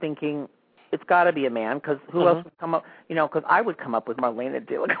man, thinking it's got to be a man, because who else would come up? Because I would come up with Marlena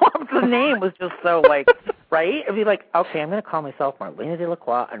Delacroix. The name was just so right? It'd be like, okay, I'm going to call myself Marlena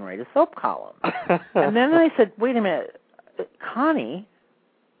Delacroix and write a soap column. And then I said, wait a minute. Connie,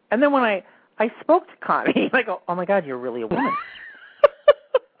 and then when I spoke to Connie, I go, oh my God, you're really a woman.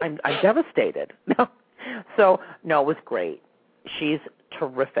 I'm devastated. So it was great. She's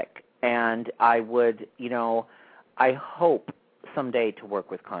terrific, and I would, I hope someday to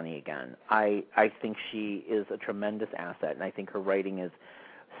work with Connie again. I think she is a tremendous asset, and I think her writing is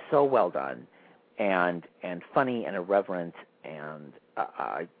so well done, and funny and irreverent, and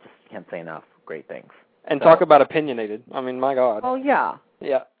I just can't say enough great things. And talk about opinionated. I mean, my God. Oh, yeah.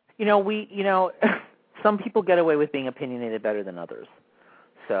 Yeah. Some people get away with being opinionated better than others.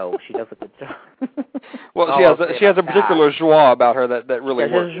 So she does a good job. Well, she has a particular joie about her that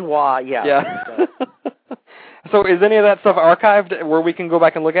really works. Joie, yeah. So is any of that stuff archived where we can go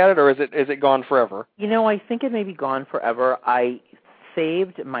back and look at it, or is it gone forever? I think it may be gone forever. I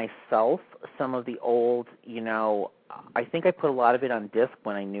saved myself some of the old, I think I put a lot of it on disc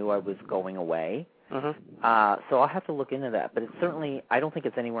when I knew I was going away. So I'll have to look into that. But it's certainly, I don't think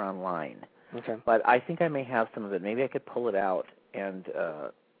it's anywhere online. Okay. But I think I may have some of it. Maybe I could pull it out, and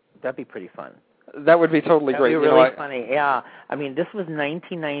that'd be pretty fun. That would be totally great. That'd be really funny, yeah. I mean, this was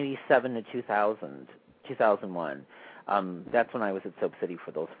 1997 to 2001. That's when I was at Soap City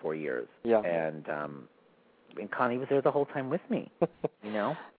for those 4 years. Yeah. And Connie was there the whole time with me,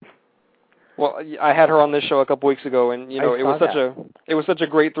 Well, I had her on this show a couple weeks ago, and it was such a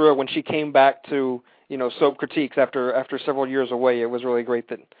great thrill when she came back to Soap Critiques after several years away. It was really great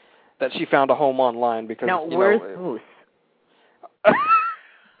that she found a home online because now where's Moose?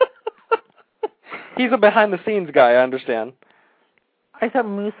 He's a behind the scenes guy, I understand. I thought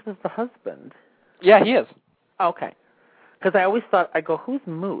Moose was the husband. Yeah, he is. Okay, because I always thought who's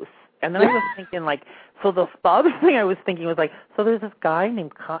Moose? And then I was thinking, so the other thing I was thinking was, so there's this guy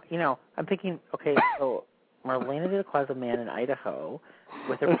named, I'm thinking, okay, so Marlena Delacroix is a man in Idaho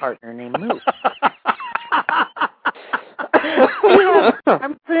with her partner named Moose.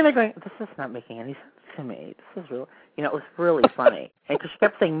 I'm sitting there going, this is not making any sense to me. This was really, it was really funny. And because she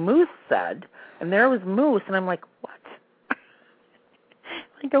kept saying Moose said, and there was Moose, and I'm like, what?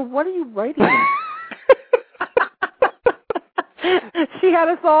 I go, what are you writing? She had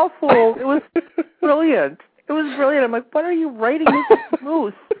us all fooled. It was brilliant. It was brilliant. I'm like, what are you writing? This is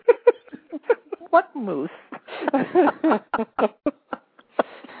Moose. What Moose?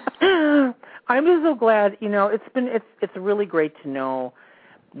 I'm just so glad, it's really great to know.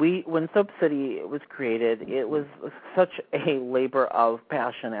 When Soap City was created, it was such a labor of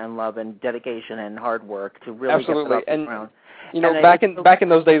passion and love and dedication and hard work to really get it off the ground. Back in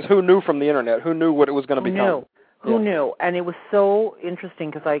those days, who knew from the internet? Who knew what it was going to become? Who knew? And it was so interesting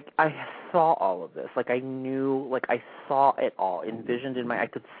because I saw all of this. I knew, I saw it all envisioned I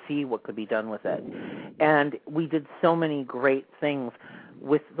could see what could be done with it. And we did so many great things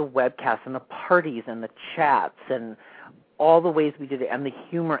with the webcasts and the parties and the chats and all the ways we did it, and the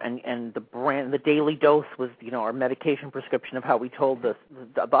humor and the brand. The Daily Dose was, our medication prescription of how we told the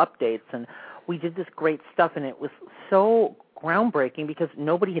updates. And we did this great stuff, and it was so groundbreaking because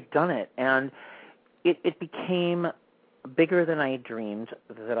nobody had done it. And it became bigger than I had dreamed,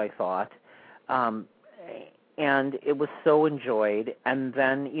 that I thought, and it was so enjoyed. And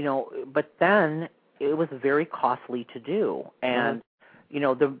then, but then it was very costly to do, and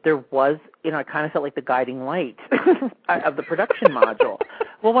there was, I kind of felt like the guiding light of the production module.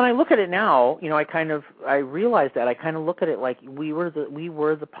 Well, when I look at it now, I realize that I kind of look at it like we were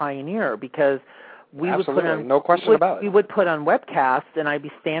the pioneer, because we Absolutely. would put on, no question about it. We would put on webcasts, and I'd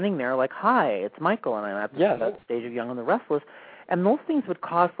be standing there like, "Hi, it's Michael," and I'm at the stage of Young and the Restless, and those things would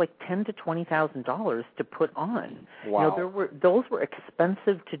cost like $10,000 to $20,000 to put on. Wow. Those were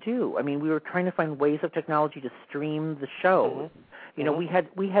expensive to do. I mean, we were trying to find ways of technology to stream the shows.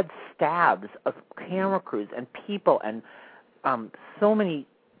 Mm-hmm. We had stabs of camera crews and people and so many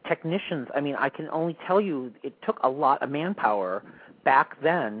technicians. I mean, I can only tell you it took a lot of manpower back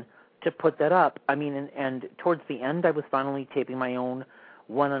then to put that up. I mean, and towards the end, I was finally taping my own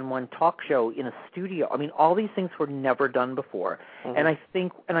one-on-one talk show in a studio. I mean, all these things were never done before. Mm-hmm. And I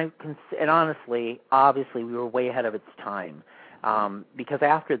think, and honestly, obviously, we were way ahead of its time, because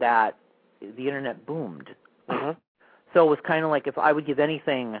after that, the internet boomed. Mm-hmm. So it was kind of like if I would give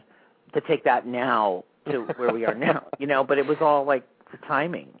anything to take that now to where we are now, but it was all like the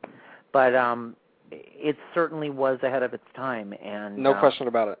timing. But it certainly was ahead of its time, and no question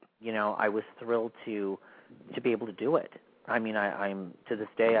about it. I was thrilled to be able to do it. I mean, I'm to this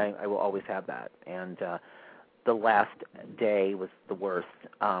day I will always have that. And the last day was the worst,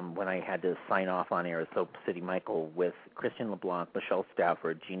 when I had to sign off on air as Soap City Michael with Christian LeBlanc, Michelle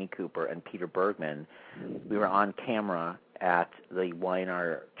Stafford, Jeannie Cooper, and Peter Bergman. We were on camera at the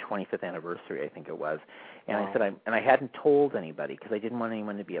YNR 25th anniversary, I think it was. And I said, I hadn't told anybody because I didn't want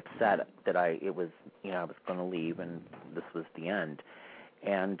anyone to be upset that I was going to leave and this was the end.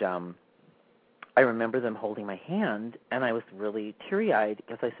 And I remember them holding my hand, and I was really teary-eyed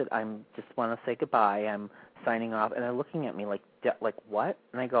because I said, I just want to say goodbye. I'm signing off. And they're looking at me like what?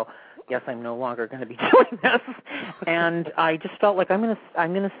 And I go, yes, I'm no longer going to be doing this. And I just felt like I'm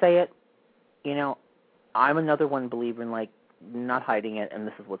gonna say it. I'm another one believer in not hiding it, and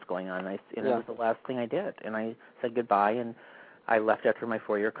this is what's going on. It was the last thing I did, and I said goodbye, and I left after my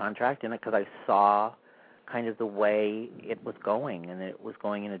 4-year contract, and because I saw kind of the way it was going, and it was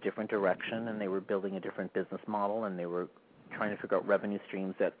going in a different direction, and they were building a different business model, and they were trying to figure out revenue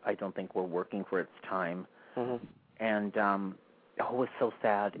streams that I don't think were working for its time. Mm-hmm. And it was so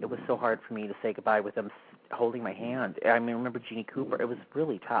sad. It was so hard for me to say goodbye with them holding my hand. I mean, I remember Jeannie Cooper. It was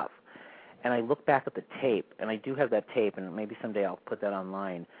really tough. And I look back at the tape, and I do have that tape, and maybe someday I'll put that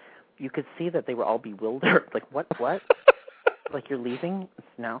online. You could see that they were all bewildered. Like, what? Like, you're leaving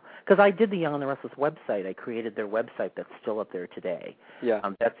now? Because I did the Young and the Restless website. I created their website that's still up there today. Yeah.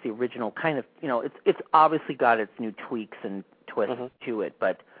 That's the original kind of, it's obviously got its new tweaks and twists to it,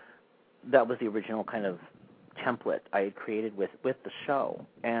 but that was the original kind of template I had created with the show.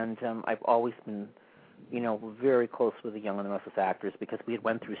 And I've always been, very close with the Young and the Restless actors because we had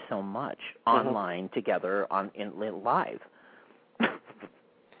went through so much online together in live.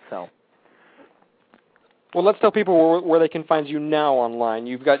 So. Well, let's tell people where they can find you now online.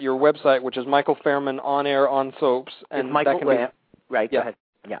 You've got your website, which is Michael Fairman On Air on Soaps, and it's Michael. that can right. Yeah, go ahead.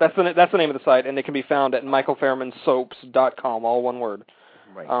 Yeah. That's the name of the site, and it can be found at michaelfairmansoaps.com, all one word.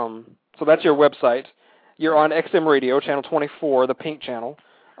 Right. So that's your website. You're on XM Radio, channel 24, the pink channel.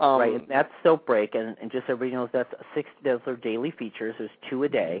 Right, and that's Soap Break, and just so everybody knows, those are daily features. There's 2 a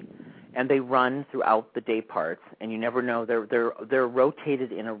day, and they run throughout the day parts, and you never know. They're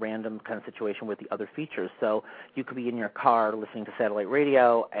rotated in a random kind of situation with the other features. So you could be in your car listening to satellite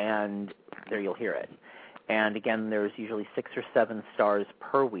radio, and there you'll hear it. And again, there's usually 6 or 7 stars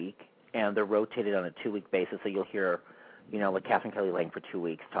per week, and they're rotated on a 2-week basis. So you'll hear, like Catherine Kelly Lang for 2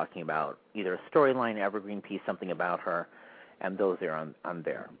 weeks talking about either a storyline, evergreen piece, something about her, and those are on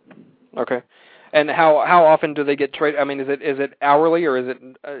there. Okay. And how often do they get traded? I mean, is it hourly, or is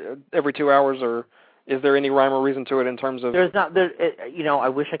it every 2 hours, or is there any rhyme or reason to it in terms of? There's not. I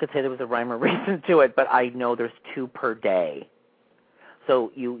wish I could say there was a rhyme or reason to it, but I know there's 2 per day.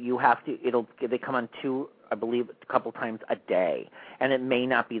 So you have to. They come on 2, I believe, a couple times a day, and it may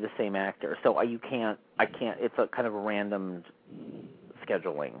not be the same actor. So I can't. It's a kind of a random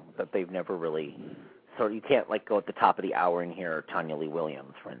scheduling that they've never really. So you can't go at the top of the hour and hear Tanya Lee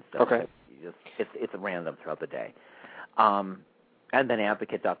Williams, for instance. Okay. It's random throughout the day. And then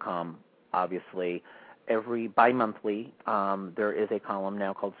Advocate.com, obviously, every bi-monthly, there is a column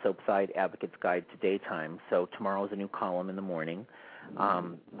now called Soapside Advocate's Guide to Daytime. So tomorrow is a new column in the morning.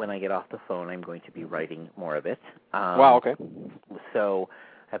 When I get off the phone, I'm going to be writing more of it. Wow, okay. So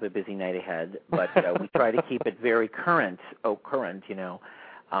I have a busy night ahead, but we try to keep it very current. So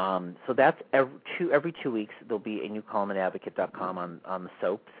that's every 2 weeks there'll be a new column at Advocate.com on the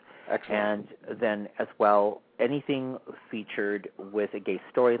soaps. Excellent. And then as well, anything featured with a gay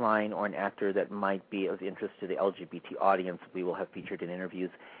storyline or an actor that might be of interest to the LGBT audience, we will have featured in interviews.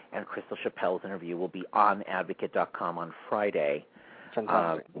 And Crystal Chappelle's interview will be on Advocate.com on Friday.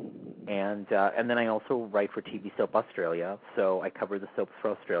 Fantastic. And then I also write for TV Soap Australia, so I cover the soaps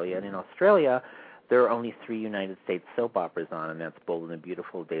for Australia. And in Australia, there are only 3 United States soap operas on, and that's Bold and the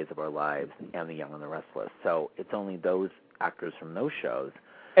Beautiful, Days of Our Lives, and The Young and the Restless. So it's only those actors from those shows.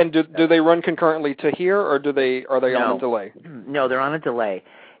 And do they run concurrently to here, or are they on a delay? No, they're on a delay.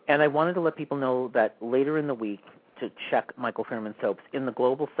 And I wanted to let people know that later in the week to check Michael Fairman Soaps. In the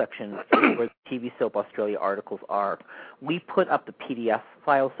global section where the TV Soap Australia articles are, we put up the PDF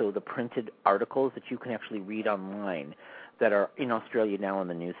file, so the printed articles that you can actually read online that are in Australia now on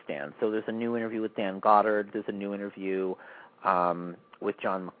the newsstand. So there's a new interview with Dan Goddard. There's a new interview with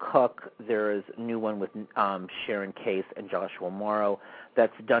John McCook. There is a new one with Sharon Case and Joshua Morrow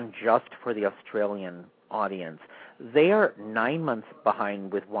that's done just for the Australian audience. They are 9 months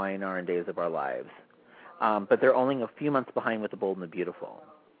behind with Y&R and Days of Our Lives, but they're only a few months behind with The Bold and the Beautiful.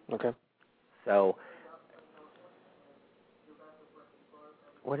 Okay. So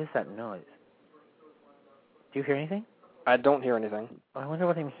what is that noise? Do you hear anything? I don't hear anything. I wonder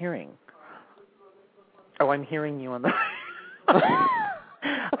what I'm hearing. Oh, I'm hearing you on the...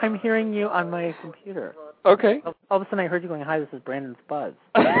 I'm hearing you on my computer. Okay. All of a sudden I heard you going, hi, this is Brandon's Buzz.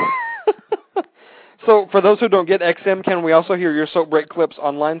 So for those who don't get XM, can we also hear your soap break clips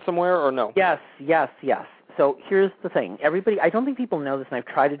online somewhere, or no? Yes. So here's the thing. Everybody, I don't think people know this, and I've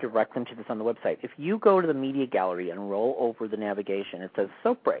tried to direct them to this on the website. If you go to the media gallery and roll over the navigation, it says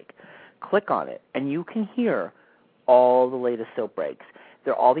soap break. Click on it, and you can hear all the latest soap breaks.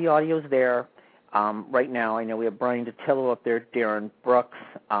 All the audio's there. Right now, I know we have Brian DiTillo up there, Darren Brooks,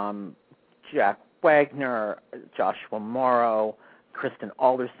 Jack Wagner, Joshua Morrow, Kristen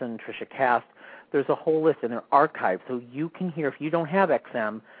Alderson, Tricia Cast. There's a whole list, and they're archived, so you can hear, if you don't have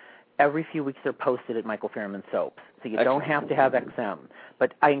XM, every few weeks they're posted at Michael Fairman Soaps, so you don't have to have XM.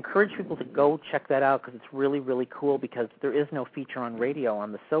 But I encourage people to go check that out because it's really, really cool, because there is no feature on radio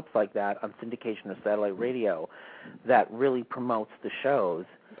on the soaps like that, on syndication or satellite radio, that really promotes the shows.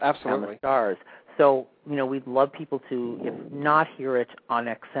 Absolutely. And the stars. So, we'd love people to, if not hear it on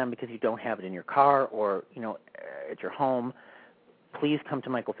XM because you don't have it in your car or, at your home, please come to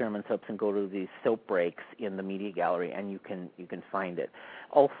Michael Fairman Soaps and go to the soap breaks in the media gallery, and you can find it.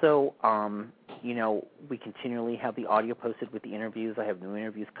 Also, we continually have the audio posted with the interviews. I have new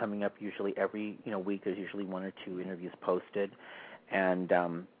interviews coming up usually every week. There's usually 1 or 2 interviews posted, and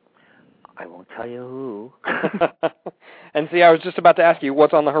I won't tell you who. And see, I was just about to ask you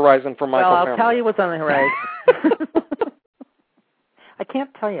what's on the horizon for Michael Fairman. Well, I'll tell you what's on the horizon. I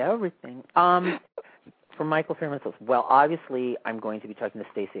can't tell you everything. For Michael Fairman, well, obviously, I'm going to be talking to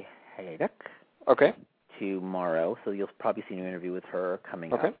Stacey Hayek. Okay. Tomorrow, so you'll probably see an interview with her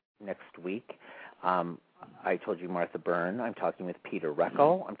coming up next week. I told you Martha Byrne. I'm talking with Peter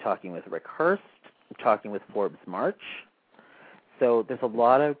Reckel. I'm talking with Rick Hurst. I'm talking with Forbes March. So there's a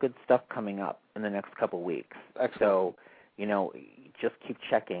lot of good stuff coming up in the next couple weeks. Excellent. So, just keep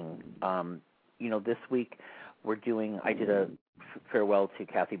checking. This week I did a farewell to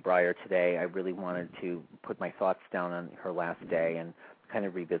Kathy Breyer today. I really wanted to put my thoughts down on her last day and kind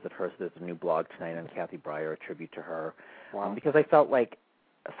of revisit her. So there's a new blog tonight on Kathy Breyer, a tribute to her. Wow. Because I felt like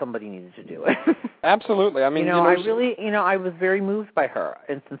somebody needed to do it. Absolutely. I mean, I was very moved by her.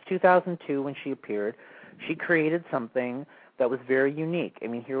 And since 2002, when she appeared, she created something that was very unique. I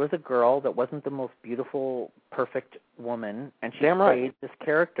mean, here was a girl that wasn't the most beautiful, perfect woman, and she played this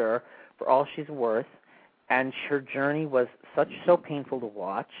character for all she's worth, and her journey was so painful to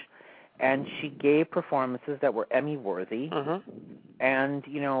watch, and she gave performances that were Emmy-worthy, and,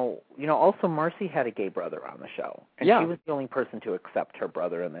 also Marcy had a gay brother on the show, and she was the only person to accept her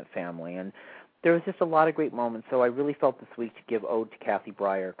brother in that family, and there was just a lot of great moments, so I really felt this week to give Ode to Kathy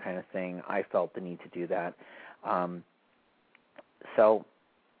Breyer kind of thing. I felt the need to do that.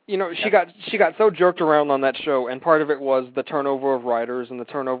 She got so jerked around on that show, and part of it was the turnover of writers and the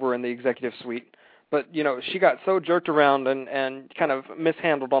turnover in the executive suite. But, she got so jerked around and kind of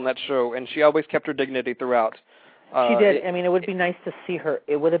mishandled on that show, and she always kept her dignity throughout. She did. It would be nice to see her.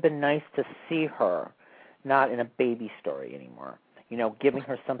 It would have been nice to see her not in a baby story anymore, giving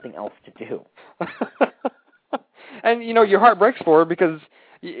her something else to do. And, your heart breaks for her because,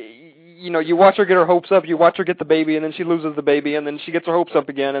 you watch her get her hopes up, you watch her get the baby, and then she loses the baby, and then she gets her hopes up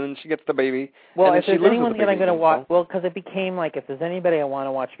again, and then she gets the baby. Well, if there's anyone that I'm going to watch, because it became like, if there's anybody I want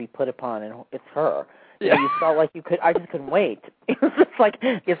to watch be put upon, and it's her. You felt like you could. I just couldn't wait.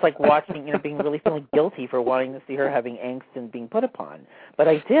 It's like watching, being really feeling guilty for wanting to see her having angst and being put upon. But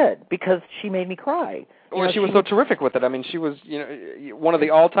I did because she made me cry. She was so terrific with it. I mean, she was, one of the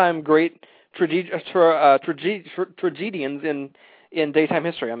all-time great tragedians in daytime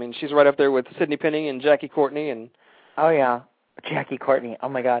history. I mean, she's right up there with Sidney Penny and Jackie Courtney and. Oh yeah. Jackie Courtney, oh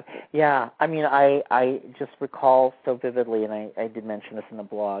my God. Yeah, I mean, I just recall so vividly, and I did mention this in the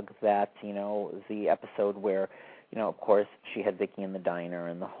blog, that, the episode where, of course, she had Vicky in the diner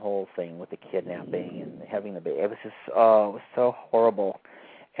and the whole thing with the kidnapping and having the baby. It was just, it was so horrible.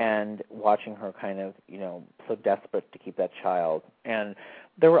 And watching her kind of, so desperate to keep that child. And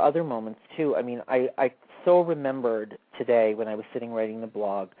there were other moments, too. I mean, I so remembered today when I was sitting writing the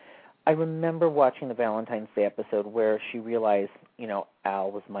blog, I remember watching the Valentine's Day episode where she realized,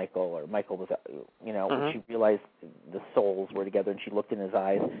 Al was Michael, or Michael was, when she realized the souls were together and she looked in his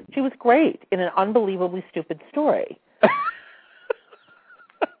eyes. She was great in an unbelievably stupid story.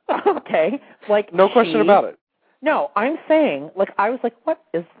 Okay. No question about it. No, I'm saying, I was like, what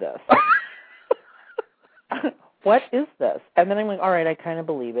is this? What is this? And then I'm like, all right, I kind of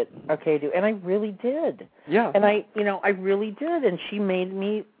believe it. Okay, I do. And I really did. Yeah. And I really did. And she made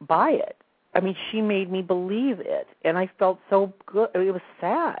me buy it. I mean, she made me believe it. And I felt so good. It was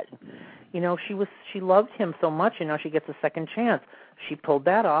sad. She loved him so much, and now she gets a second chance. She pulled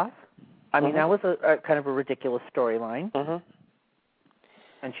that off. I mean, that was a kind of a ridiculous storyline.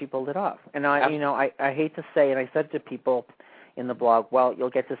 And she pulled it off. And I hate to say, and I said to people in the blog, well, you'll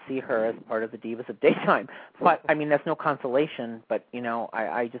get to see her as part of the Divas of Daytime. But, I mean, that's no consolation. But,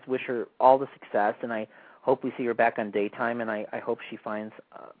 I just wish her all the success, and I hope we see her back on Daytime, and I hope she finds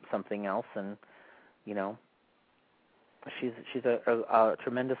something else. And, she's a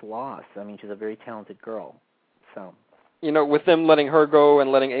tremendous loss. I mean, she's a very talented girl. So, with them letting her go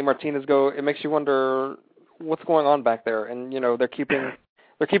and letting A. Martinez go, it makes you wonder what's going on back there. And, they're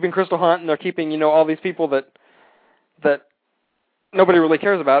keeping Crystal Hunt, and they're keeping, all these people that nobody really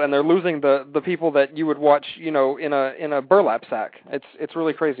cares about, and they're losing the people that you would watch, in a burlap sack. It's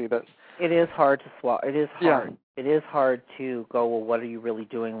really crazy that it is hard to swallow. It is hard. Yeah. It is hard to go, well, what are you really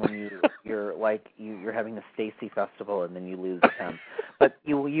doing when you're like you're having a Stacy festival and then you lose them. But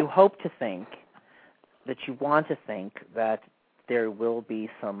you hope to think that you want to think that there will be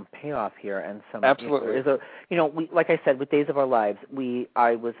some payoff here and some. Absolutely. We, like I said, with Days of Our Lives, we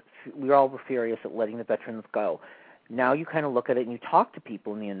all were furious at letting the veterans go. Now you kind of look at it and you talk to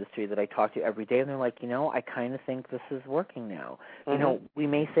people in the industry that I talk to every day, and they're like, I kind of think this is working now. We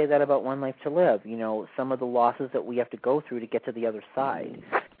may say that about One Life to Live. Some of the losses that we have to go through to get to the other side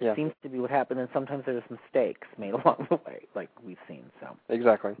seems to be what happened, and sometimes there's mistakes made along the way, like we've seen. So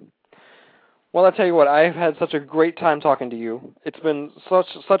exactly. Well, I'll tell you what, I've had such a great time talking to you. It's been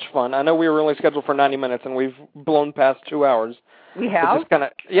such fun. I know we were only scheduled for 90 minutes, and we've blown past 2 hours. We have?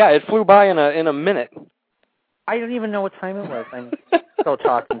 It flew by in a minute. I don't even know what time it was. I'm still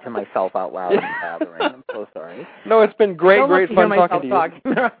talking to myself out loud and gathering. I'm so sorry. No, it's been great fun talking to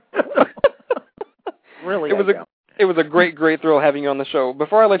you. Really, it was a great thrill having you on the show.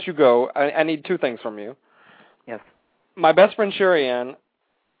 Before I let you go, I need two things from you. Yes. My best friend Sherry Ann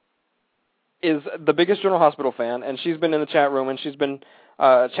is the biggest General Hospital fan, and she's been in the chat room, and she's been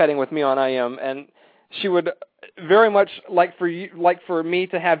chatting with me on IM, and she would very much like for me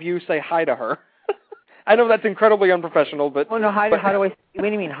to have you say hi to her. I know that's incredibly unprofessional, but... Oh, no, how do I... What do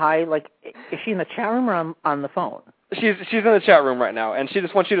you mean, hi? Like, is she in the chat room or on the phone? She's in the chat room right now, and she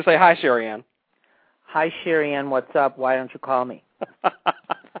just wants you to say hi, Sherry Ann. Hi, Sherry Ann, what's up? Why don't you call me?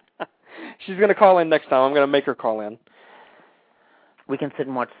 She's going to call in next time. I'm going to make her call in. we can sit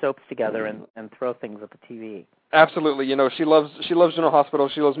and watch soaps together and throw things at the TV. Absolutely. You know, she loves General Hospital.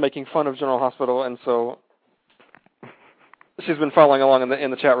 She loves making fun of General Hospital, and so she's been following along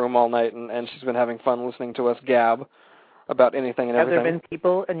in the chat room all night, and she's been having fun listening to us gab about anything and everything. Have there been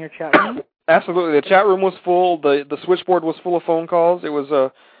people in your chat room? Absolutely. The chat room was full. The switchboard was full of phone calls. It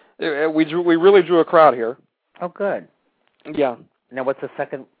was we really drew a crowd here. Oh, good. Yeah. Now, what's the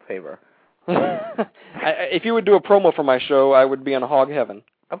second favor? If you would do a promo for my show, I would be in hog heaven.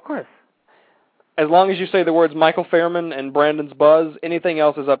 Of course. As long as you say the words Michael Fairman and Brandon's Buzz, anything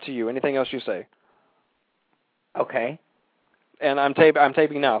else is up to you. Anything else you say. Okay. And I'm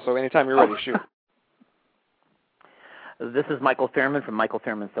taping now, so anytime you're ready, shoot. This is Michael Fairman from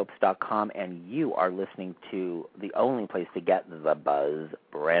MichaelFairmanSoaps.com, and you are listening to the only place to get the buzz,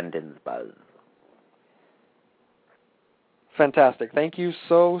 Brandon's Buzz. Fantastic. Thank you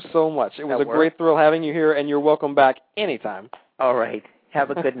so much. It was a great thrill having you here, and you're welcome back anytime. All right. Have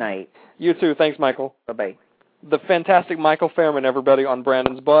a good night. You too. Thanks, Michael. Bye-bye. The fantastic Michael Fairman, everybody, on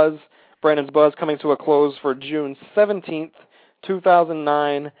Brandon's Buzz. Brandon's Buzz coming to a close for June 17th,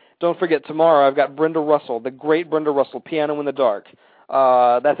 2009. Don't forget, tomorrow I've got Brenda Russell, the great Brenda Russell, Piano in the Dark.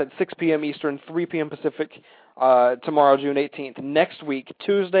 That's at 6 p.m. Eastern, 3 p.m. Pacific, tomorrow, June 18th. Next week,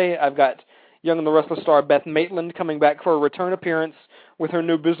 Tuesday, I've got Young and the Restless star Beth Maitland coming back for a return appearance with her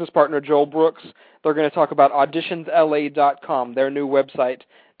new business partner, Joel Brooks. They're going to talk about auditionsla.com, their new website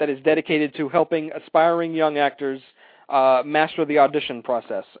that is dedicated to helping aspiring young actors master the audition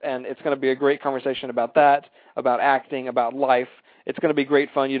process. And it's going to be a great conversation about that, about acting, about life. It's going to be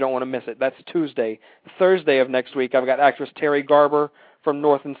great fun. You don't want to miss it. That's Tuesday. Thursday of next week, I've got actress Terry Garber from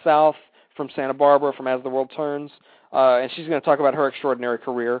North and South, from Santa Barbara, from As the World Turns, and she's going to talk about her extraordinary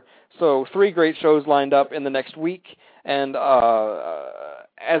career. So 3 great shows lined up in the next week. And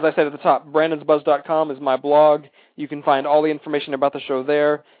as I said at the top, brandonsbuzz.com is my blog. You can find all the information about the show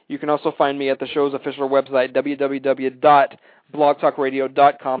there. You can also find me at the show's official website,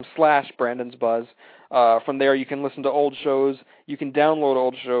 www.blogtalkradio.com/brandonsbuzz. From there, you can listen to old shows, you can download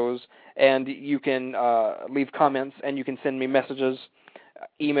old shows, and you can leave comments, and you can send me messages,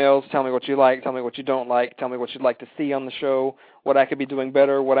 emails, tell me what you like, tell me what you don't like, tell me what you'd like to see on the show, what I could be doing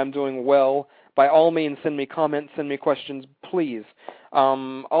better, what I'm doing well. By all means, send me comments, send me questions, please.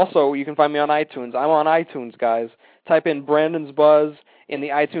 Also, you can find me on iTunes. I'm on iTunes, guys. Type in Brandon's Buzz in the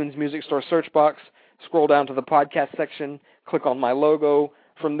iTunes Music Store search box, scroll down to the podcast section, click on my logo.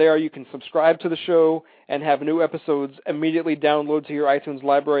 From there, you can subscribe to the show and have new episodes immediately download to your iTunes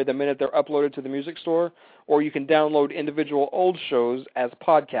library the minute they're uploaded to the music store, or you can download individual old shows as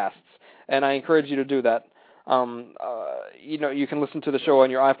podcasts, and I encourage you to do that. You can listen to the show on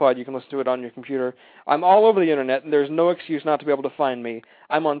your iPod, you can listen to it on your computer. I'm all over the internet, and there's no excuse not to be able to find me.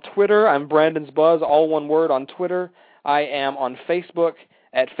 I'm on Twitter, I'm Brandon's Buzz, all one word on Twitter. I am on Facebook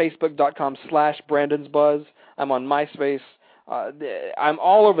at facebook.com/Brandon'sBuzz. I'm on MySpace. I'm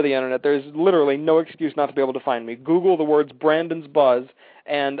all over the internet. There's literally no excuse not to be able to find me. Google the words Brandon's Buzz,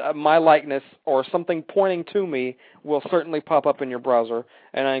 and my likeness or something pointing to me will certainly pop up in your browser,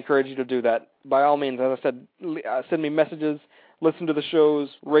 and I encourage you to do that. By all means, as I said, send me messages, listen to the shows,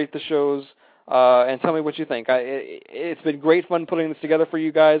 rate the shows, and tell me what you think. It's been great fun putting this together for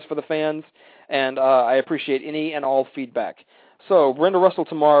you guys, for the fans, and I appreciate any and all feedback. So, Brenda Russell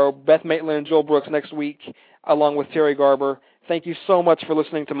tomorrow, Beth Maitland and Joel Brooks next week, along with Terry Garber. Thank you so much for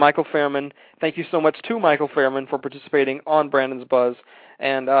listening to Michael Fairman. Thank you so much to Michael Fairman for participating on Brandon's Buzz.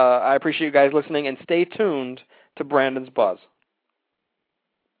 And I appreciate you guys listening, and stay tuned to Brandon's Buzz.